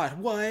my God,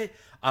 what?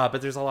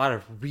 But there's a lot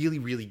of really,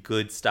 really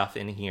good stuff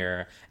in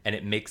here. And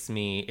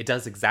it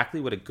does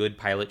exactly what a good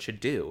pilot should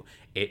do.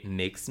 It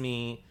makes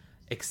me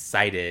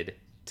excited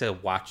to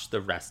watch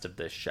the rest of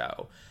this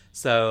show.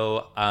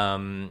 So,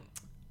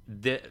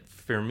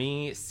 for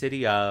me,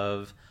 City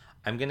of,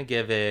 I'm going to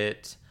give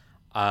it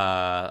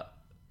 4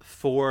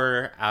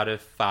 out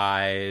of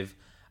 5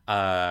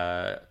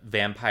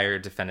 vampire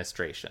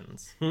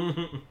defenestrations.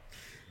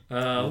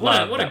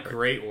 What a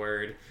great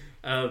word.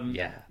 I'm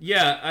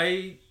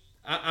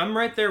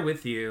right there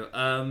with you.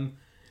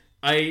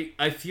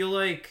 I feel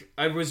like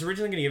I was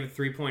originally going to give it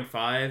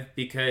 3.5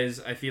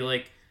 because I feel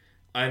like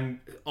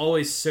I'm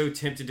always so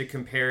tempted to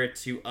compare it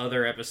to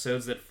other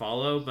episodes that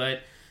follow,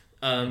 but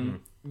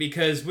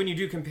because when you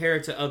do compare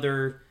it to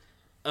other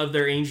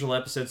Angel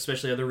episodes,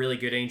 especially other really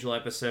good Angel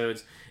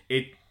episodes,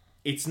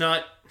 it's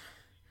not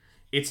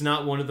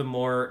one of the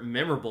more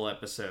memorable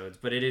episodes,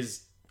 but it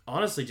is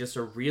honestly just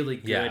a really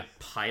good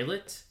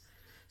pilot.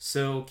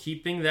 So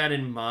keeping that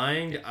in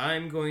mind,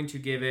 I'm going to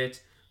give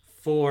it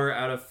 4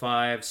 out of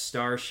 5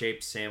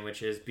 star-shaped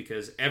sandwiches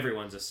because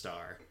everyone's a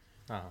star.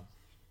 Oh.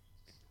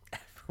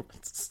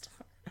 Everyone's a star.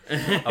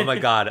 Oh my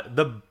God,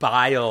 the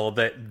bile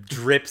that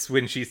drips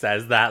when she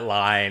says that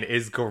line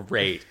is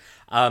great.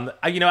 I'm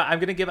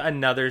gonna give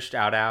another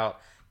shout out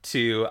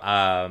to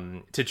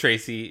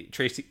Tracy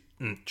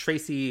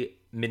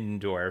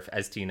Middendorf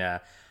as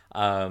Tina.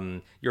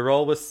 Your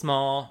role was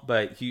small,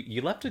 but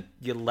you had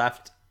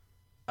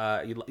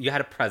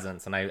a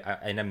presence, and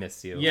I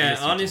miss you. Yeah,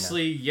 miss you,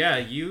 honestly, Tina. yeah,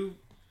 you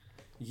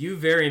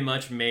very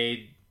much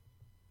made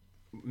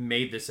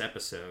this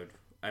episode,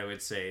 I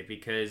would say,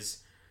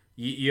 because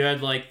you had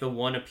the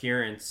one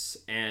appearance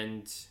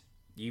and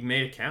you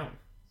made it count.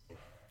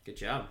 Good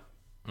job.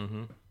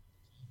 Mm-hmm.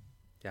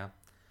 Yeah.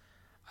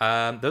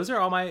 Those are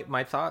all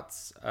my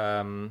thoughts.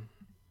 Same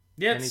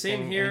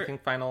here. Anything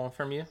final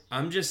from you?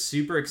 I'm just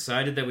super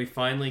excited that we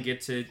finally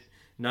get to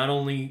not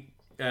only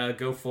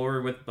go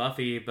forward with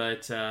Buffy,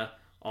 but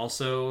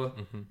also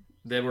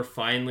that we're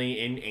finally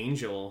in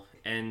Angel,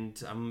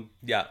 and I'm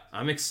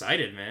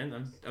excited,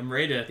 man. I'm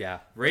ready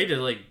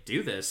to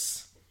do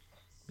this.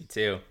 Me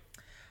too.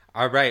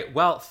 All right.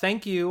 Well,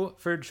 thank you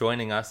for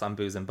joining us on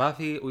Booze and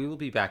Buffy. We will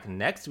be back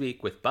next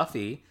week with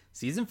Buffy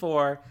Season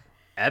 4,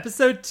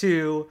 Episode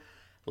 2,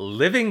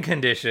 Living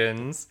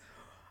Conditions,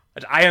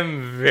 which I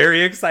am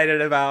very excited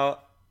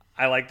about.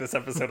 I like this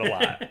episode a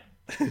lot.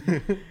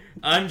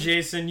 I'm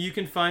Jason. You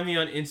can find me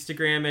on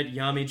Instagram at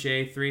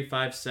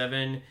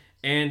YamiJ357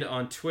 and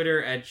on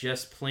Twitter at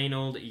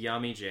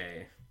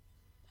JustPlainOldYamiJ.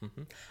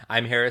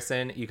 I'm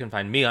Harrison. You can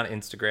find me on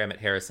Instagram at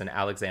Harrison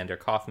Alexander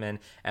Kaufman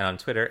and on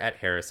Twitter at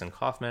Harrison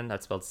Kaufman.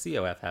 That's spelled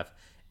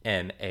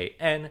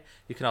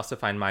You can also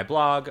find my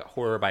blog,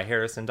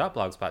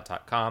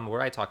 horrorbyharrison.blogspot.com,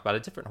 where I talk about a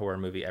different horror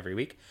movie every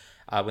week.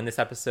 When this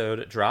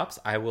episode drops,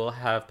 I will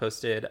have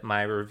posted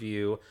my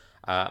review,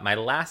 my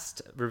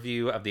last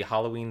review of the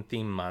Halloween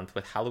theme month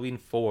with Halloween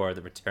 4,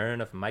 The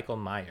Return of Michael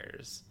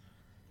Myers.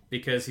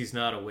 Because he's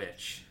not a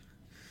witch.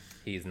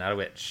 He's not a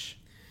witch.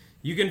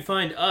 You can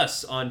find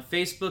us on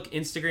Facebook,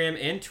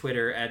 Instagram, and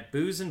Twitter at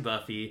Booze and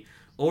Buffy,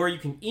 or you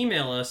can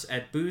email us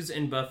at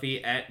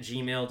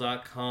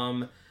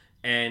boozeandbuffy@gmail.com,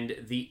 and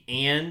the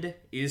 "and"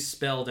 is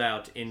spelled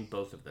out in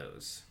both of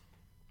those.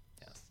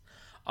 Yes.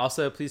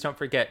 Also, please don't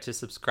forget to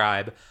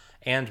subscribe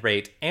and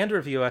rate and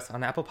review us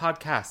on Apple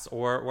Podcasts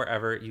or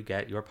wherever you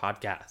get your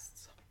podcasts.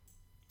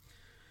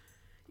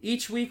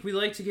 Each week, we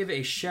like to give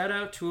a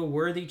shout-out to a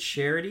worthy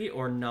charity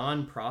or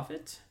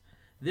non-profit.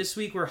 This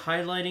week, we're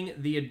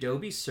highlighting the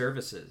Adobe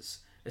Services.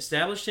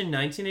 Established in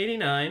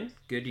 1989,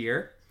 good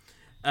year,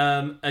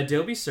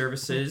 Adobe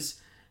Services'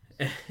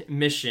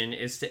 mission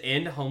is to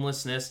end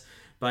homelessness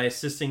by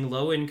assisting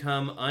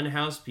low-income,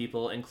 unhoused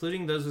people,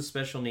 including those with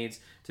special needs,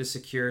 to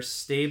secure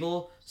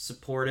stable,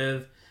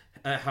 supportive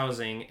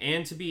housing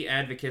and to be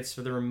advocates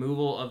for the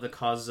removal of the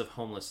causes of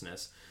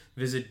homelessness.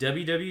 Visit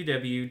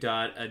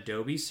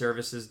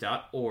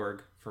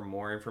www.adobeservices.org for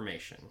more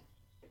information.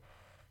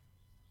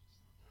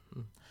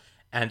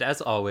 And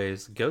as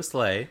always, go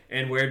slay.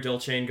 And wear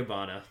Dolce &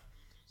 Gabbana.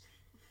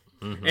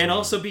 Mm-hmm. And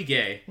also be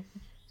gay.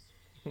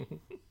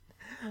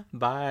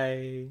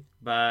 Bye.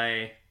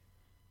 Bye.